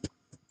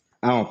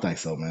don't think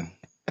so, man.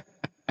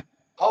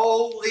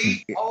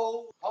 Holy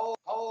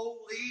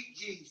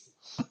Jesus.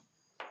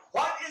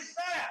 What is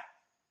that?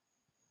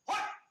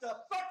 What the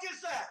fuck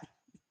is that?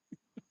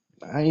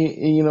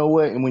 And you know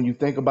what? And when you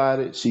think about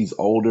it, she's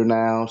older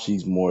now.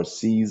 She's more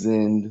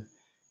seasoned.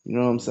 You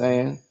know what I'm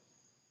saying?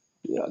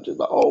 You know, just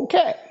an old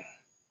cat.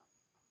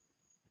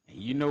 And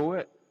you know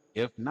what?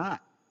 If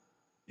not,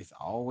 it's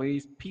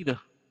always Peter.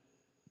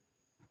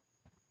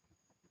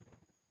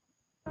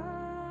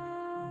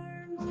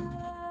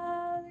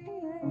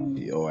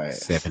 Your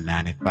ass.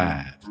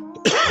 $7.95.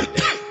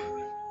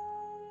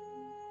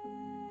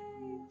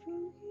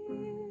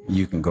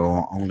 You can go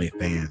on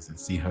OnlyFans and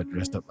see her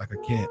dressed up like a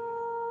cat.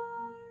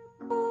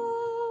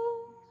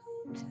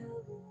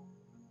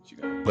 She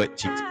got butt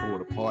cheeks pulled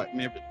apart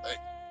and everything.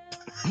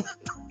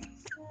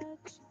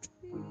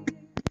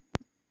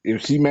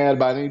 If she mad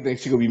about anything,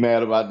 she gonna be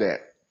mad about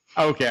that.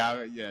 Okay,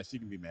 yeah, she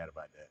can be mad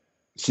about that.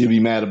 She'll be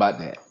mad about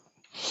that.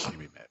 She'll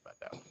be mad about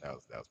that one. That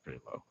was pretty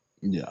low.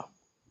 Yeah.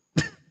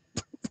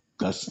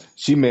 Cause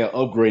she may have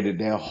upgraded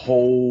their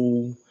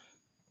whole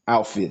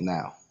outfit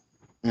now.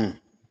 Tell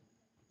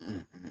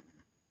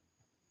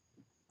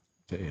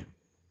you.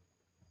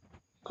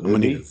 I'm gonna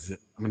need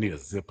a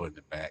zipper in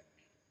the back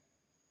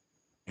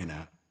and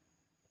a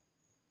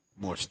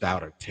more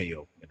stouter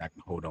tail that I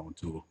can hold on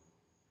to.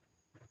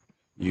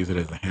 Use it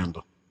as a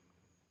handle.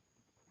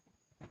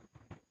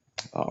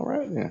 All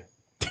right then.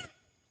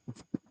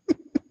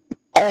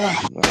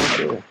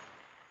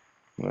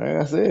 Like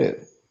I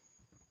said.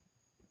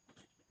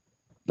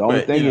 The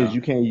only thing is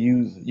you can't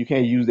use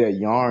that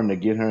yarn to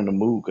get her in the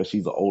mood because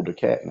she's an older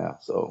cat now.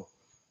 So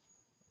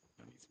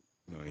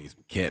I need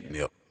some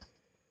catnip.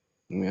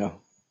 Yeah.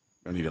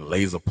 I need a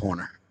laser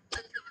pointer.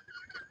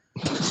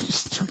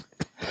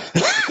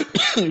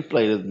 You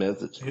play this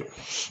message.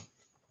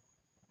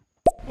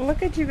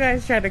 Look at you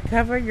guys trying to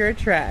cover your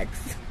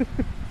tracks.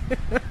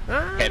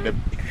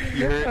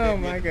 Oh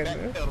my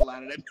goodness.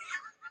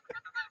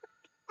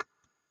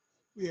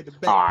 We had the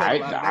back All pedal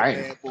right, out of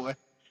that bad boy.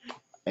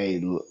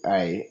 Hey,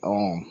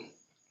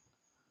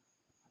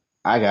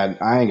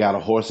 I ain't got a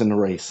horse in the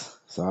race,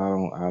 so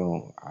I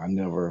don't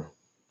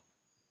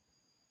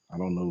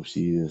know who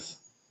she is.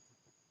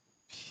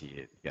 Shit,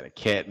 you got a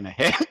cat in the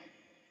hat.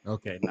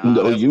 Okay,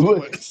 No, that's too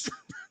much.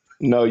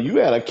 No, you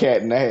had a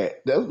cat in the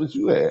hat. That's what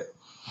you had.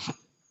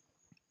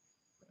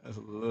 That's a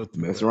little too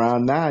Mess much.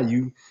 around now,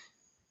 you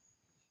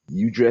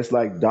dress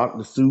like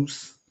Dr.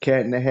 Seuss,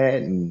 Cat in the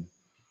Hat, and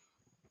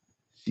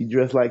she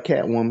dressed like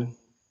Catwoman.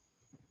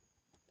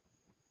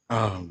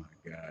 Oh my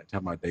God!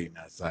 Talking about dating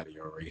outside of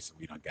your race, and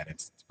we don't got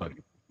into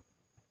fucking.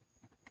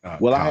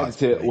 Well, I had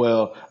to tell.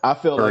 Well, I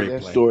felt like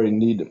that story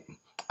needed.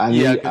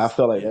 I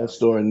felt like that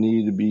story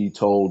needed to be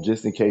told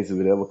just in case if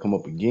it ever come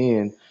up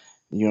again.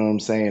 You know what I'm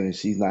saying? And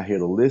she's not here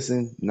to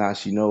listen. Now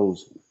she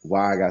knows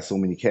why I got so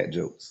many cat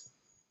jokes.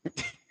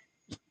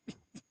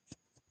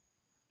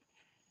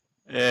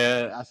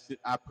 Yeah,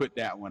 I put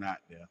that one out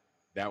there.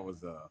 That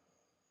was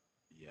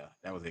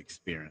that was an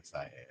experience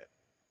I had.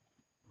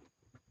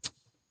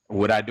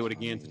 Would I do it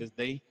again to this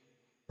day?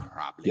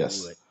 Probably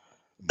would.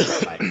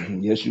 Most likely.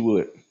 Yes, you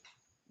would.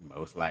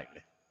 Most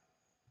likely.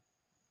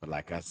 But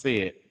like I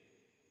said,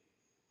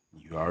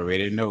 you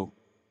already know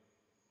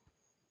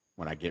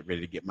when I get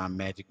ready to get my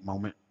magic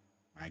moment,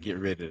 when I get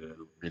ready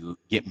to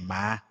get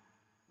my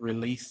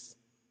release,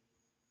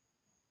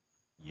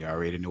 you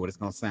already know what it's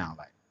going to sound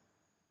like.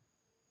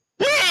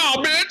 Yeah,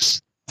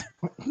 bitch!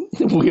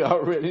 We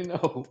already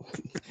know.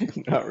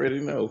 We already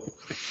know.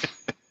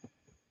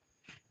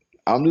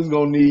 I'm just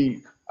gonna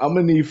need. I'm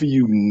gonna need for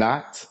you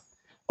not.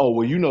 Oh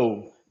well,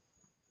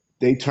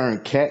 they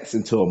turn Cats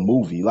into a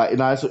movie. Like,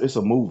 no, it's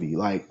a movie.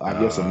 Like, I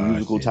guess a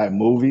musical Shit. type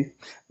movie.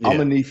 I'm Yeah.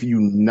 gonna need for you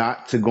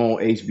not to go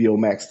on HBO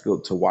Max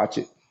to watch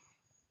it.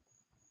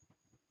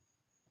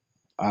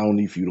 I don't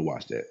need for you to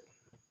watch that.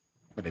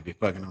 But they be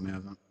fucking on there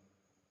or something.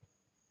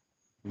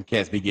 Them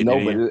cats be getting No,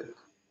 it in.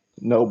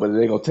 but it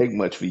ain't gonna take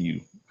much for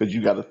you because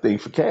you got a thing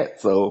for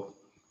cats. So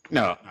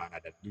No,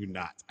 do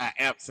not. I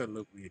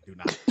absolutely do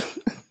not.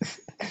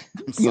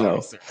 I'm you sorry,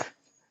 know, sir.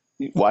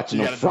 watching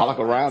You them got to draw frolic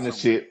the line around and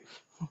somewhere. shit.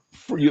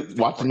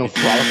 Watching them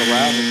frolic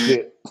around and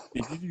shit.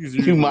 Did you use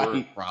You the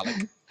word might, frolic?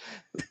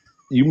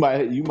 you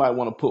might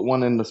want to put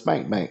one in the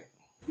spank bank.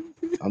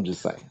 I'm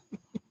just saying.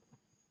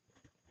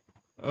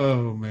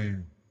 Oh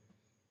man,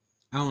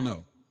 I don't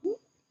know.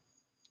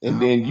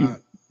 And then you,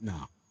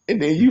 No.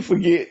 and then you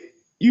forget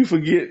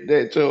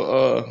that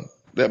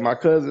that my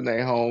cousin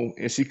ain't home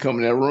and she come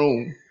in that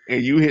room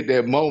and you hit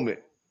that moment.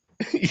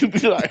 You be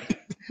like,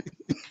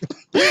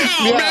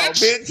 meow,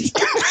 bitch.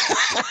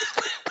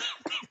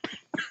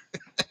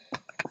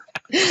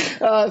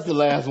 Oh, that's the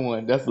last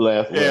one. That's the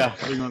last one. Yeah,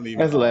 we're gonna leave it.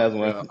 That's the last Yeah,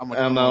 one. I'm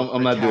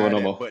I'm not doing retire no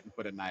that more. button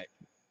for the night.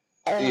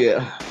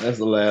 Yeah, that's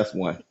the last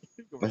one.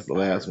 That's the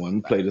Retire last it one. for Let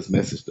me the play night. this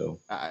message though.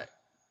 All right.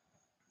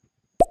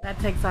 That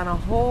takes on a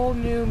whole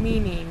new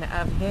meaning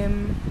of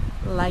him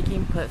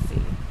liking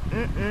pussy.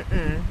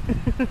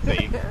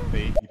 See,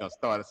 you done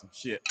started some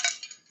shit.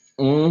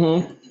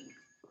 Mm-hmm.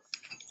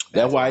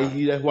 That's why.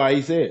 That's why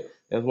he said.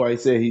 That's why he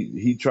said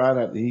he tried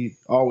not. He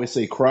always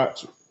say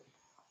crotch.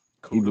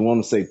 He Cooter.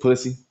 want to say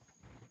pussy,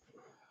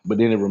 but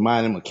then it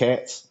remind him of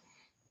cats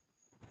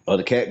or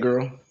the cat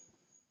girl.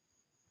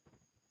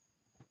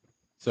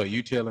 So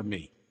you telling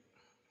me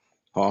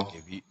Huh?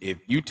 if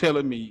you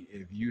telling me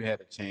if you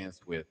had a chance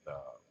with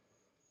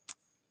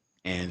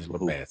Angela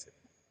Who? Bassett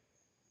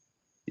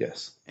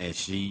Yes. and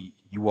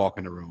you walk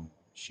in the room,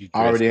 she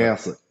I already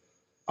dressed up. answered.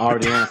 I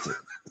already answered.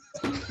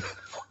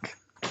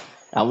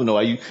 I don't know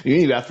why you ain't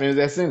even got to finish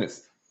that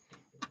sentence.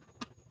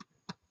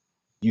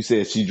 You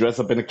said she dressed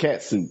up in a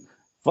cat suit.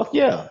 Fuck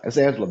yeah, that's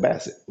Angela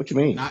Bassett. What you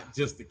mean? Not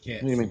just the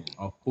cat What do you mean? suit,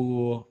 a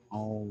full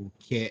on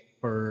cat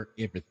fur,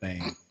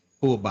 everything,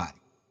 full body.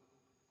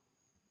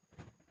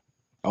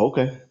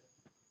 Okay.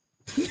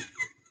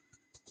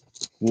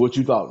 What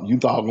you thought? You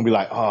thought I was gonna be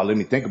like, oh, let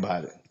me think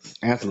about it.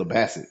 Angela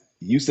Bassett.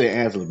 You say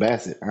Angela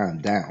Bassett, I'm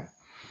down.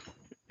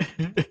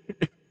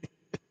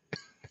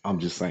 I'm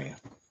just saying.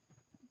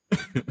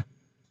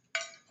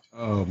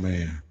 Oh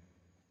man.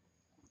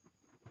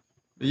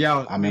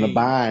 Y'all, I'm in a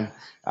bind.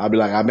 I'll be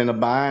like, I'm in a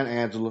bind,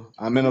 Angela.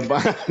 I'm in a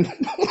bind.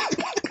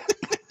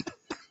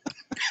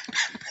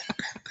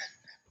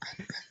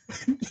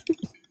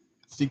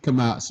 She come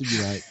out, she be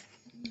like,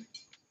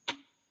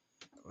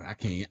 I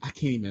can't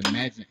even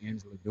imagine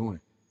Angela doing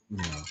it. You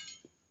know.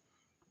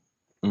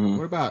 Mhm.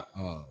 What about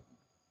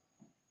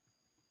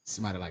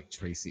somebody like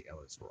Tracy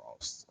Ellis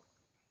Ross?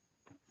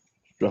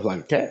 Dressed like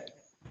a cat.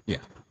 Yeah.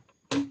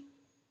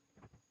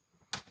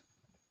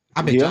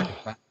 I bet you I Yeah. can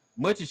find,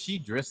 much as she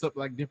dressed up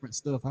like different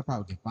stuff, I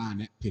probably can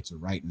find that picture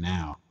right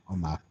now on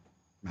my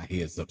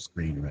heads up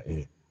screen right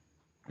here.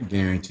 I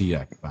guarantee you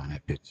I can find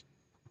that picture.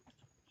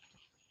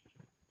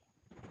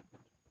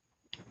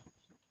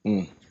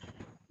 Mm.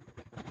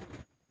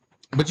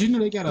 But you know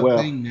they got a Well,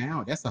 thing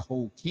now. That's a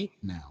whole kink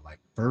now, like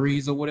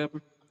furries or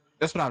whatever.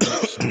 That's what I read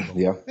the show for.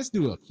 yeah. Let's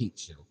do a kink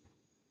show.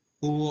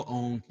 Full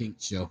on kink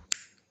show.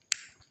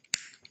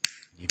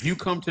 If you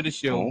come to the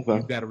show, Oh, okay.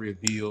 you gotta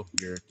reveal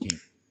your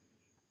kink.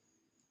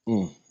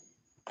 Mm.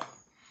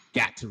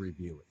 Got to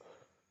reveal it.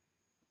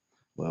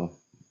 Well,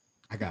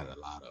 I got a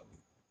lot of them.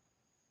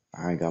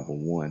 I ain't got but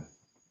one.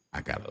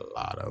 I got a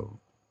lot of them.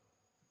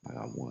 I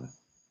got one.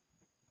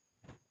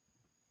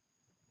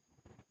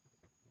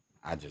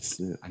 I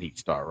need to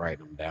start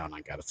writing them down.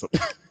 I gotta.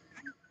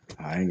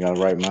 I ain't gotta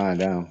write mine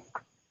down.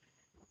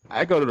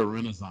 I go to the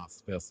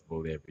Renaissance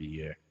Festival every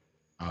year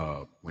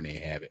when they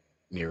have it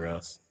near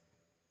us.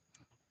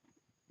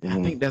 I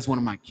think that's one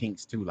of my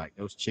kinks too. Like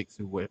those chicks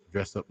who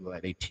dress up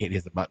like they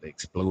titties about to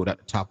explode at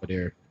the top of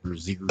their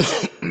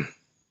brassieres.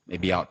 They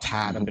be all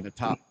tied up in the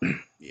top.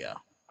 Yeah.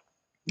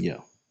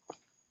 Yeah.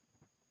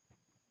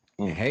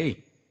 And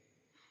hey,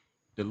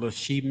 the little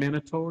she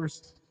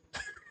minotaurs.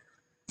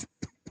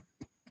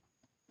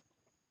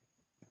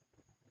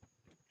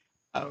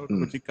 I don't know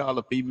what you call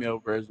a female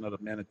version of the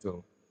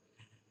minotaur.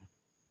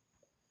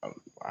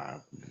 I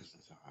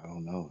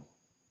don't know.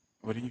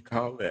 What do you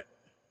call that?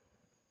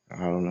 I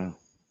don't know.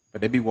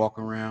 But they be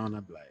walking around.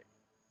 I'd be like,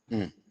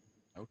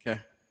 okay.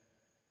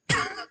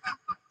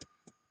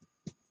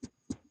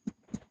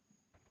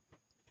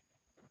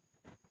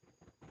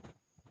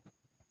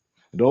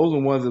 Those are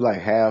ones that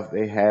like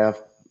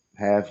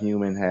half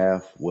human,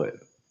 half what?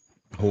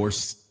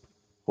 Horse.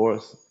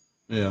 Horse.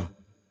 Yeah.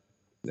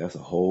 That's a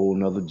whole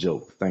nother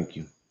joke. Thank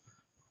you.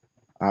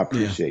 I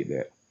appreciate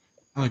that.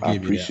 I'll I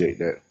give you that. appreciate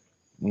that.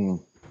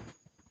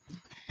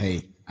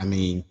 Hey, I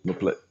mean, I'm gonna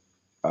play.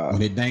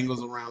 When it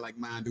dangles around like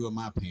mine do in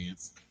my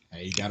pants,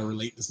 hey, you gotta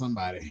relate to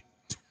somebody.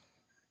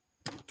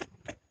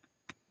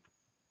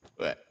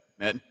 What?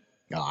 Nothing?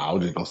 No, I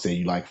was just gonna say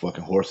you like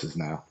fucking horses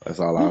now. That's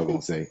all I was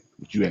gonna say.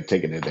 But you hadn't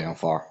taken it down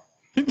far.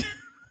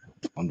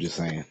 I'm just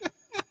saying.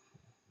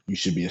 You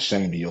should be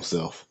ashamed of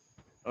yourself.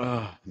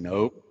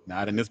 Nope,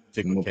 not in this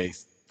particular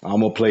case.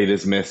 I'm gonna play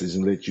this message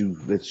and let you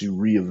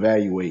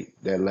reevaluate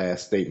that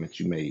last statement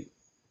you made.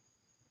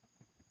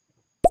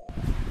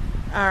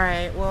 All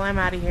right, well, I'm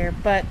out of here,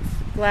 but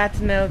glad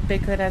to know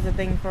Big Hood has a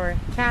thing for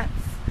cats.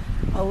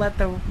 I'll let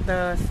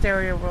the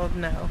stereo world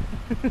know.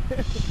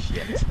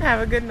 Shit.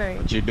 Have a good night.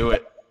 Don't you do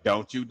it.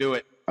 Don't you do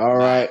it. All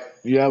right.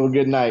 You have a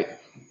good night.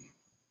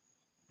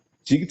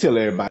 She can tell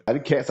everybody the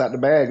cat's out the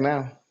bag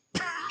now.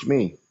 What you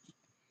mean?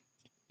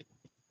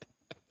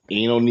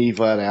 Ain't no need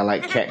for her to act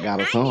like cat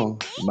got a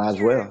tongue. Might as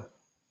well.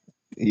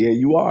 Yeah,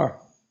 you are.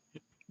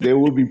 There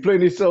will be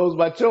plenty of shows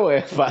about your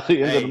ass by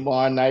the end of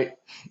tomorrow night.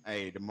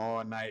 Hey,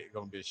 tomorrow night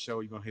gonna be a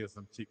show. You're gonna hear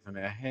some chicks in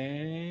there.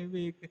 Hey,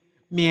 big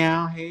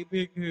meow. Hey,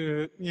 Big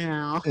Hood.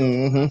 Meow.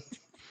 Mm-hmm.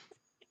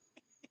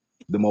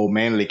 Them old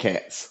manly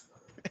cats.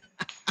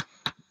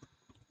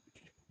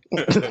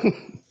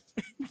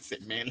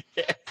 Said manly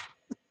cats.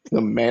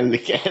 The manly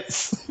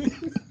cats.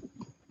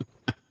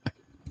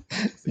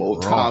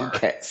 Old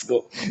tomcats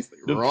go.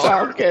 The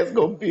tomcats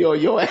gonna be on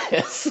your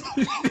ass.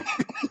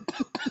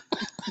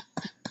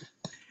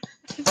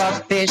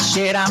 Fuck this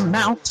shit, I'm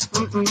out.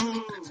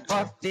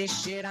 Fuck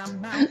this shit,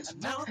 I'm out.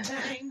 No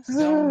thanks.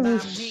 Oh,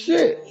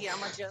 shit.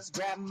 I'ma just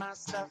grab my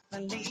stuff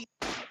and leave.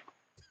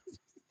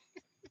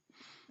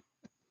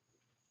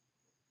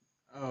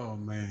 Oh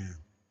man.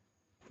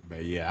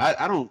 But yeah,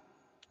 I don't.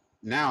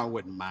 Now I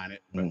wouldn't mind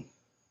it, but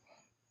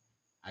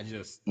I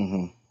just.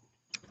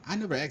 I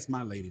never asked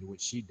my lady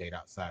would she date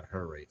outside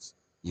her race.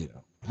 You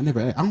know, I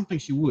don't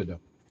think she would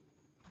though.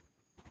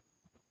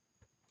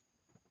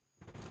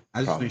 I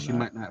just Probably think she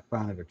might not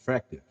find it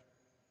attractive.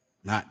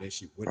 Not that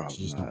she wouldn't. Probably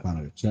She just not. don't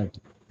find it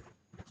attractive.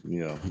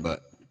 Yeah.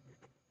 But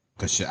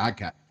because I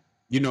got,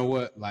 you know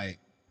what? Like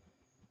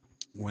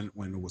when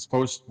it was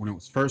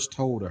first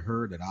told to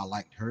her that I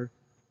liked her,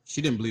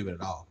 she didn't believe it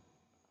at all.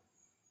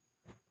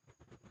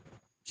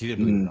 She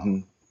didn't believe it at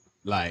all.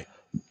 Like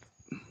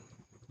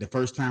the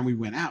first time we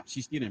went out,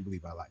 she still didn't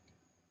believe I liked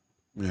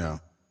her. Yeah.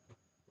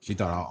 She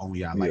thought I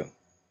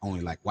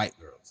only like white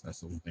girls.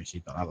 That's the only thing she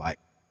thought I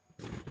liked.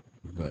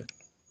 But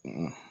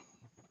I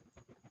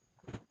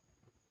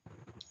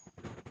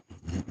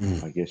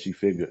guess she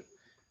figured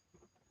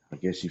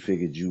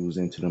you was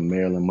into the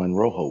Marilyn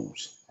Monroe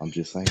hoes. I'm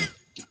just saying.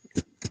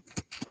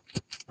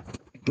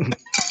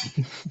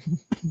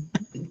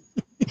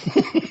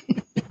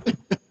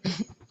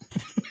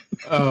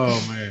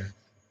 oh man.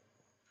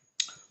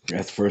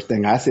 That's the first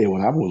thing I said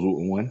when I was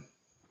with one.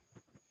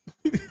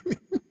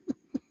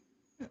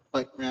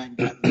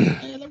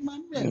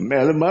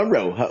 Marilyn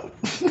Monroe hoe.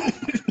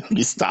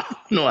 You stop.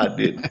 No, I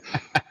didn't.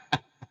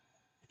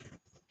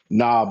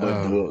 Nah,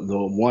 but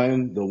the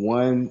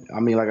one. I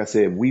mean, like I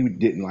said, we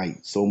didn't like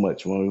so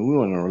much when we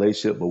were in a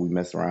relationship, but we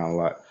messed around a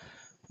lot.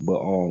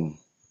 But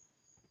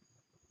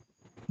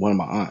one of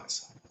my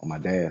aunts on my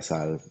dad's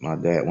side of one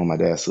of my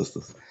dad's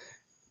sisters,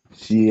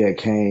 she had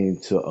came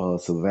to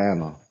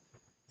Savannah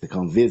to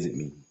come visit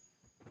me.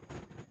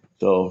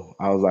 So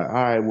I was like, all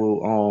right,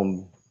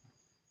 well,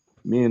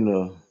 me and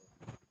the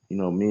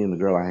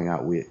girl I hang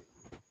out with,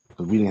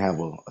 because we didn't have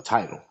a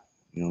title,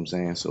 you know what I'm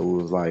saying? So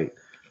it was like,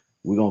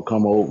 we're gonna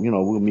come over,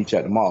 we'll meet you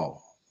at the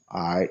mall.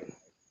 All right.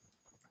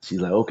 She's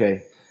like,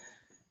 okay.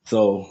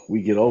 So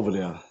we get over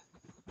there.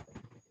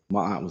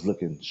 My aunt was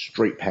looking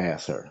straight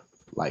past her,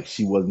 like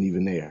she wasn't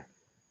even there.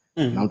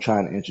 And I'm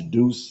trying to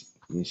introduce,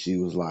 and she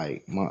was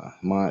like, my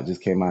aunt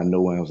just came out of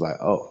nowhere and was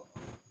like, oh,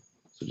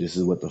 so this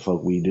is what the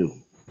fuck we do.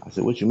 I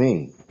said, what you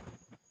mean?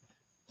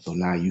 So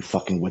now you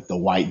fucking with the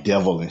white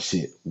devil and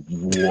shit.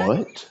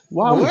 What?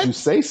 Why would you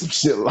say some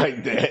shit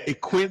like that?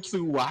 Quincy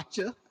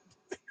Watcher.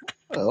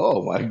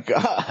 Oh my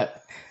God.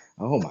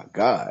 Oh my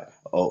God.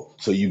 Oh,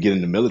 so you get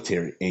in the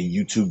military and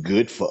you too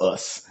good for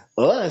us.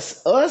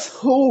 Us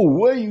who?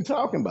 What are you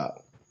talking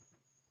about?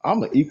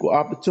 I'm an equal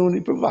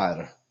opportunity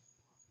provider.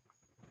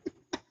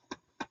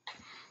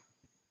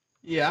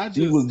 Yeah,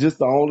 She was just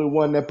the only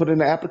one that put in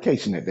the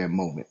application at that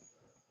moment.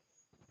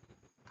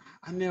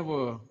 I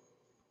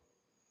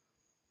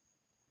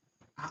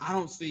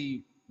don't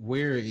see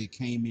where it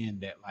came in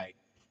that like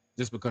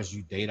just because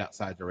you date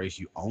outside your race,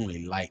 you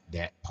only like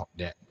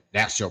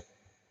that's the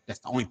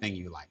only thing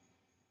you like.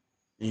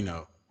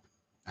 I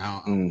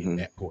don't get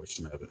that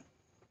portion of it.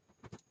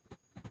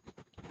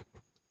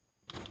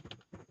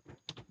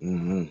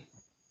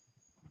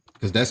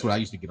 Because that's what I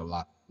used to get a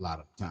lot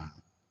of time.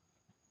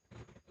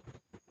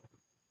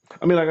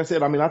 I mean, like I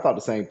said, I thought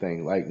the same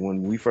thing. Like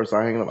when we first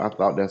started hanging up, I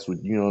thought that's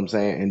what, you know what I'm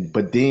saying?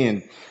 But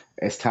then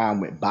as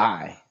time went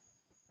by,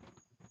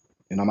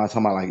 and I'm not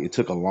talking about like it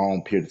took a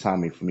long period of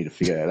time for me to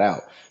figure that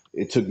out.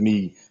 It took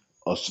me,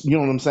 you know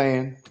what I'm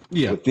saying?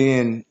 Yeah. But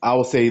then I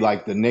would say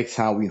like the next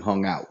time we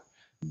hung out,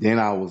 then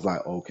I was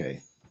like,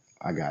 okay,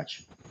 I got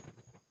you.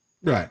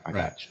 Right. I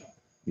got you.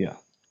 Yeah.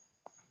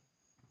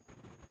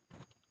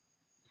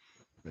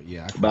 But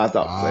yeah, I But I cracked a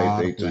thought the same lot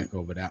thing of too. flack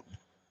over that one.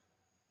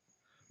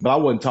 But I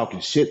wasn't talking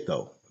shit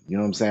though. You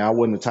know what I'm saying? I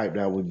wasn't the type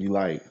that would be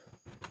like.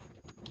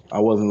 I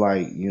wasn't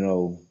like,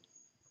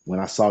 when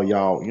I saw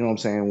y'all. You know what I'm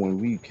saying? When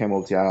we came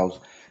over to your house,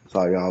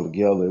 saw y'all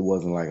together. It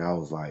wasn't like I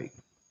was like,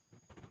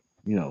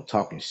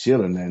 talking shit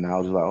or nothing. I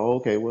was just like, oh,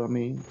 okay. Well, I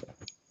mean,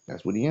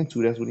 that's what he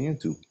into. That's what he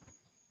into.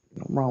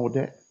 Nothing wrong with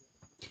that.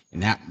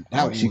 And that I'm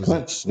that like, one was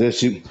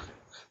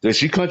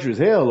she country as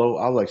hell though.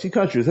 I was like, she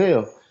country as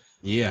hell.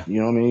 yeah,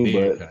 You know what I mean?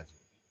 very But country.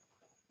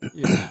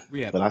 Yeah,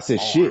 we had but a I said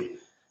farm. shit.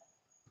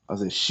 I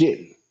said shit.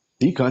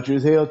 He country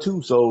as hell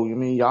too. So I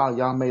mean,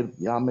 y'all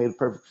made a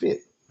perfect fit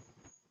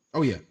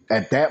Oh yeah,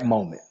 at that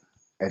moment,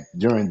 at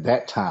during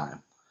that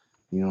time.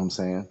 You know what I'm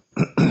saying?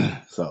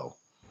 So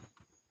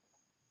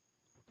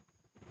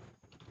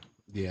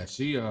yeah.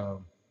 She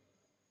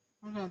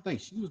I'm trying to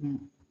think. She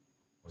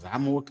was I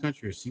more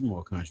country or she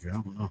more country? I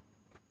don't know.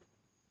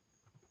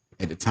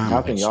 At the time, I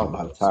I think think she y'all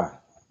about to was. tie.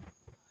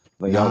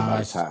 I think y'all about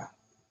Nah, to tie.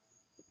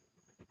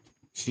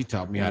 she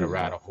taught me how to Ooh,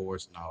 ride a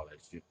horse and all that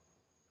shit.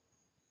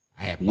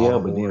 I had bought yeah, a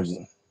but horse.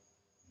 then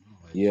And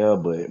all that shit. yeah,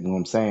 but what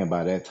I'm saying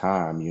by that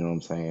time, you know what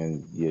I'm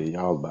saying? Yeah,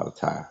 y'all about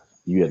to tie.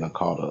 You hadn't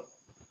caught up.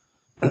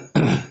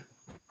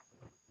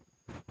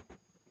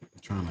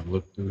 I'm trying to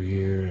look through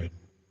here.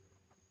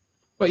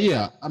 But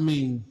yeah, I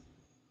mean,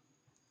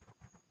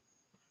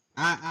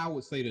 I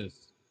would say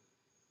this,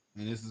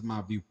 and this is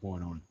my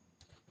viewpoint on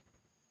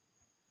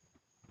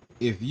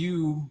it. If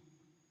you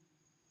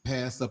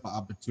pass up an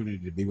opportunity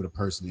to be with a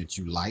person that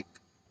you like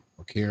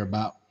or care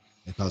about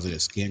because of their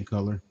skin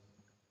color,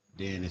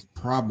 then it's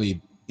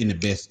probably in the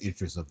best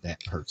interest of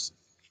that person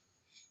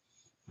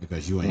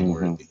because you ain't Hmm.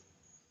 worthy.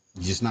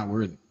 You're just not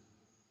worthy.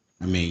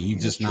 I mean, you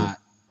That's just true. not,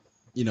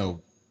 you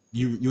know,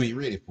 you ain't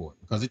ready for it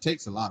because it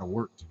takes a lot of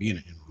work to be in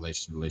a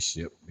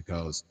relationship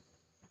because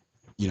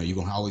you're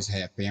gonna always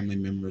have family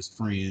members,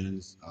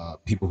 friends,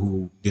 people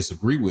who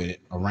disagree with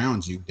it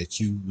around you that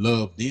you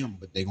love them,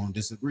 but they're gonna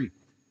disagree.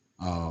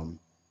 Um,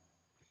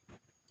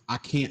 I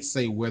can't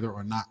say whether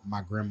or not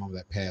my grandmother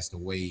that passed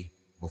away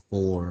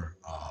before,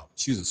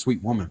 she was a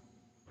sweet woman,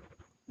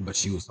 but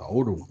she was an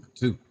older woman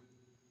too.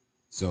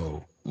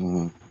 So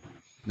Hmm.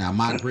 now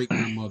my great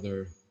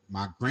grandmother,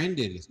 my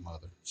granddaddy's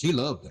mother, she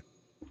loved her.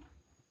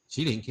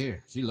 She didn't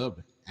care. She loved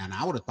her. And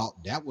I would have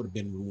thought that would have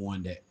been the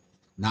one that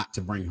not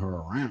to bring her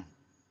around.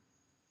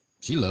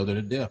 She loved her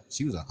to death.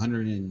 She was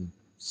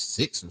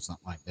 106 or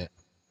something like that.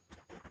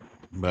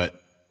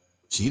 But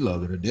she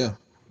loved her to death.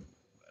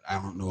 But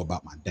I don't know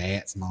about my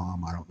dad's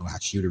mom. I don't know how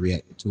she would have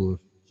reacted to her.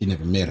 She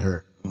never met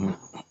her.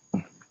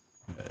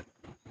 But,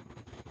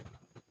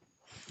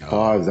 As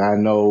far um, as I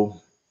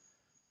know,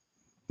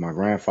 my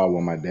grandfather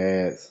or my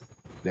dad's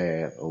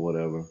dad or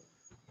whatever,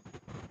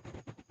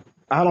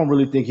 I don't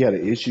really think he had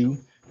an issue.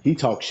 He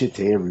talked shit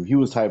to he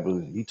was type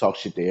of he talked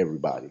shit to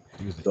everybody.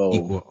 she was an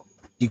So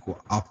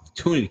equal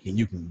opportunity and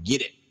you can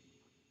get it.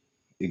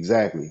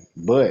 exactly.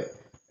 But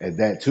at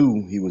that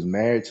too, he was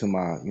married to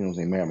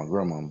married my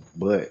grandma.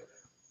 But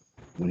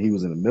when he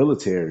was in the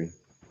military,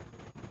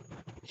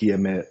 he had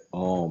met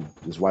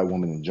this white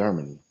woman in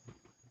Germany.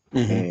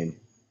 Mm-hmm. And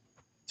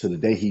to the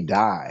day he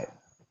died,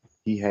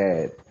 he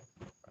had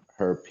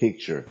her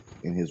picture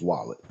in his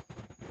wallet.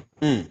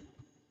 Mm.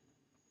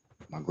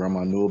 My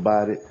grandma knew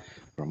about it.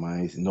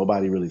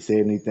 Nobody really said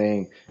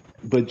anything.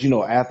 But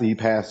after he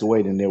passed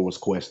away, then there was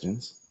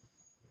questions.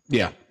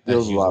 Yeah, There that's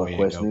was a usually lot the of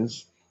way it go.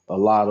 questions. A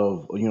lot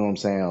of what I'm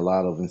saying, a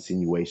lot of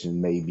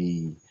insinuation,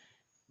 maybe,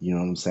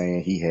 what I'm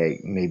saying,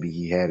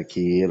 he had a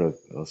kid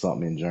or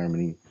something in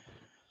Germany.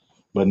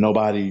 But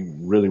nobody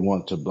really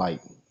wanted to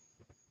like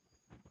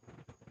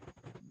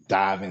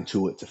dive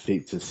into it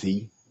to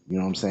see. You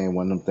know what I'm saying?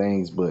 One of them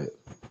things. But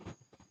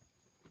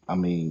I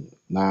mean,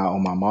 now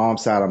on my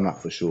mom's side, I'm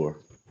not for sure.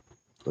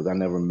 Because I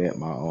never met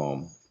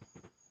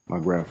my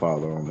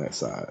grandfather on that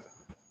side.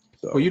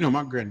 Well, So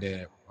my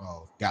granddad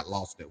got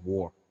lost at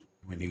war.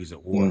 When he was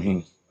at war, he hmm.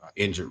 was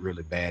injured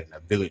really bad, and a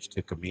village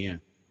took him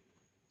in.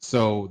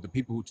 So the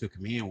people who took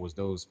him in was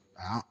those.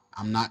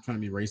 I'm not trying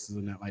to be racist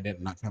or nothing like that.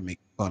 I'm not trying to make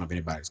fun of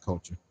anybody's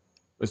culture.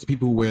 But it's the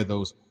people who wear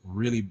those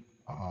really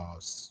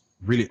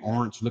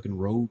orange looking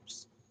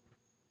robes,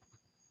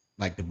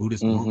 like the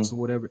Buddhist Hmm. monks or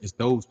whatever. It's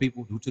those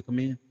people who took him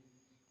in,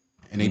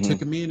 and they Hmm.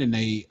 took him in, and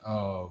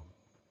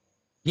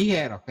he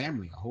had a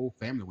family, a whole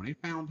family. When they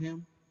found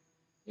him,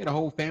 he had a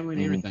whole family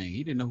and Hmm. everything.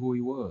 He didn't know who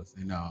he was,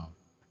 and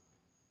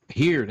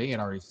here they had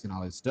already sent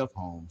all his stuff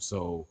home.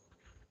 So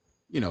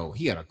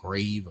he had a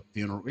grave, a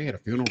funeral. They had a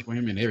funeral for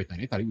him and everything.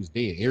 They thought he was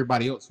dead.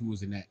 Everybody else who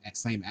was in that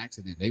same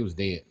accident, they was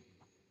dead.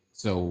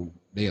 So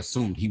they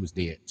assumed he was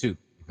dead too,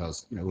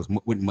 because it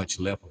wasn't much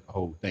left of the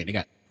whole thing.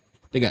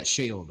 They got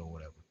shelled or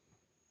whatever,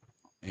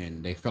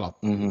 and they fell off.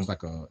 It Hmm. was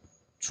like a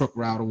truck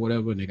route or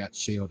whatever, and they got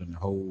shelled, and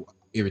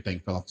everything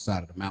fell off the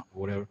side of the mountain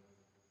or whatever.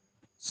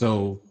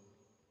 So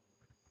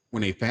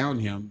when they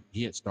found him,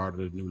 he had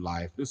started a new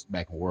life. This was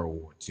back in World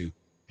War II,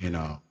 and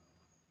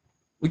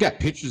we got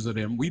pictures of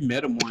them. We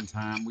met them one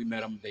time. We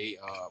met them.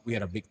 We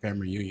had a big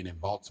family reunion in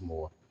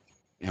Baltimore,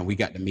 and we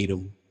got to meet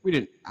them. We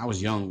didn't. I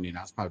was young then.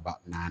 I was probably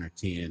about 9 or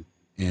 10,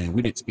 and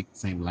we didn't speak the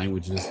same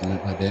languages and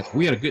nothing like that.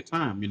 We had a good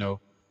time,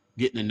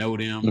 getting to know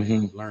them Hmm.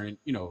 and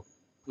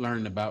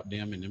learning about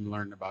them and them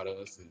learning about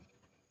us,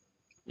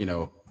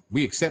 and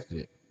we accepted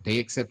it. They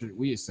accepted it.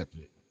 We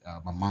accepted it.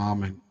 My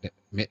mom and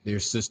met their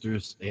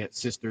sisters. They had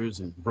sisters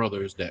and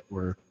brothers that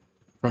were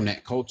from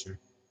that culture,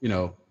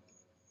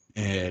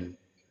 and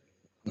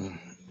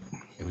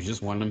it was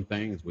just one of them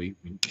things.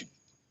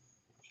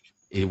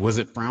 It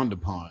wasn't frowned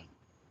upon.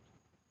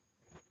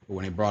 But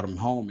when they brought him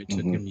home, it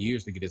took Hmm. him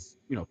years to get his,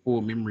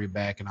 full memory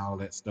back and all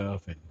that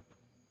stuff. And,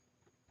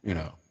 you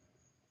know,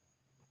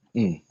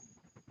 Mm.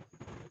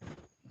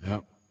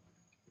 yep.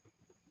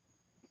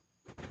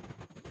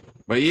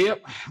 But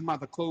yep, I'm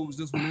about to close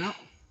this one out.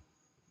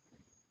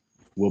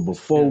 Well,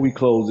 before we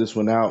close this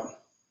one out,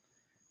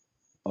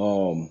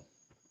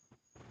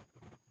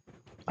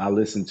 I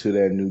listened to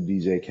that new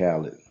DJ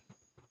Khaled.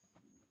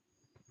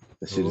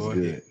 That shit is Go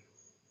good. ahead.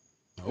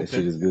 That shit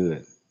Okay. is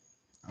good.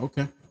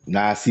 Okay.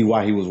 Now I see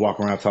why he was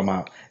walking around talking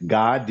about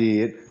God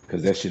did,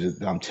 because that shit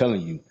is. I'm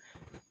telling you,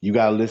 you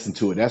gotta listen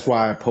to it. That's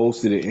why I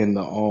posted it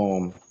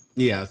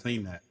Yeah, I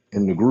seen that.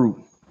 in the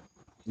group.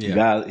 You Yeah.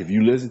 got if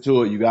you listen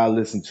to it, you gotta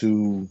listen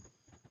to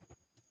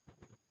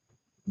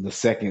the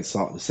second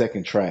song. The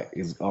second track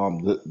is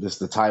this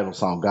the title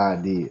song.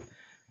 God did.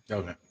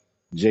 Okay.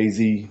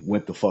 Jay-Z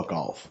went the fuck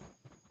off.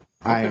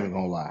 I ain't Okay. even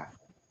gonna lie.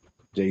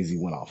 Jay-Z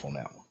went off on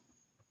that one.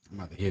 I'm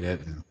about to hear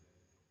that now.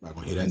 I'm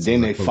gonna hear that And as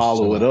soon then as I they close the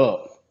follow show it out.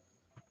 up.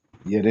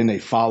 Yeah, then they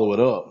follow it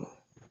up.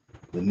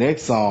 The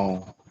next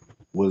song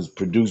was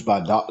produced by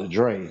Dr.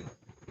 Dre,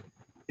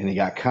 and it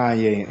got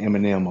Kanye and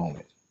Eminem on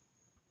it.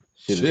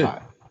 Shit is Shit.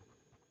 hot.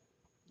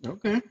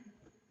 Okay.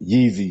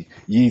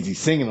 Yeezy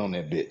singing on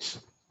that bitch.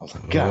 I was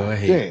like, Go God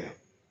ahead. damn.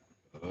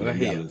 Go Yeah, you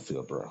gotta ahead. listen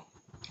to it, bro.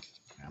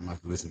 I'm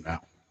about to listen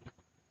now.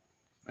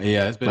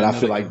 Yeah, it's been But I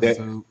feel another like that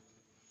episode.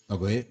 Oh,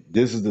 go ahead.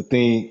 this is the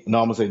theme. No,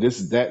 I'm gonna say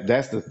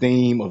that's the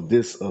theme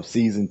of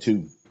season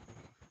 2.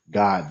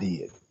 God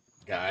did.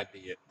 God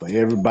did. For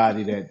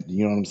everybody that,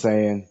 you know what I'm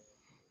saying,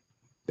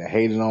 that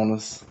hated on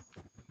us,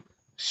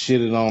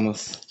 shitted on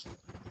us,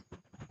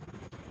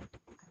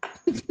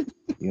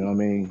 you know what I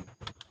mean?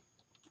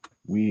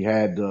 We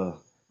had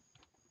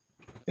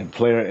in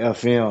Player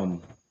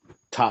FM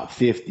top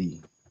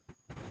 50,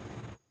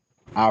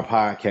 our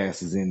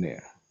podcast is in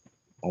there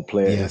on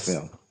Player Yes,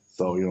 FM.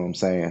 So you know what I'm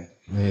saying?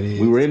 that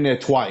We were is. in there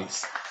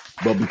twice,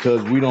 but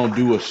because we don't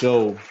do a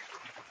show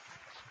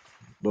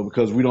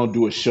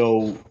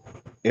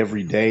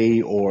every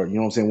day, or you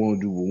know what I'm saying, we don't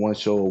do one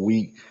show a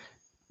week,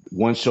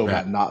 one show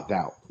Right. got knocked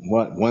out.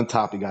 One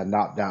topic got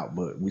knocked out,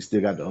 but we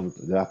still got the other.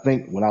 I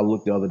think when I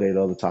looked the other day,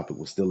 the other topic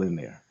was still in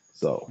there.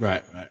 So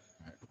Right. then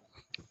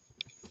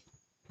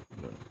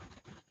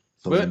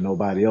But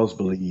nobody else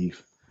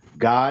believe.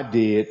 God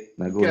did.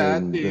 Now go ahead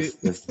God and did.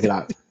 let's hit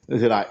our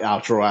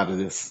outro out of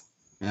this.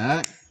 All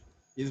right.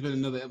 It's been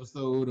another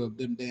episode of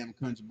Them Damn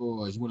Country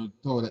Boys. You want to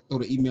throw the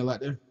email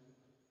out there?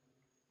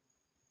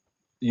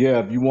 Yeah,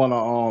 if you want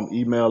to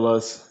email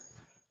us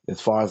as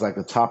far as like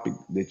a topic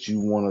that you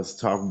want us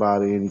to talk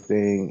about or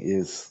anything,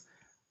 is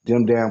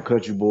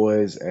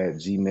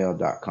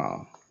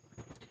themdamncountryboys@gmail.com.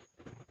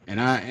 And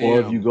I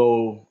Or if am. you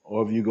go to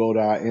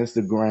our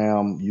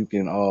Instagram, you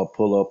can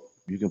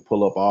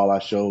pull up all our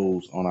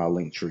shows on our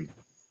link tree.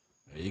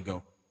 There you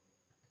go.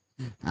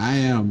 I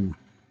am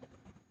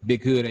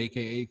Big Hood,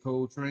 aka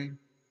Cold Train,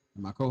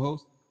 my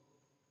co-host.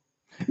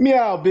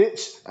 Meow,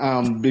 bitch.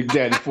 I'm Big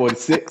Daddy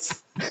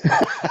 46.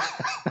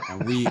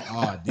 And we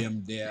are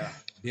them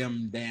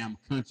damn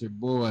country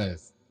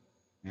boys.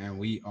 And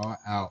we are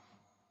out.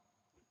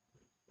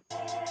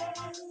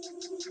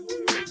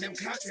 Them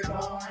country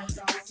boys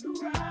on the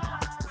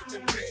ride, with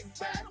them big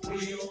fat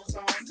wheels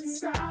on the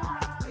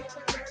side, with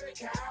the dirty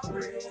cow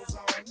wheels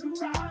on the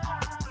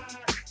ride,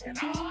 and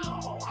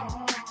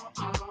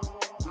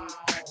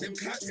them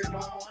country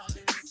boys,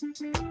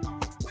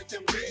 with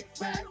them big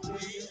fat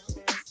wheels,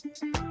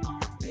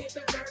 with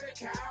the dirty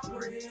cow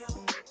wheels.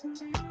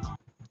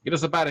 Get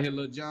us up out of here,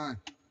 Lil John.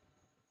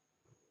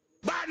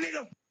 Bye,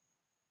 nigga.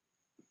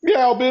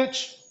 Meow,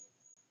 bitch.